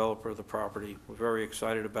 I'm the developer of the property. We're very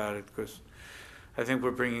excited about it because I think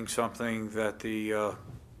we're bringing something that the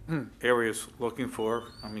area's looking for.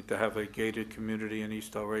 I mean, to have a gated community in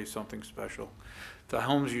East Delray is something special. The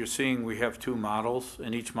homes you're seeing, we have 2 models,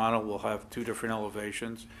 and each model will have 2 different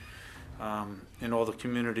elevations. In all the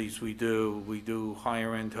communities we do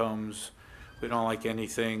higher end homes. We don't like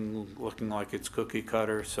anything looking like it's cookie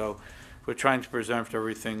cutter, so we're trying to present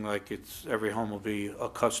everything like every home will be a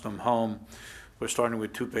custom home. We're starting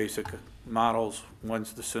with 2 basic models.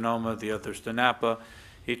 One's the Sonoma, the other's the Napa.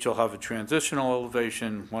 Each will have a transitional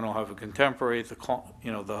elevation. One will have a contemporary. The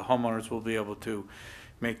homeowners will be able to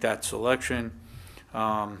make that selection.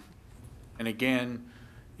 And again,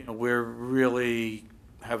 we're really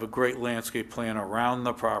have a great landscape plan around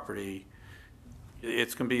the property.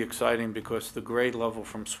 It's going to be exciting because the grade level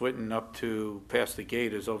from Swinton up to past the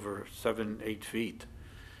gate is over 7-8 feet.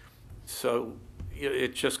 So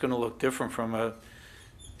it's just going to look different from a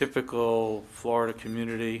typical Florida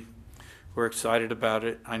community. We're excited about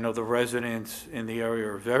it. I know the residents in the area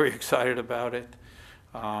are very excited about it.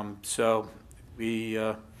 So we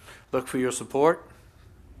look for your support.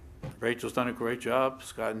 Rachel's done a great job.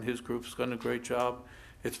 Scott and his group's done a great job.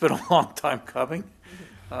 It's been a long time coming.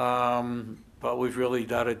 But we've really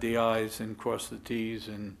dotted the I's and crossed the T's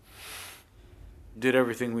and did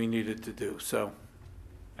everything we needed to do. So,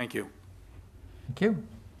 thank you. Thank you.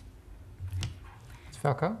 Ms.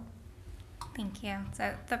 Falco? Thank you.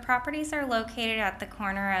 So the properties are located at the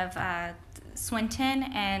corner of Swinton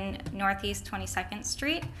and Northeast 22nd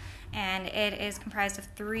Street, and it is comprised of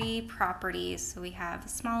 3 properties. So we have a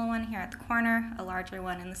small one here at the corner, a larger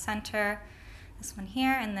one in the center, this one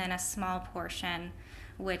here, and then a small portion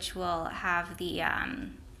which will have the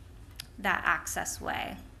that access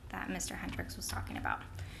way that Mr. Hendricks was talking about.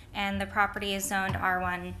 And the property is zoned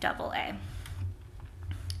R1 AA.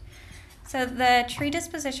 So the tree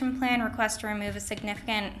disposition plan requests to remove a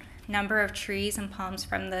significant number of trees and palms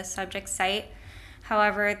from the subject site.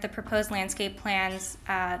 However, the proposed landscape plans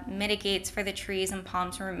mitigates for the trees and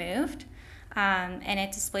palms removed. And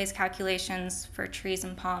it displays calculations for trees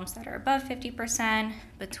and palms that are above 50%,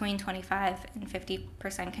 between 25 and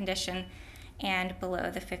 50% condition, and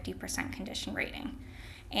below the 50% condition rating.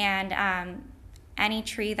 And any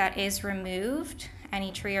tree that is removed,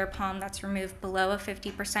 any tree or palm that's removed below a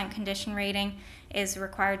 50% condition rating is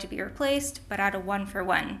required to be replaced, but at a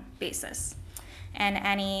 1-for-1 basis. And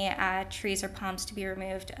any trees or palms to be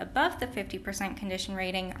removed above the 50% condition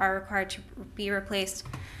rating are required to be replaced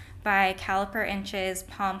by caliper inches,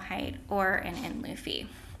 palm height, or an in lieu fee.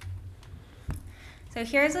 So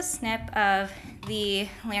here's a snip of the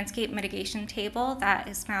landscape mitigation table that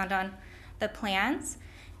is found on the plans.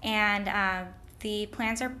 And the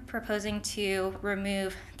plans are proposing to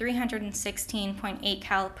remove 316.8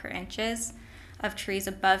 caliper inches of trees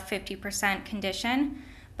above 50% condition,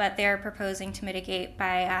 but they're proposing to mitigate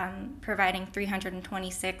by providing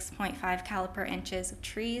 326.5 caliper inches of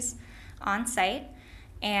trees on site.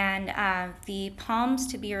 And the palms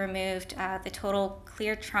to be removed, the total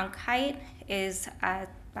clear trunk height is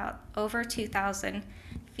about over 2,000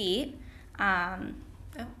 feet.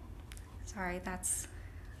 Sorry, that's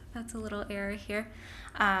a little error here.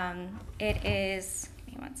 It is,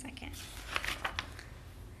 give me 1 second.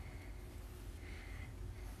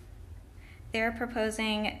 They're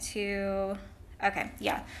proposing to, okay,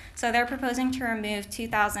 yeah. So they're proposing to remove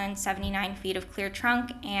 2,079 feet of clear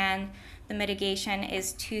trunk, and the mitigation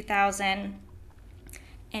is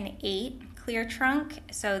 2,008 clear trunk.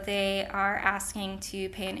 So they are asking to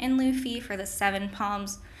pay an in lieu fee for the 7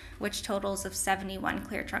 palms, which totals of 71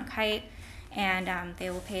 clear trunk height, and they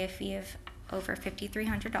will pay a fee of over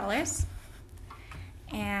 $5,300.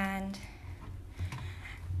 And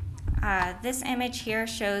this image here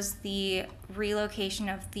shows the relocation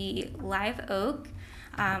of the live oak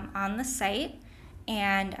on the site.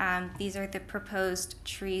 And these are the proposed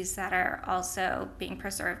trees that are also being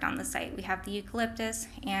preserved on the site. We have the eucalyptus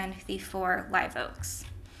and the 4 live oaks.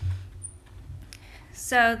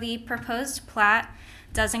 So the proposed plat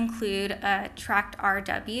does include a tract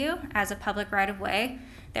RW as a public right-of-way.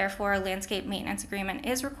 Therefore, a landscape maintenance agreement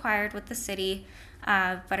is required with the city,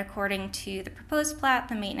 but according to the proposed plat,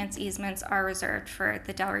 the maintenance easements are reserved for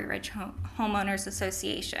the Delray Ridge Homeowners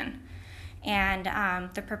Association. And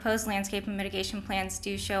the proposed landscape and mitigation plans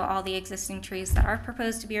do show all the existing trees that are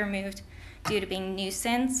proposed to be removed due to being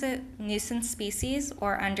nuisance species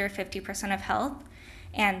or under 50% of health,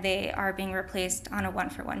 and they are being replaced on a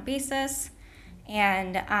 1-for-1 basis.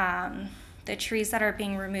 And the trees that are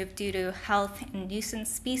being removed due to health and nuisance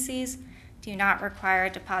species do not require a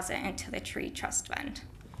deposit into the tree trust fund.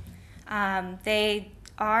 They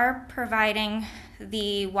are providing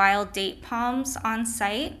the wild date palms on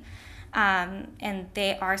site, and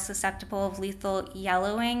they are susceptible of lethal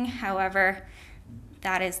yellowing. However,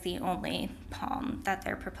 that is the only palm that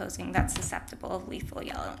they're proposing that's susceptible of lethal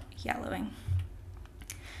yellowing.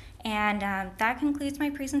 And that concludes my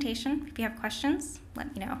presentation. If you have questions,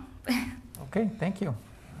 let me know. Okay, thank you.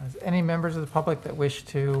 Is any members of the public that wish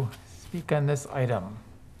to speak on this item?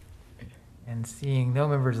 And seeing no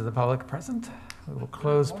members of the public present, we will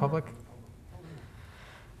close public.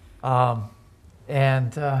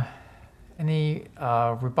 Any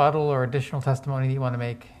rebuttal or additional testimony that you want to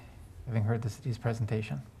make, having heard the city's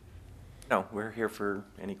presentation? No, we're here for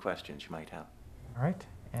any questions you might have. All right,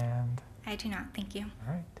 and? I do not, thank you.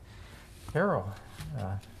 All right. Carol,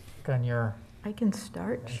 on your I can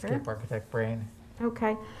start, sure. landscape architect brain.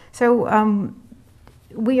 Okay, so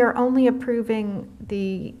we are only approving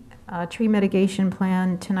the tree mitigation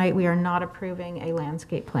plan tonight. We are not approving a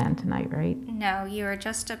landscape plan tonight, right? No, you are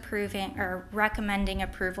just approving or recommending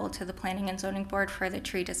approval to the Planning and Zoning Board for the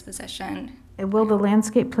tree disposition. And will the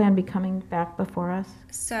landscape plan be coming back before us?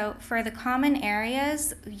 So for the common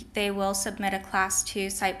areas, they will submit a Class 2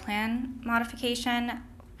 site plan modification.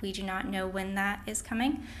 We do not know when that is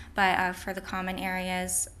coming, but for the common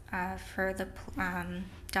areas, for the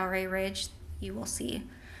Delray Ridge, you will see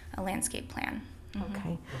a landscape plan.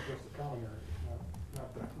 Okay. Just the common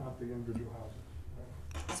area, not the individual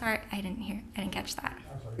houses. Sorry, I didn't catch that.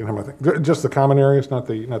 Just the common areas, not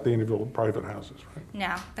the individual private houses, right?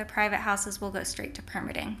 No, the private houses will go straight to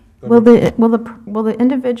permitting. Will the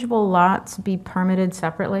individual lots be permitted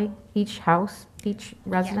separately? Each house, each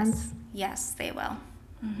residence? Yes, they will.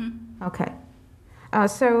 Okay.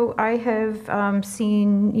 So I have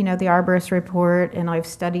seen, the arborist report, and I've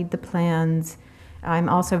studied the plans. I'm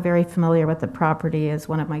also very familiar with the property, as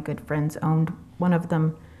one of my good friends owned one of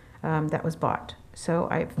them that was bought. So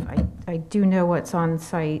I do know what's on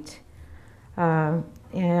site. And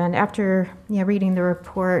after reading the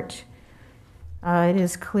report, it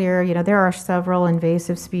is clear, there are several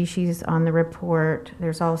invasive species on the report.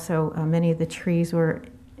 There's also many of the trees were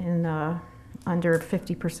in under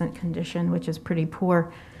 50% condition, which is pretty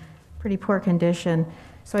poor condition.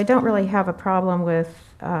 So I don't really have a problem with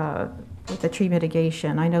the tree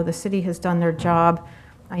mitigation. I know the city has done their job.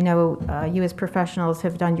 I know you as professionals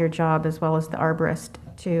have done your job, as well as the arborist,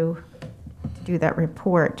 to do that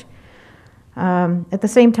report. At the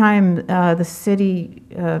same time, the city,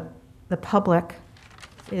 the public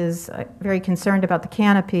is very concerned about the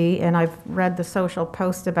canopy, and I've read the social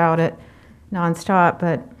post about it nonstop,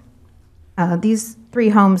 but these 3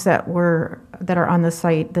 homes that are on the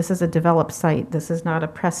site, this is a developed site. This is not a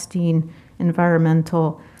pristine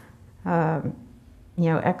environmental,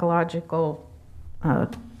 ecological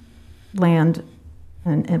land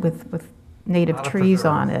and with native trees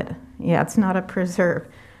on it. Yeah, it's not a preserve.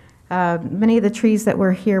 Many of the trees that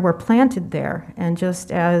were here were planted there, and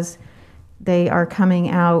just as they are coming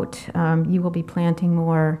out, you will be planting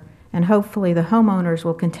more, and hopefully the homeowners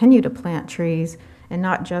will continue to plant trees, and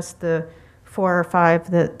not just the 4 or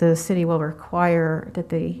 5 that the city will require that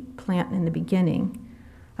they plant in the beginning.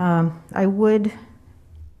 I would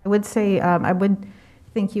say I would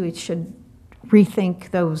think you should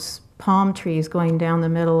rethink those palm trees going down the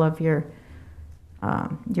middle of your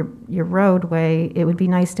roadway. It would be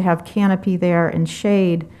nice to have canopy there and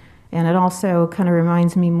shade, and it also kind of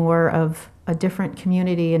reminds me more of a different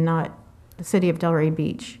community and not the city of Delray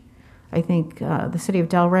Beach. I think the city of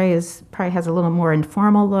Delray probably has a little more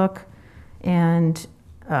informal look, and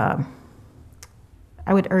I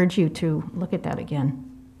would urge you to look at that again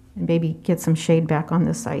and maybe get some shade back on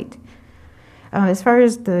the site. As far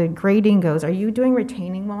as the grading goes, are you doing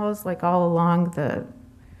retaining walls like all along the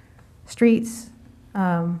streets,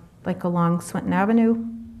 like along Swinton Avenue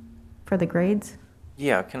for the grades?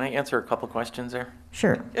 Yeah, can I answer a couple questions there?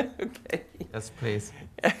 Sure. Okay. Yes, please.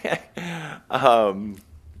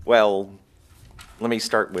 Well, let me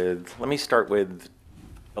start with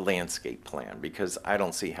a landscape plan, because I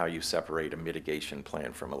don't see how you separate a mitigation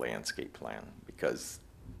plan from a landscape plan, because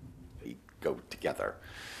they go together.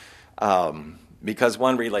 because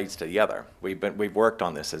one relates to the other. We've worked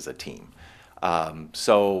on this as a team.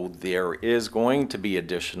 So there is going to be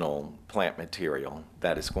additional plant material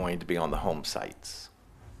that is going to be on the home sites.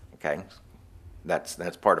 Okay?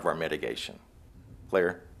 That's part of our mitigation.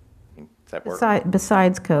 Clear? Does that work?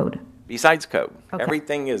 Besides code. Besides code. Okay.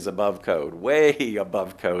 Everything is above code, way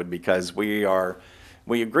above code, because we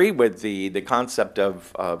agree with the concept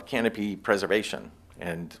of canopy preservation.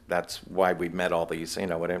 And that's why we've met all these,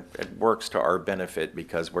 it works to our benefit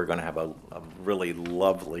because we're going to have a really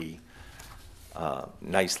lovely,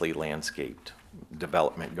 nicely landscaped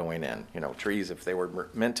development going in. Trees, if they were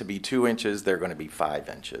meant to be 2 inches, they're going to be 5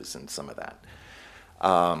 inches and some of that.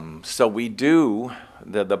 So we do,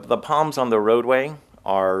 the palms on the roadway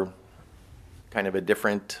are kind of a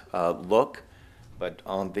different look, but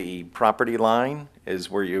on the property line is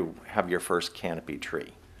where you have your first canopy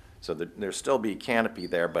tree. So there'll still be canopy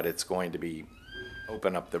there, but it's going to be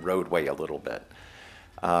open up the roadway a little bit.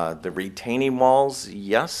 The retaining walls,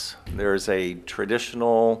 yes, there's a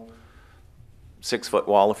traditional 6-foot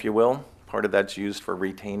wall, if you will. Part of that's used for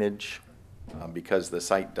retainage because the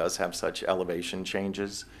site does have such elevation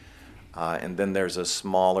changes. And then there's a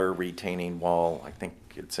smaller retaining wall, I think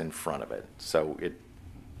it's in front of it. So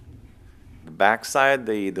the back side,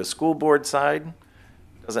 the school board side,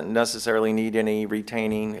 doesn't necessarily need any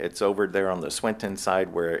retaining. It's over there on the Swinton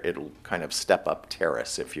side where it'll kind of step up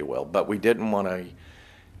terrace, if you will. But we didn't want a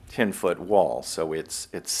 10-foot wall, so it's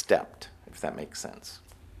stepped, if that makes sense.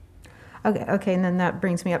 Okay, and then that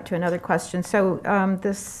brings me up to another question. So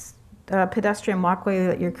this pedestrian walkway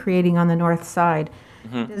that you're creating on the north side,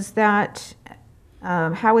 is that,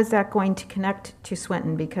 how is that going to connect to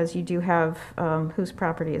Swinton? Because you do have, whose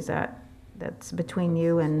property is that? That's between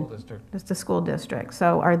you and it's the school district.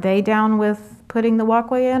 So are they down with putting the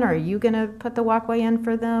walkway in, or are you going to put the walkway in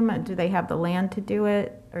for them? Do they have the land to do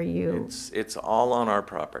it? Are you? It's all on our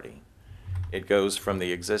property. It goes from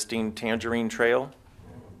the existing Tangerine Trail.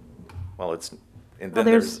 Well, it's and then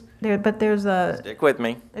there's a. Stick with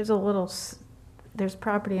me. There's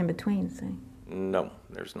property in between. See? No,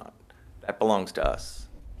 there's not. That belongs to us.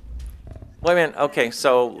 Wait a minute. Okay,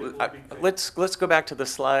 so let's go back to the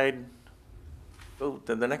slide. Oh,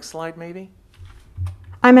 the next slide, maybe?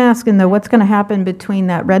 I'm asking though, what's going to happen between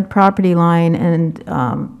that red property line and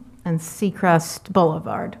Seacrest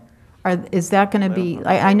Boulevard? Is that going to be?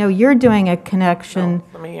 I know you're doing a connection. No,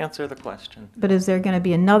 let me answer the question. But is there going to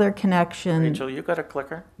be another connection? Rachel, you got a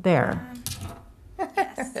clicker? There.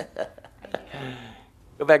 Yes.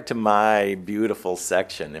 Go back to my beautiful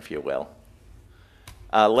section, if you will.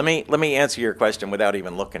 Let me answer your question without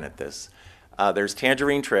even looking at this. There's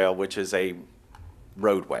Tangerine Trail, which is a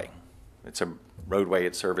roadway. It's a roadway.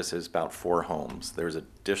 It services about 4 homes. There's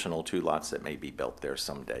additional 2 lots that may be built there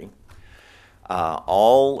someday.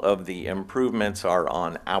 All of the improvements are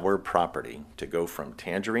on our property to go from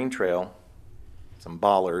Tangerine Trail, some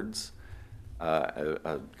bollards,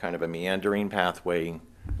 a kind of a meandering pathway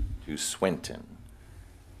to Swinton.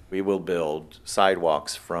 We will build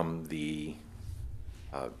sidewalks from the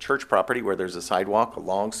church property where there's a sidewalk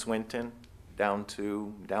along Swinton down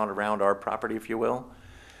around our property, if you will.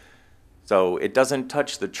 So it doesn't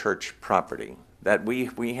touch the church property. That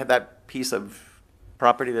we have that piece of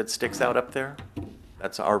property that sticks out up there.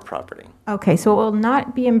 That's our property. Okay, so it will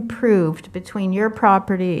not be improved between your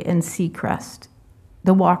property and Seacrest,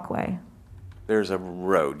 the walkway. There's a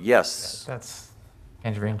road, yes. That's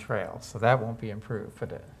Tangerine Trail, so that won't be improved,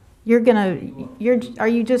 but Are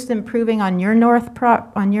you just improving on your north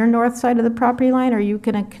side of the property line, or are you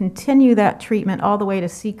going to continue that treatment all the way to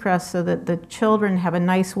Seacrest so that the children have a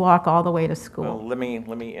nice walk all the way to school? Well, let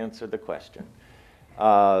me answer the question.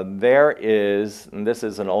 There is, and this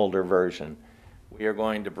is an older version, we are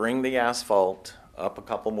going to bring the asphalt up a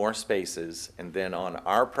couple more spaces, and then on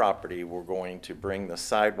our property, we're going to bring the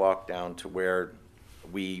sidewalk down to where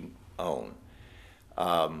we own.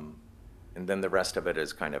 And then the rest of it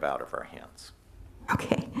is kind of out of our hands.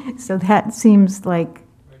 Okay, so that seems like,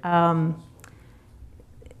 I'll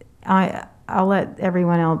let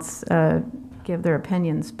everyone else give their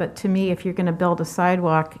opinions, but to me, if you're going to build a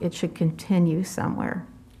sidewalk, it should continue somewhere.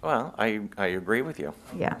 Well, I agree with you.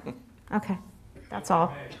 Yeah, okay, that's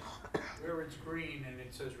all. Where it's green and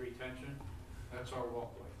it says retention, that's our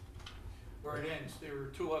walkway. Where it ends, there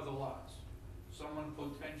are 2 other lots. Someone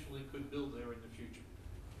potentially could build there in the future.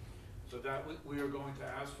 So that we are going to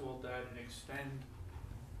asphalt that and extend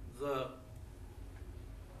the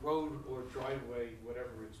road or driveway, whatever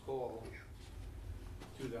it's called,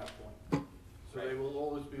 to that point. So they will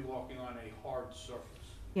always be walking on a hard surface.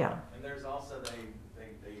 Yeah. And there's also,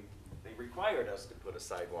 they required us to put a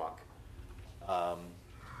sidewalk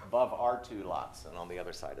above our 2 lots and on the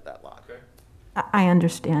other side of that lot. Okay. I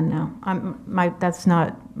understand now. That's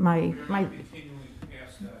not my, Continuing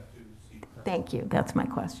past that to see. thank you, that's my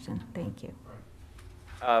question, thank you.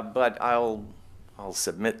 But I'll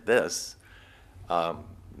submit this.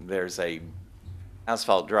 There's a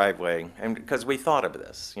asphalt driveway, and because we thought of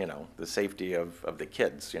this, you know, the safety of the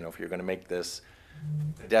kids, you know, if you're gonna make this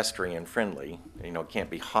pedestrian friendly, you know, it can't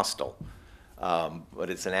be hostile. But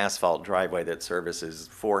it's an asphalt driveway that services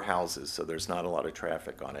 4 houses, so there's not a lot of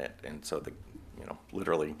traffic on it, and so you know,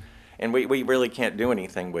 literally, and we really can't do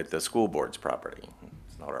anything with the school board's property.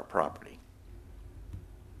 It's not our property.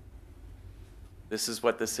 This is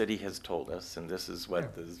what the city has told us, and this is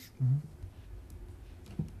what the.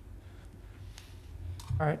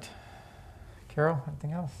 All right. Carol,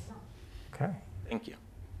 anything else? Okay. Thank you.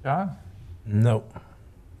 John? No.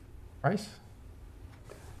 Bryce?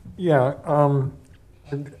 Yeah, I'm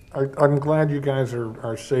glad you guys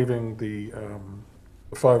are saving the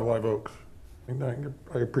 5 live oaks.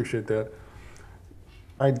 I appreciate that.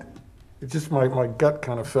 It's just my gut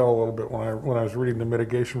kind of fell a little bit when I was reading the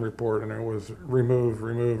mitigation report, and it was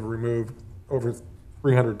removed over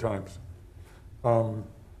 300 times.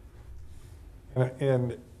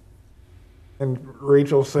 And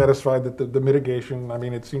Rachel's satisfied that the mitigation, I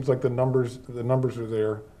mean, it seems like the numbers are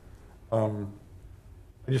there.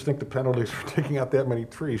 I just think the penalties for taking out that many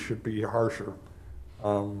trees should be harsher.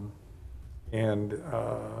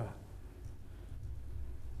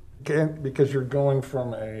 Because you're going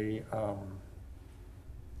from a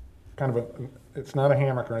kind of it's not a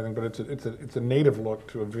hammock or anything, but it's a native look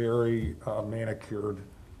to a very manicured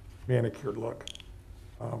look.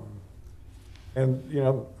 And you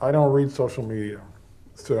know, I don't read social media,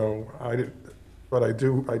 so but I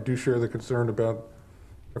do share the concern about,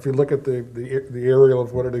 if you look at the aerial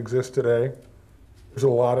of what it exists today, there's a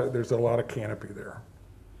lot of canopy there,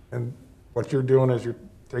 and what you're doing is you're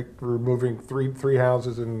removing three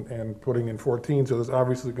houses and putting in 14, so there's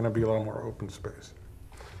obviously going to be a lot more open space.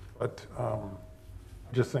 But I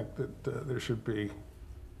just think that there should be,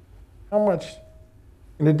 how much,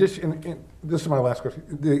 in addition, this is my last question,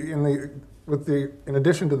 in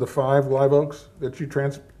addition to the 5 live oaks that you're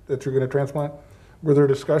going to transplant, were there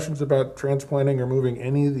discussions about transplanting or moving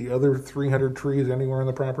any of the other 300 trees anywhere on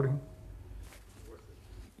the property?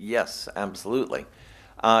 Yes, absolutely.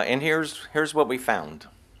 And here's what we found.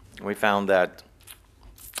 We found that,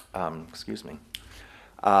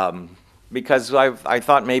 because I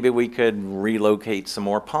thought maybe we could relocate some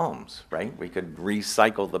more palms, right? We could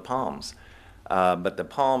recycle the palms. But the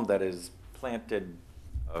palm that is planted,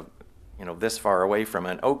 you know, this far away from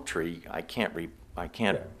an oak tree, I can't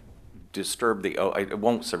disturb the oak, it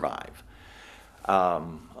won't survive. A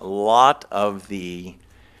lot of the,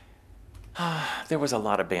 there was a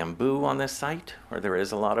lot of bamboo on this site, or there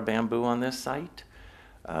is a lot of bamboo on this site.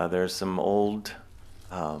 There's some old,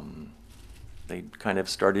 they kind of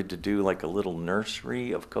started to do like a little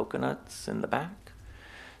nursery of coconuts in the back.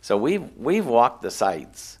 So we've walked the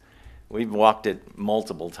sites. We've walked it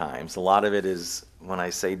multiple times. A lot of it is, when I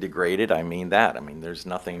say degraded, I mean that. I mean, there's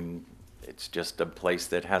nothing, it's just a place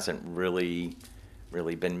that hasn't really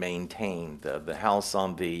been maintained. The house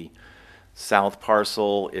on the south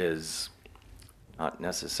parcel is not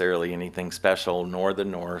necessarily anything special, nor the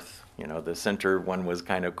north. You know, the center one was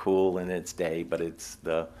kind of cool in its day, but it's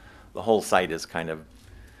the whole site is kind of,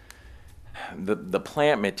 the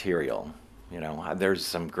plant material, you know, there's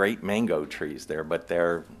some great mango trees there, but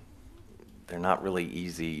they're not really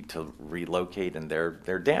easy to relocate, and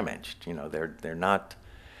they're damaged, you know, they're not.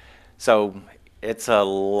 So it's a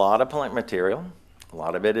lot of plant material. A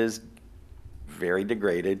lot of it is very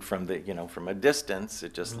degraded from the, you know, from a distance.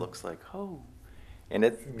 It just looks like, oh, and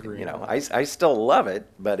it, you know, I still love it,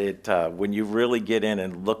 but it, when you really get in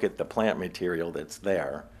and look at the plant material that's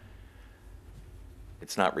there,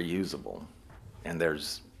 it's not reusable. And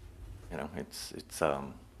there's, you know,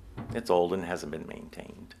 it's old and hasn't been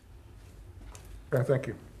maintained. Thank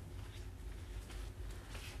you.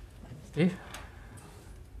 Steve?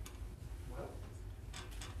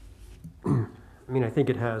 I mean, I think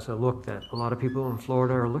it has a look that a lot of people in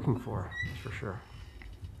Florida are looking for sure.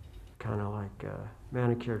 Kind of like a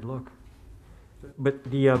manicured look. But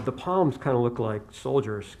the palms kind of look like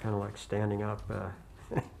soldiers, kind of like standing up.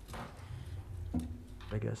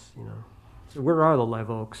 I guess, you know. So where are the live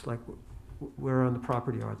oaks? Like, where on the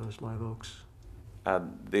property are those live oaks?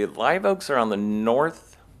 The live oaks are on the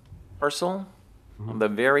north parcel, on the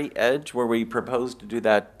very edge where we proposed to do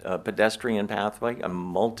that pedestrian pathway, a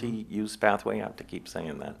multi-use pathway. I have to keep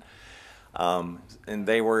saying that. And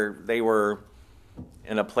they were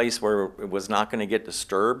in a place where it was not going to get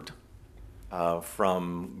disturbed.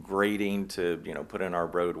 from grading to, put in our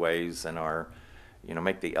roadways and our,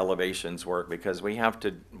 make the elevations work, because we have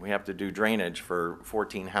to do drainage for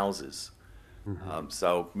 14 houses.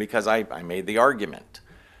 So, because I made the argument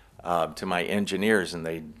to my engineers, and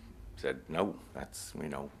they said, no, that's,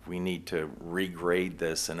 we need to regrade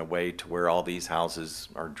this in a way to where all these houses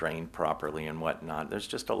are drained properly and whatnot. There's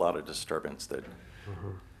just a lot of disturbance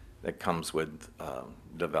that comes with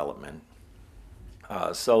development.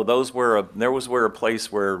 So there was a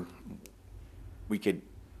place where we could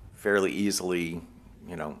fairly easily,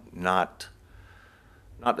 not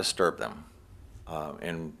disturb them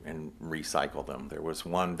and recycle them. There was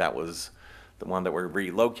one that was, the one that we're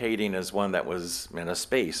relocating is one that was in a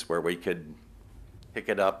space where we could pick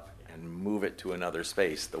it up and move it to another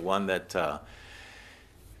space. The one that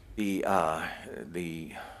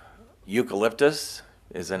the eucalyptus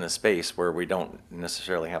is in a space where we don't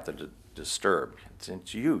necessarily have to disturb.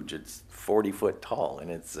 It's huge. It's 40 foot tall,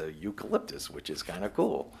 and it's a eucalyptus, which is kind of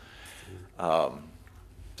cool.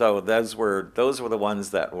 So those were the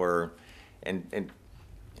ones that were, and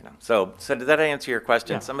So did that answer your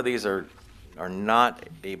question? Yeah. Some of these are not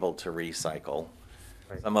able to recycle.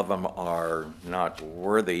 Right. Some of them are not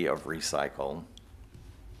worthy of recycle.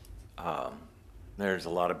 There's a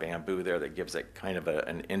lot of bamboo there that gives it kind of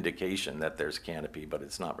an indication that there's canopy, but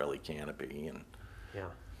it's not really canopy. And Yeah.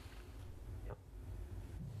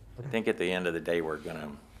 I think at the end of the day, we're going to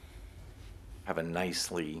have a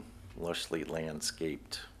lushly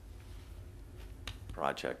landscaped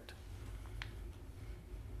project.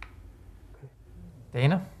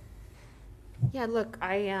 Dana? Yeah, look,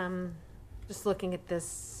 I just looking at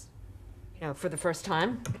this, for the first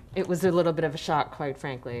time, it was a little bit of a shock, quite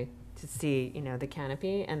frankly, to see, the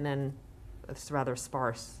canopy, and then it's rather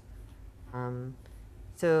sparse.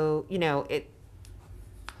 So,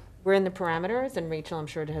 we're in the parameters, and Rachel, I'm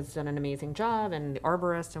sure, has done an amazing job, and the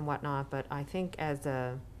arborist and whatnot, but I think as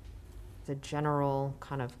a general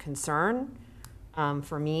kind of concern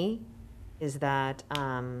for me is that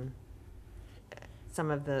some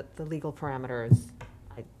of the legal parameters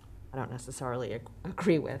I don't necessarily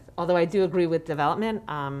agree with. Although I do agree with development,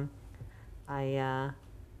 I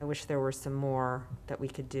wish there were some more that we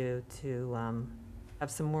could do to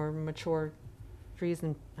have some more mature trees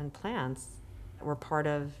and plants that were part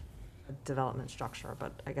of a development structure.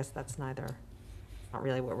 But I guess that's not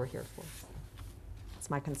really what we're here for. It's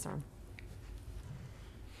my concern.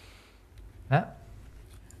 Matt?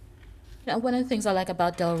 One of the things I like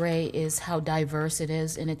about Delray is how diverse it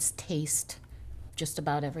is in its taste, just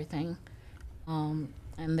about everything. And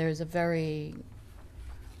there's a very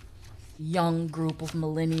young group of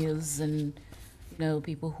millennials and,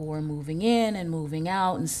 people who are moving in and moving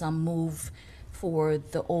out, and some move for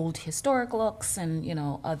the old historic looks and,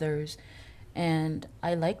 others. And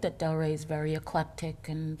I like that Delray is very eclectic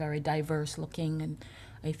and very diverse looking, and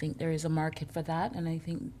I think there is a market for that, and I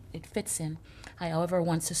think it fits in. I, however,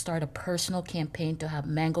 want to start a personal campaign to have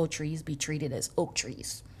mango trees be treated as oak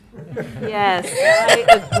trees. Yes, I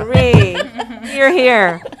agree. Hear,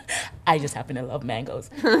 hear. I just happen to love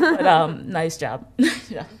mangoes. But nice job.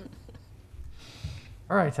 Yeah.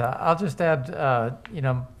 All right, I'll just add,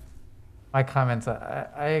 my comments.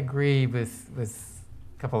 I agree with a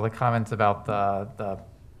couple of the comments about the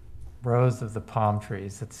rows of the palm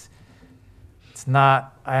trees. It's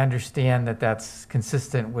not, I understand that that's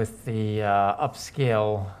consistent with the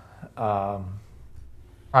upscale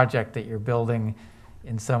project that you're building.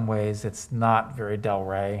 In some ways, it's not very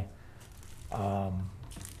Delray.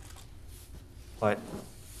 But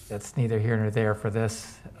that's neither here nor there for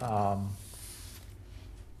this.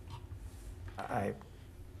 I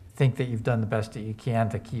think that you've done the best that you can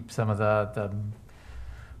to keep some of the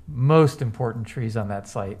most important trees on that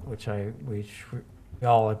site, which we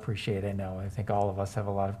all appreciate, I know. I think all of us have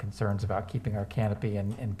a lot of concerns about keeping our canopy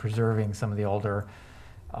and preserving some of the older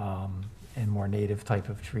and more native type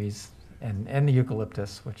of trees, and the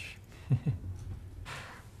eucalyptus, which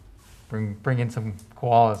bring in some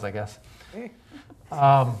koalas, I guess.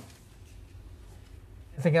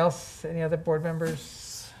 Anything else? Any other board members?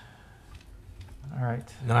 All right.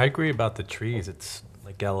 No, I agree about the trees. It's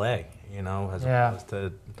like LA, as opposed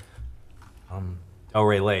to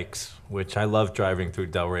Delray Lakes, which I love driving through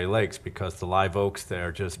Delray Lakes because the live oaks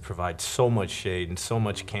there just provide so much shade and so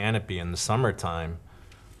much canopy in the summertime.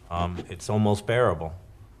 It's almost bearable.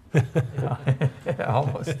 Yeah,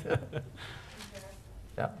 almost.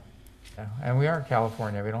 Yeah. Yeah. And we are in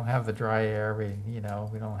California. We don't have the dry air. We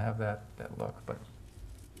don't have that look, but.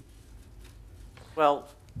 Well,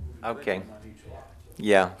 okay.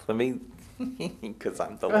 Yeah, let me, because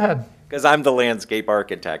I'm Go ahead. the landscape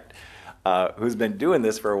architect. who's been doing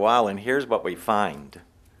this for a while, and here's what we find,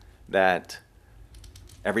 that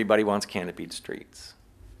everybody wants canopied streets,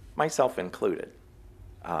 myself included.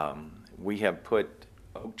 We have put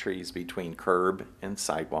oak trees between curb and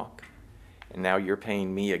sidewalk, and now you're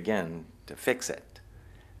paying me again to fix it,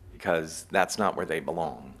 because that's not where they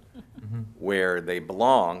belong. Where they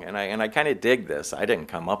belong, and I kind of dig this. I didn't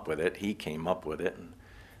come up with it. He came up with it.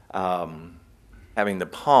 Having the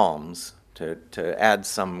palms to add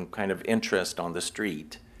some kind of interest on the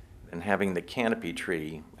street, and having the canopy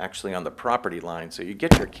tree actually on the property line, so you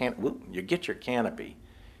get your canopy,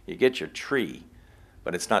 you get your tree,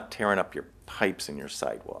 but it's not tearing up your pipes in your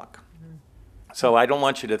sidewalk. So I don't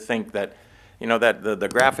want you to think that, you know, that the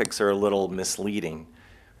graphics are a little misleading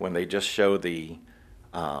when they just show the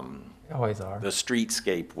Always are. the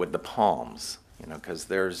streetscape with the palms, you know, because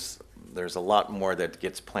there's a lot more that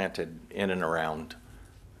gets planted in and around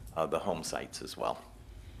the home sites as well.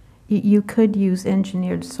 You could use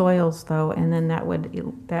engineered soils, though, and then that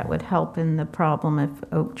would help in the problem if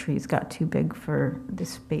oak trees got too big for the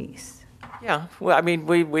space. Yeah, well, I mean,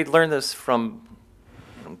 we learned this from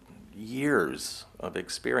years of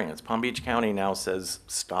experience. Palm Beach County now says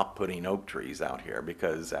stop putting oak trees out here,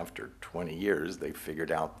 because after 20 years they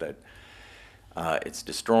figured out that it's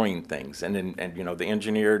destroying things. And you know, the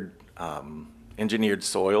engineered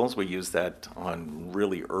soils, we use that on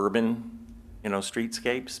really urban, you know,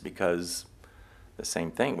 streetscapes, because the same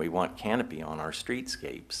thing, we want canopy on our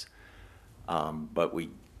streetscapes, but we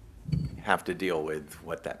have to deal with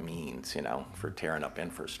what that means, you know, for tearing up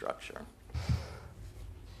infrastructure.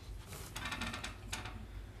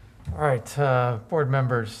 All right, board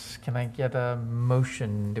members, can I get a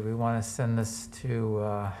motion? Do we want to send this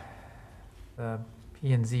to the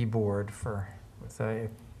P&Z board with a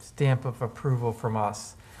stamp of approval from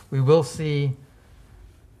us? We will see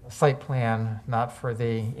a site plan, not for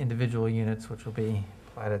the individual units, which will be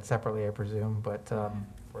platted separately, I presume, but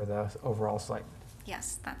for the overall site.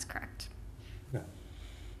 Yes, that's correct.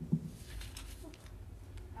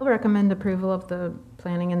 I'll recommend approval of the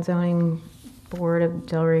Planning and Zoning Board of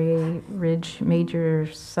Delray Ridge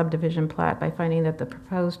Major Subdivision Plat by finding that the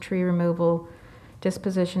proposed tree removal,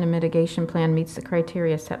 disposition, and mitigation plan meets the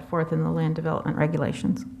criteria set forth in the land development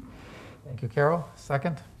regulations. Thank you, Carol.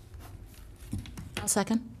 Second? I'll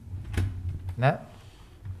second. Annette?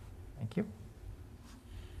 Thank you.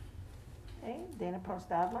 Okay, Dana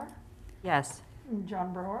Post Adler, Yes.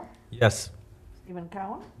 John Brewer, Yes. Stephen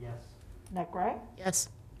Cohen, Yes. Nick Ray, Yes.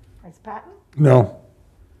 Bryce Patton, No.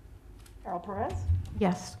 Carol Perez,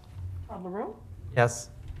 Yes. Todd LaRue. Yes.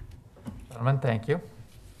 Gentlemen, thank you.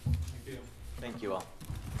 Thank you all.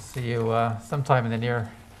 See you sometime in the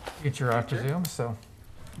near future, I presume, so.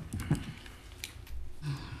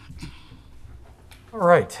 All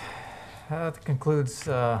right, that concludes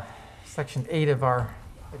section 8 of our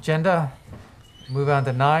agenda. Move on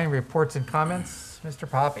to 9, reports and comments. Mr.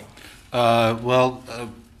 Poppy. Well,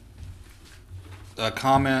 a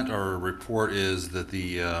comment or a report is that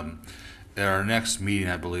at our next meeting,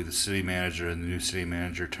 I believe the city manager and the new city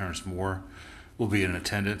manager, Terrence Moore, will be in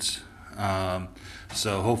attendance.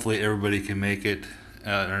 So hopefully everybody can make it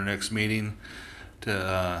at our next meeting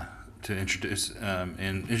to introduce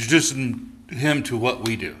and introduce him to what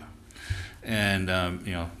we do, and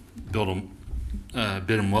you know,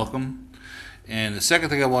 bid him welcome. And the second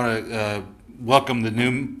thing, I want to welcome the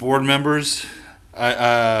new board members.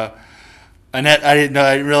 Annette, I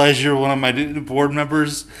didn't realize you were one of my new board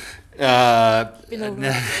members.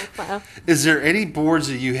 Is there any boards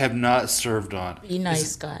that you have not served on? Be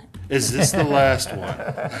nice, Scott. Is this the last one?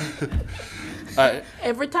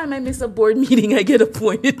 Every time I miss a board meeting, I get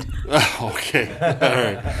appointed. Okay, all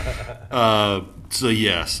right. So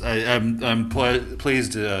yes, I'm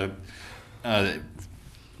pleased to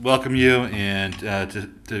welcome you and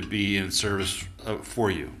to be in service for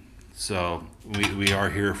you. So we are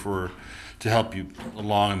here to help you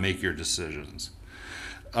along and make your decisions.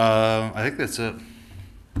 I think that's it.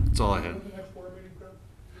 That's all I had.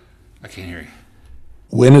 I can't hear you.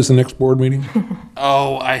 When is the next board meeting?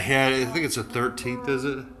 Oh, I think it's the 13th, is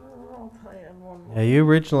it? Yeah, you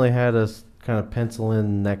originally had us kind of pencil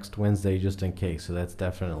in next Wednesday just in case, so that's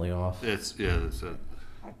definitely off. That's it.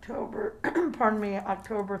 October, pardon me,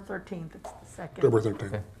 October 13th, it's the second. October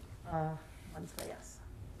 13th. Wednesday, yes.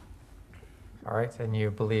 All right, and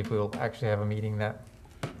you believe we'll actually have a meeting that?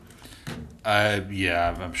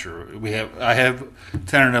 Yeah, I'm sure. I have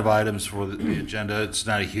tentative items for the agenda. It's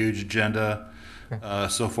not a huge agenda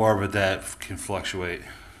so far, but that can fluctuate.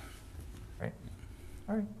 Right.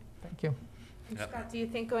 All right, thank you. Yep. Scott, do you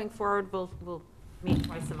think going forward we'll meet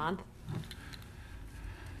twice a month?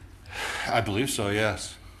 I believe so,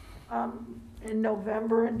 yes. In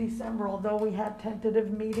November and December, although we had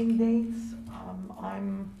tentative meeting dates,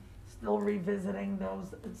 I'm still revisiting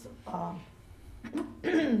those,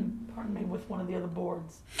 pardon me, with one of the other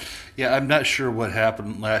boards. Yeah, I'm not sure what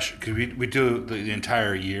happened last year, because we do the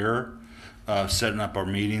entire year, setting up our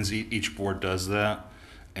meetings. Each board does that.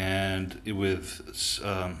 And with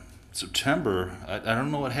September, I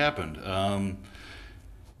don't know what happened.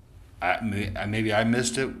 Maybe I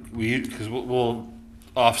missed it. Because we'll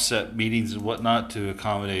offset meetings and whatnot to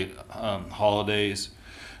accommodate holidays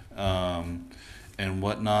and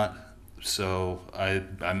whatnot. So I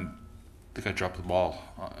think I dropped the ball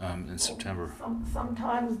in September.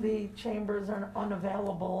 Sometimes the chambers are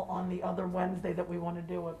unavailable on the other Wednesday that we want to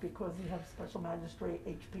do it because you have special magistrate,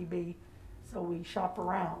 HPB, so we shop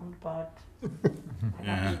around, but I'm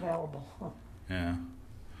not available. Yeah.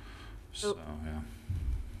 So, yeah.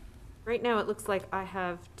 Right now, it looks like I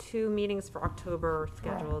have 2 meetings for October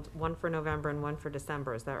scheduled, one for November and one for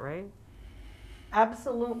December. Is that right?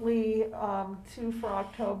 Absolutely, 2 for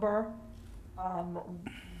October.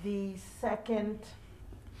 The second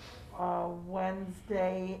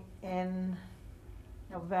Wednesday in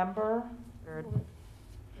November. Third.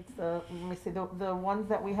 It's let me see, the ones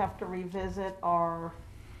that we have to revisit are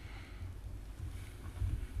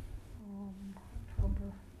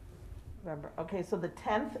October, November. Okay, so the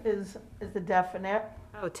 10th is the definite.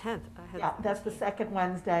 Oh, 10th. Yeah, that's the second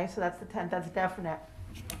Wednesday, so that's the 10th, that's definite.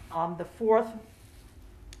 The 4th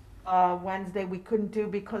Wednesday we couldn't do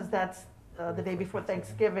because that's the day before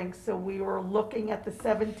Thanksgiving, so we were looking at the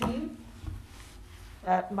 17th.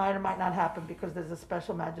 That might or might not happen because there's a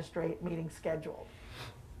special magistrate meeting scheduled.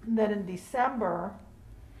 And then in December,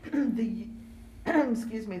 the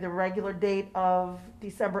excuse me, the regular date of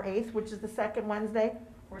December 8th, which is the second Wednesday,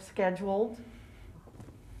 we're scheduled.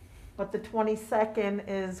 But the 22nd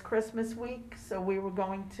is Christmas week, so we were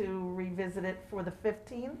going to revisit it for the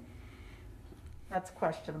 15th. That's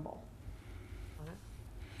questionable.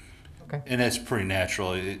 Okay. And that's pretty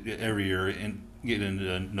natural. Every year, getting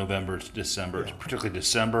into November to December, particularly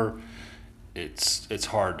December, it's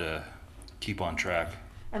hard to keep on track.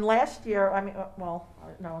 And last year, I mean, well,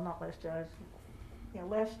 no, not last year.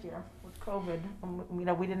 Last year with COVID,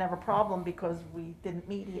 we didn't have a problem because we didn't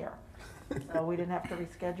meet here, so we didn't have to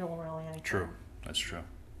reschedule really anything. True, that's true.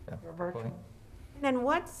 Yeah. We're virtual. And then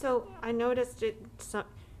what, so I noticed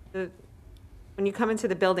when you come into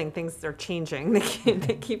the building, things are changing.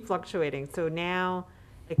 They keep fluctuating. So now,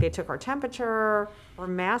 like they took our temperature, or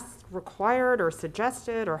masks required or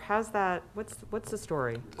suggested, or how's that, what's the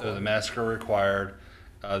story? The masks are required.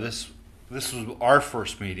 This was our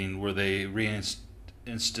first meeting where they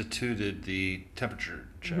reinstituted the temperature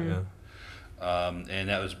check. Mm-hmm. And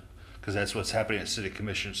that was because that's what's happening at City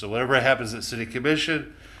Commission. So whatever happens at City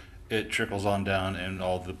Commission, it trickles on down and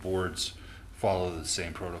all the boards follow the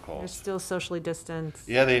same They're protocols. still socially distanced.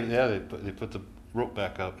 Yeah, they put the rope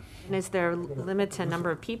back up. And is there a limit to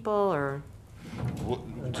number of people, or?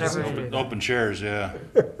 Just open chairs, yeah.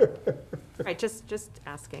 Right, just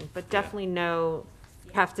asking, but definitely know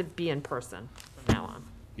you have to be in person from now on.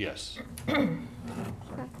 Yes. Okay.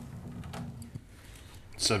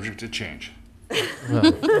 Subject to change.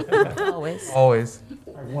 Always. Always.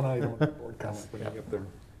 I have one item on the board comment when you get there.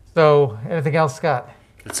 So, anything else, Scott?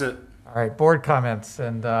 That's it. All right, board comments,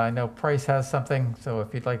 and I know Price has something, so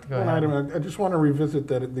if you'd like to go One ahead. item, I just want to revisit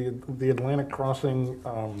that the Atlantic Crossing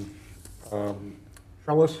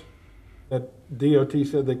trellis that DOT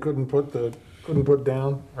said they couldn't put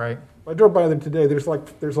down. Right. I drove by them today. There's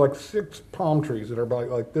like 6 palm trees that are about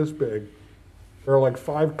like this big. There are like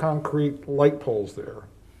 5 concrete light poles there.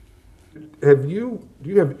 Do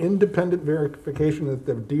you have independent verification that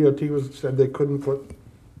the DOT said they couldn't put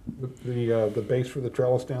the base for the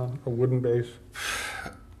trellis down, a wooden base?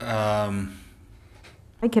 I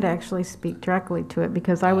could actually speak directly to it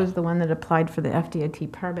because I was the one that applied for the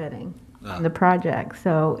FDOT permitting on the project.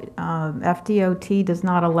 So FDOT does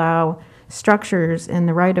not allow structures in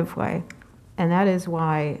the right-of-way, and that is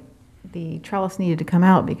why the trellis needed to come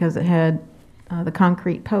out, because it had the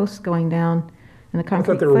concrete posts going down and the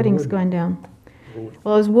concrete they were footings wood. going down.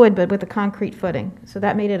 Well, it was wood, but with a concrete footing, so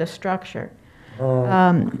that made it a structure.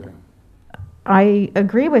 Okay. I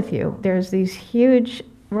agree with you. There's these huge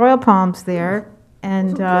royal palms there,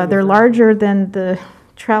 and okay, they're larger than the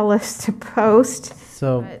trellis to post,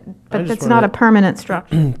 So, but it's not a permanent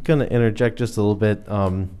structure. Gonna interject just a little bit.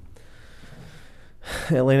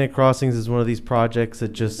 Atlantic Crossings is one of these projects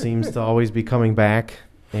that just seems to always be coming back,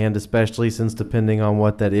 and especially since, depending on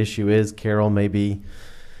what that issue is, Carol may be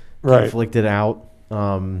Right. conflicted out.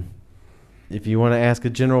 If you want to ask a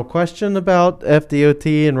general question about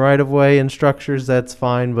FDOT and right-of-way and structures, that's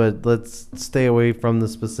fine, but let's stay away from the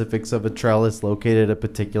specifics of a trellis located at a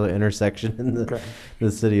particular intersection in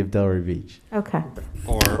the city of Delray Beach. Okay.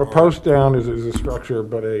 A post down is a structure,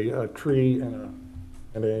 but a tree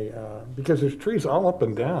and a because there's trees all up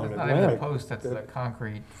and down. It's not even the post, that's the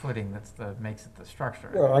concrete footing makes it the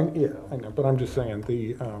structure. Well, I know, but I'm just saying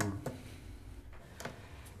the.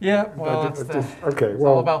 Yeah, well, okay. It's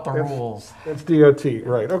Well, all about the rules. It's DOT,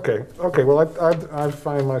 right? Okay. Okay. Well, I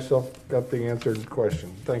find myself got the answered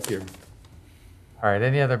question. Thank you. All right.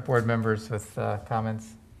 Any other board members with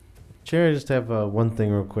comments? Chair, I just have one thing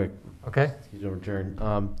real quick. Okay. You don't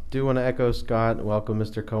adjourn. Do want to echo Scott and welcome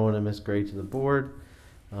Mr. Cohen and Ms. Gray to the board.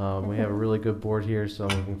 We have a really good board here, so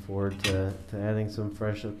I'm looking forward to adding some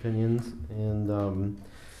fresh opinions. And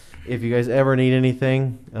if you guys ever need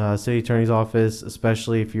anything, city attorney's office,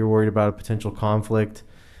 especially if you're worried about a potential conflict,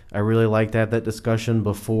 I really like to have that discussion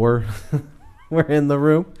before we're in the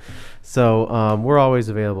room. So we're always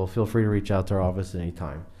available. Feel free to reach out to our office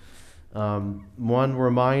anytime. One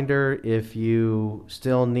reminder, if you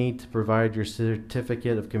still need to provide your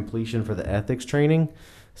certificate of completion for the ethics training,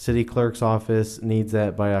 city clerk's office needs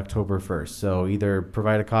that by October 1st. So either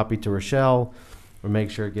provide a copy to Rochelle or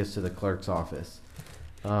make sure it gets to the clerk's office.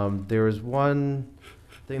 There was one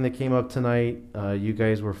thing that came up tonight. You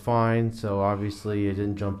guys were fine, so obviously you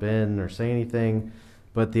didn't jump in or say anything.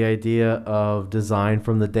 But the idea of design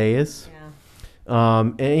from the dais.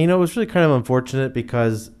 Yeah. And it was really kind of unfortunate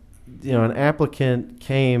because an applicant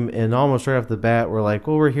came and almost right off the bat were like,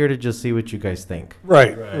 well, we're here to just see what you guys think.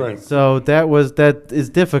 Right. So that is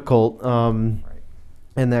difficult in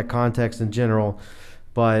that context in general.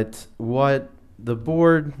 But what the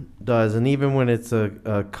board does, and even when it's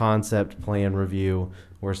a concept plan review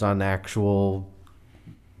where it's not an actual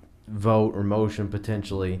vote or motion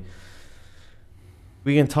potentially,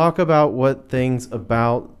 we can talk about what things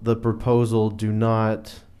about the proposal do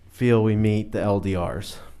not feel we meet the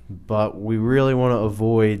LDRs. But we really want to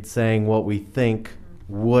avoid saying what we think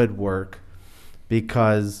would work,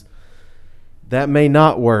 because that may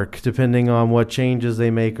not work depending on what changes they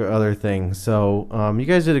make or other things. So you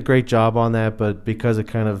guys did a great job on that, but because it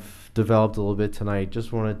kind of developed a little bit tonight,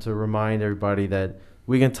 just wanted to remind everybody that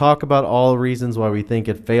we can talk about all the reasons why we think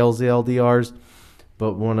it fails the LDRs,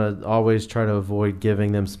 but want to always try to avoid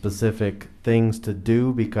giving them specific things to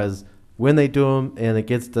do, because when they do them and it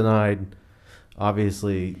gets denied,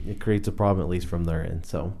 obviously it creates a problem, at least from their end.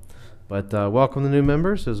 So, but welcome the new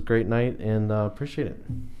members. It was a great night, and appreciate it.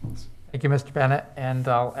 Thank you, Mr. Bennett. And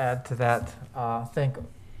I'll add to that,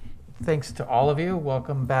 thanks to all of you.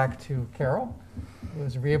 Welcome back to Carol, who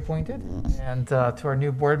was reappointed. And to our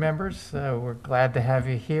new board members, we're glad to have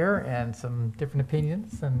you here and some different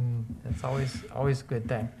opinions, and it's always a good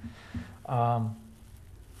thing.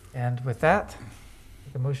 And with that,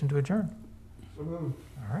 the motion to adjourn. All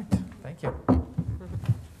right, thank you.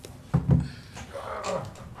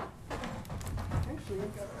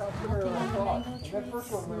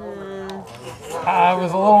 I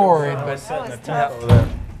was a little worried, but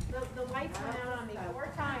The lights went out on me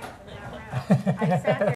 4 times from that round. I sat there